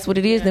that and that's what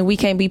it is, then we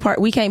can't be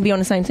on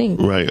the same team.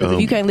 Right. If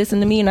you can't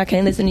listen to me and I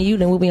can't listen to you,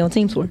 then we'll be on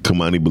teams for.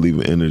 Kamani believe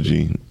in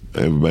energy.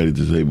 Everybody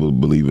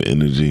disabled believe in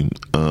energy.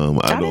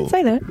 I didn't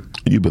say that.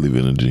 You believe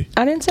in energy.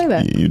 I didn't say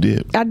that. You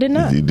did. I did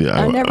not. You did.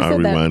 I never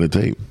said that. I rewind the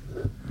tape.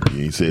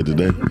 You ain't said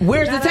today.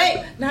 Where's the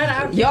tape?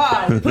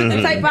 Y'all put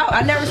the tape out.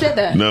 I never said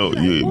that. No,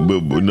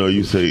 but no,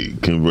 you say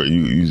convert.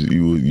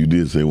 You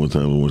did say one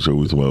time on one show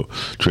we was about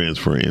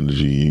transfer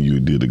energy, and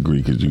you did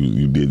agree because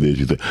you did this.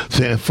 You said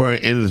transfer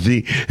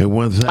energy at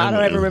one time. I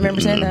don't ever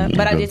remember saying that,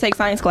 but I did take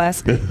science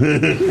class.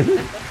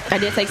 I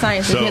did take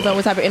science. It depends on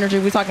what type of energy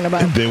we're talking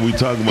about. And then we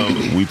talk about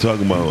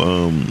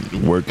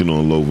working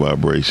on low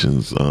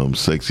vibrations.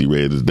 Sexy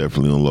Red is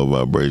definitely on low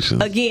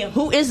vibrations. Again,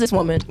 who is this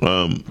woman?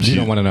 You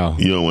don't want to know.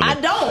 You don't want to. I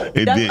don't.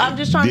 I'm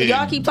just trying to.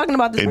 Y'all keep talking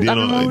about this. And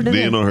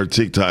then on her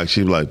TikTok,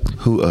 she was like,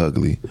 "Who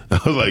ugly?" I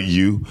was like,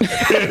 "You."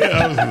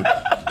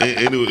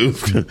 And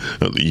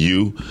it was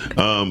you.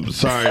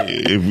 Sorry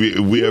if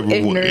we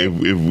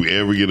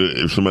ever get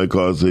if somebody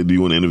calls and say, "Do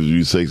you want to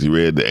interview Sexy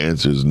Red?" The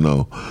answer is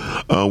no.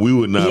 We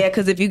would not. Yeah,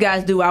 because if you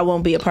guys do, I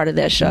won't be a part of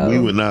that show. We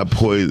would not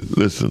poison.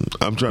 Listen,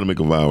 I'm trying to make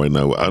a vow right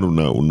now. I do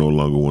not no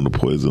longer want to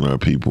poison our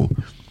people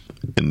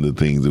and the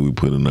things that we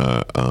put in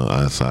our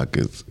eye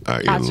sockets.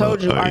 I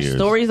told you, our ears.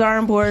 Stories are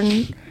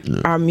important.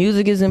 Yeah. Our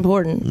music is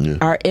important. Yeah.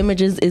 Our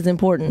images is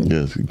important.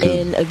 Yes,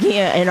 and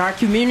again, in our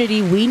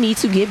community, we need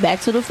to get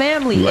back to the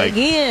family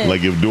again.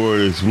 Like if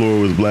Dora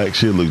Explorer was black,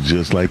 she'd look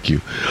just like you.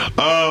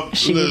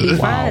 She would be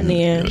fine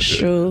then.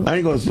 True. I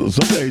ain't gonna. Some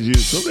days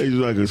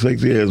you like a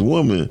sexy ass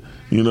woman.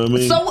 You know what I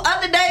mean? So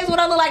other days when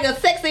I look like a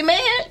sexy man?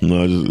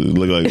 No, I just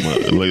look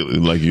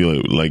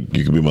like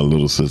you could be my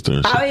little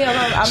sister.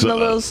 I'm the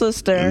little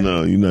sister.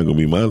 No, you're not gonna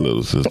be my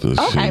little sister.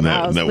 Okay,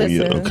 Miles,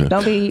 listen.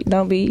 Okay.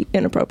 Don't be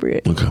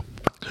inappropriate. Okay.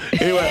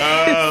 Anyway,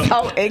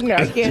 so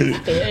ignorant. I can't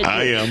stand you.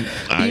 I am.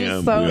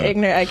 You're so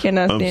ignorant. I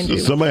cannot stand you.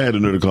 Somebody had the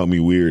nerve to call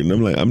me weird, and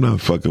I'm like, I'm not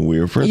fucking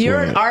weird. First you're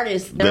of all, an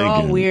artist. They're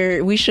all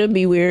weird. We should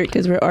be weird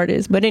because we're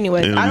artists. But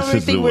anyway, I don't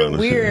really think we're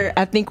weird.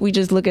 I think we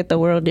just look at the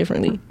world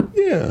differently.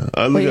 Yeah,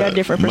 I you got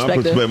different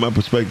perspective. My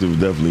perspective is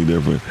definitely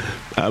different.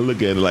 I look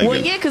at it like, well,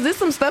 yeah, because there's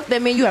some stuff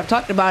that you have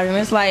talked about, and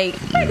it's like,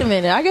 wait a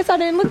minute, I guess I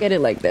didn't look at it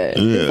like that.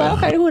 Yeah. It's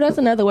like, okay, that's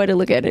another way to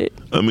look at it.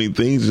 I mean,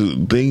 things.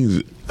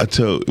 I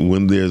tell you,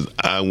 when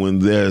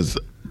there's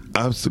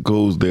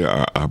obstacles, there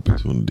are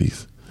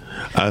opportunities.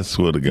 I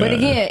swear to God. But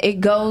again,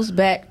 it goes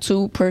back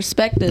to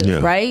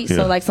perspective, right? Yeah.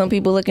 So, like, some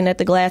people looking at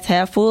the glass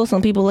half full,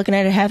 some people looking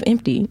at it half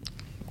empty.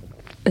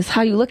 It's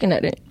how you looking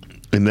at it.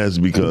 And that's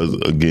because,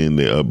 again,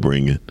 their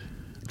upbringing.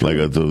 Like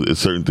I told you, it's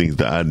certain things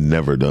that I'd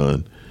never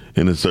done.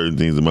 And there's certain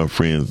things that my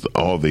friends,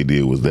 all they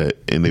did was that,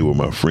 and they were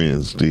my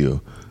friends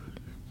still.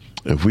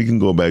 If we can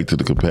go back to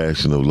the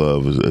compassion of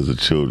love as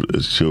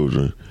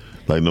children,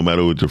 like no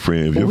matter what your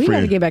friend, if your we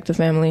friend, got to get back to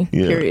family.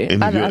 Yeah. Period.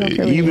 And I don't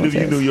care even if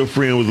you knew your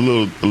friend was a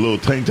little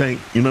tank,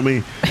 you know what I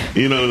mean?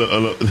 You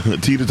know, a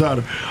teeter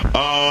totter.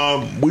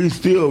 We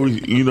still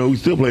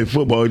play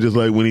football. Just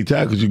like when he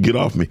tackles you, get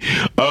off me.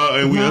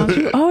 And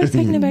you're always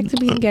taking it back to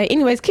being gay.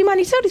 Anyways,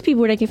 Kimani, tell these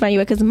people where they can find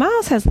you at, because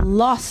Miles has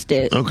lost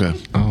it. Okay.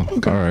 Oh,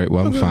 all right.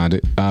 Well, I'm find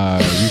it. You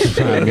can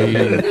find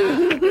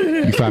me.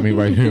 You can find me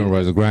right here on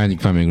Rise of Grind. You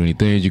can find me on Green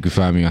Things. You can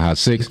find me on Hot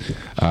 6. You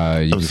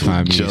can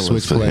find me at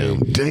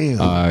Switchplay.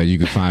 Damn. You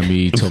can find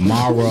me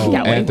tomorrow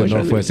at the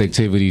Northwest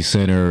Activity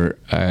Center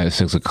at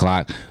 6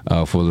 o'clock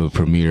for the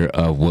premiere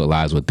of What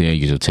Lies Within.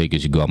 You get your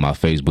tickets. You go on my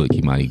Facebook,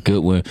 Kimani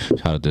Goodwin.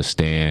 Shout out to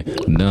Stan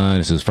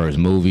Nunn. It's his first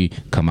movie.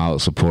 Come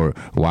out, support,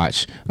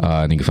 watch.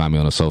 And you can find me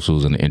on the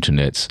socials and the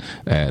internets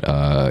at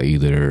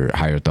either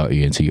Higher Thought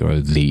ENT or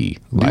The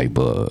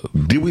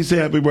Lightbulb. Did we say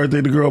happy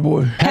birthday to Girl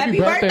Boy? Happy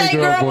birthday,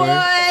 Girl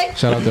Boy!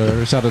 Shout out to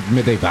her. Shout out to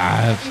Midday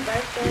Vibes.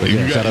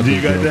 Yeah, shout out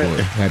to Girl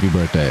Boy. Happy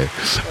birthday.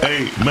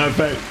 Hey, matter of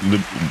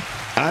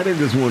fact, I didn't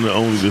just want to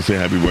only just say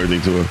happy birthday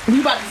to her.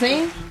 You about to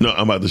sing? No,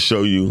 I'm about to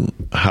show you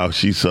how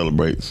she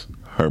celebrates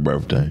her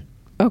birthday.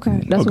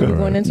 Okay, that's what we're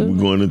going into. We're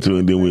going into it,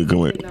 and then we'll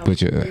come in.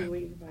 Put your.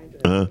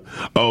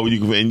 Oh, you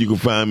can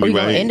find me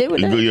right. End it with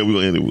that? Yeah, we're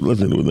gonna end it.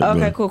 Let's end it with that.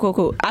 Okay,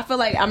 cool. I feel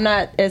like I'm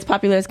not as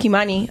popular as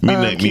Kimani.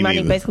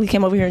 Kimani basically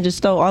came over here and just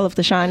stole all of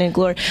the shine and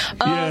glory.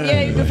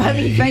 Yeah, you can find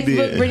me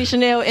Facebook, Brittany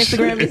Chanel.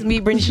 Instagram is me,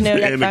 Brittany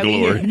Chanel. And the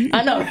glory.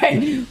 I know,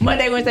 right?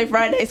 Monday, Wednesday,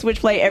 Friday,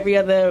 Switchplay every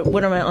other.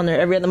 What am I on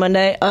there? Every other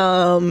Monday.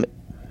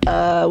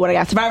 What I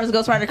got? Survivor's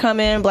Ghostwriter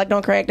coming. Black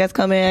Don't Crack, that's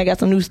coming. I got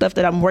some new stuff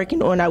that I'm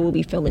working on. I will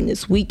be filming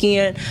this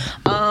weekend.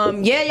 Yeah,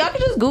 y'all can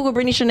just Google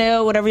Brittany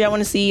Chanel, whatever y'all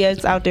want to see.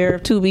 It's out there.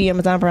 Tubi,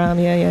 Amazon Prime.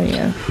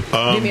 Yeah.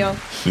 Vimeo.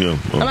 Yeah,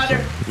 I'm out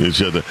there. Yeah,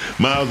 shut that.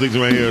 Miles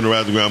Dixon right here on the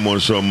Rise of Grind Morning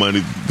Show,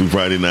 Monday through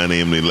Friday, 9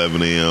 a.m. to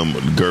 11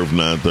 a.m. Girth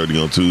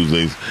 9:30 on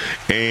Tuesdays.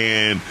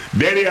 And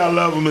Daddy I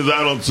Love Him is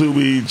out on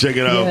Tubi. Check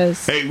it out.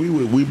 Yes. Hey,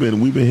 we've been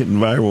hitting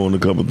viral on a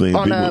couple things.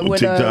 On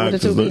TikTok.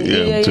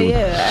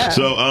 Yeah.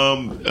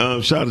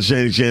 So shout out to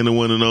Shani Shan, the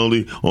one and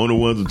only, on the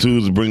ones and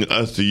twos to bring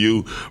us to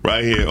you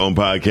right here on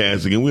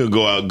podcasting. And we'll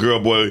go out. Girl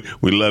Boy,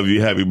 we love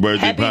you. Happy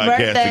birthday. Happy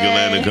Podcasting birthday.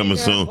 Atlanta coming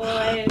soon.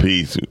 Boy.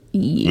 Peace.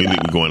 Yeah.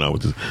 We're going out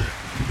with this.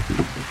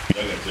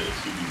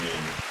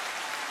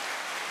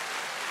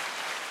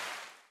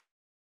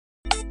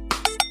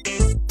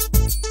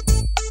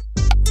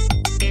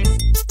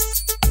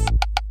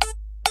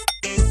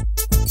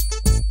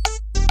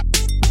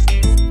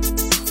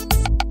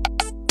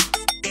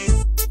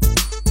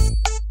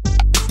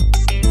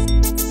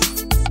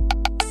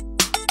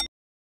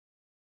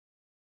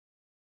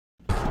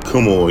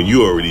 Come on,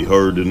 you already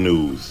heard the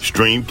news.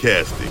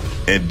 Streamcasting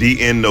and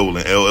DN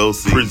Nolan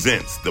LLC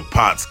presents the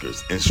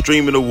Potskers and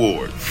Streaming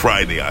Award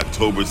Friday,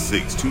 October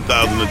 6,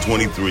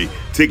 2023.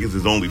 Tickets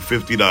is only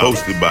 $50.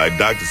 Hosted by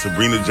Dr.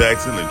 Sabrina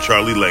Jackson and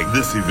Charlie Lang.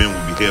 This event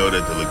will be held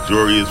at the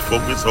luxurious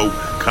Focus Hope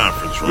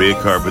Conference Room.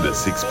 Red carpet at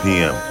 6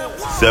 p.m.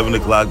 7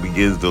 o'clock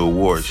begins the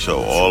award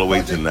show all the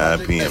way to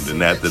 9 p.m.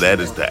 Then after that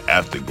is the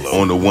afterglow.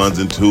 On the ones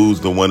and twos,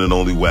 the one and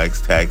only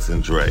Wax, Tax,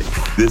 and Dre.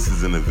 This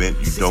is an event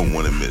you don't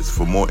want to miss.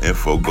 For more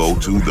info, go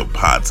to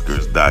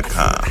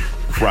thepotskers.com.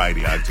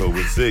 Friday, October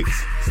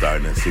 6th,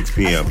 starting at 6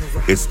 p.m.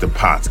 It's the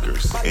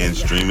Potskers and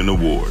Streaming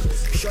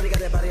Awards.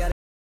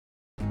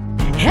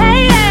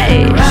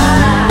 Hey,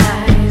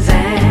 rise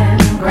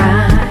and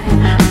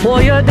grind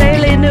for your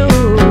daily news.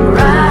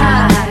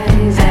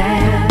 Rise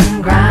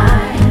and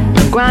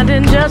grind,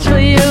 grinding just for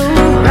you.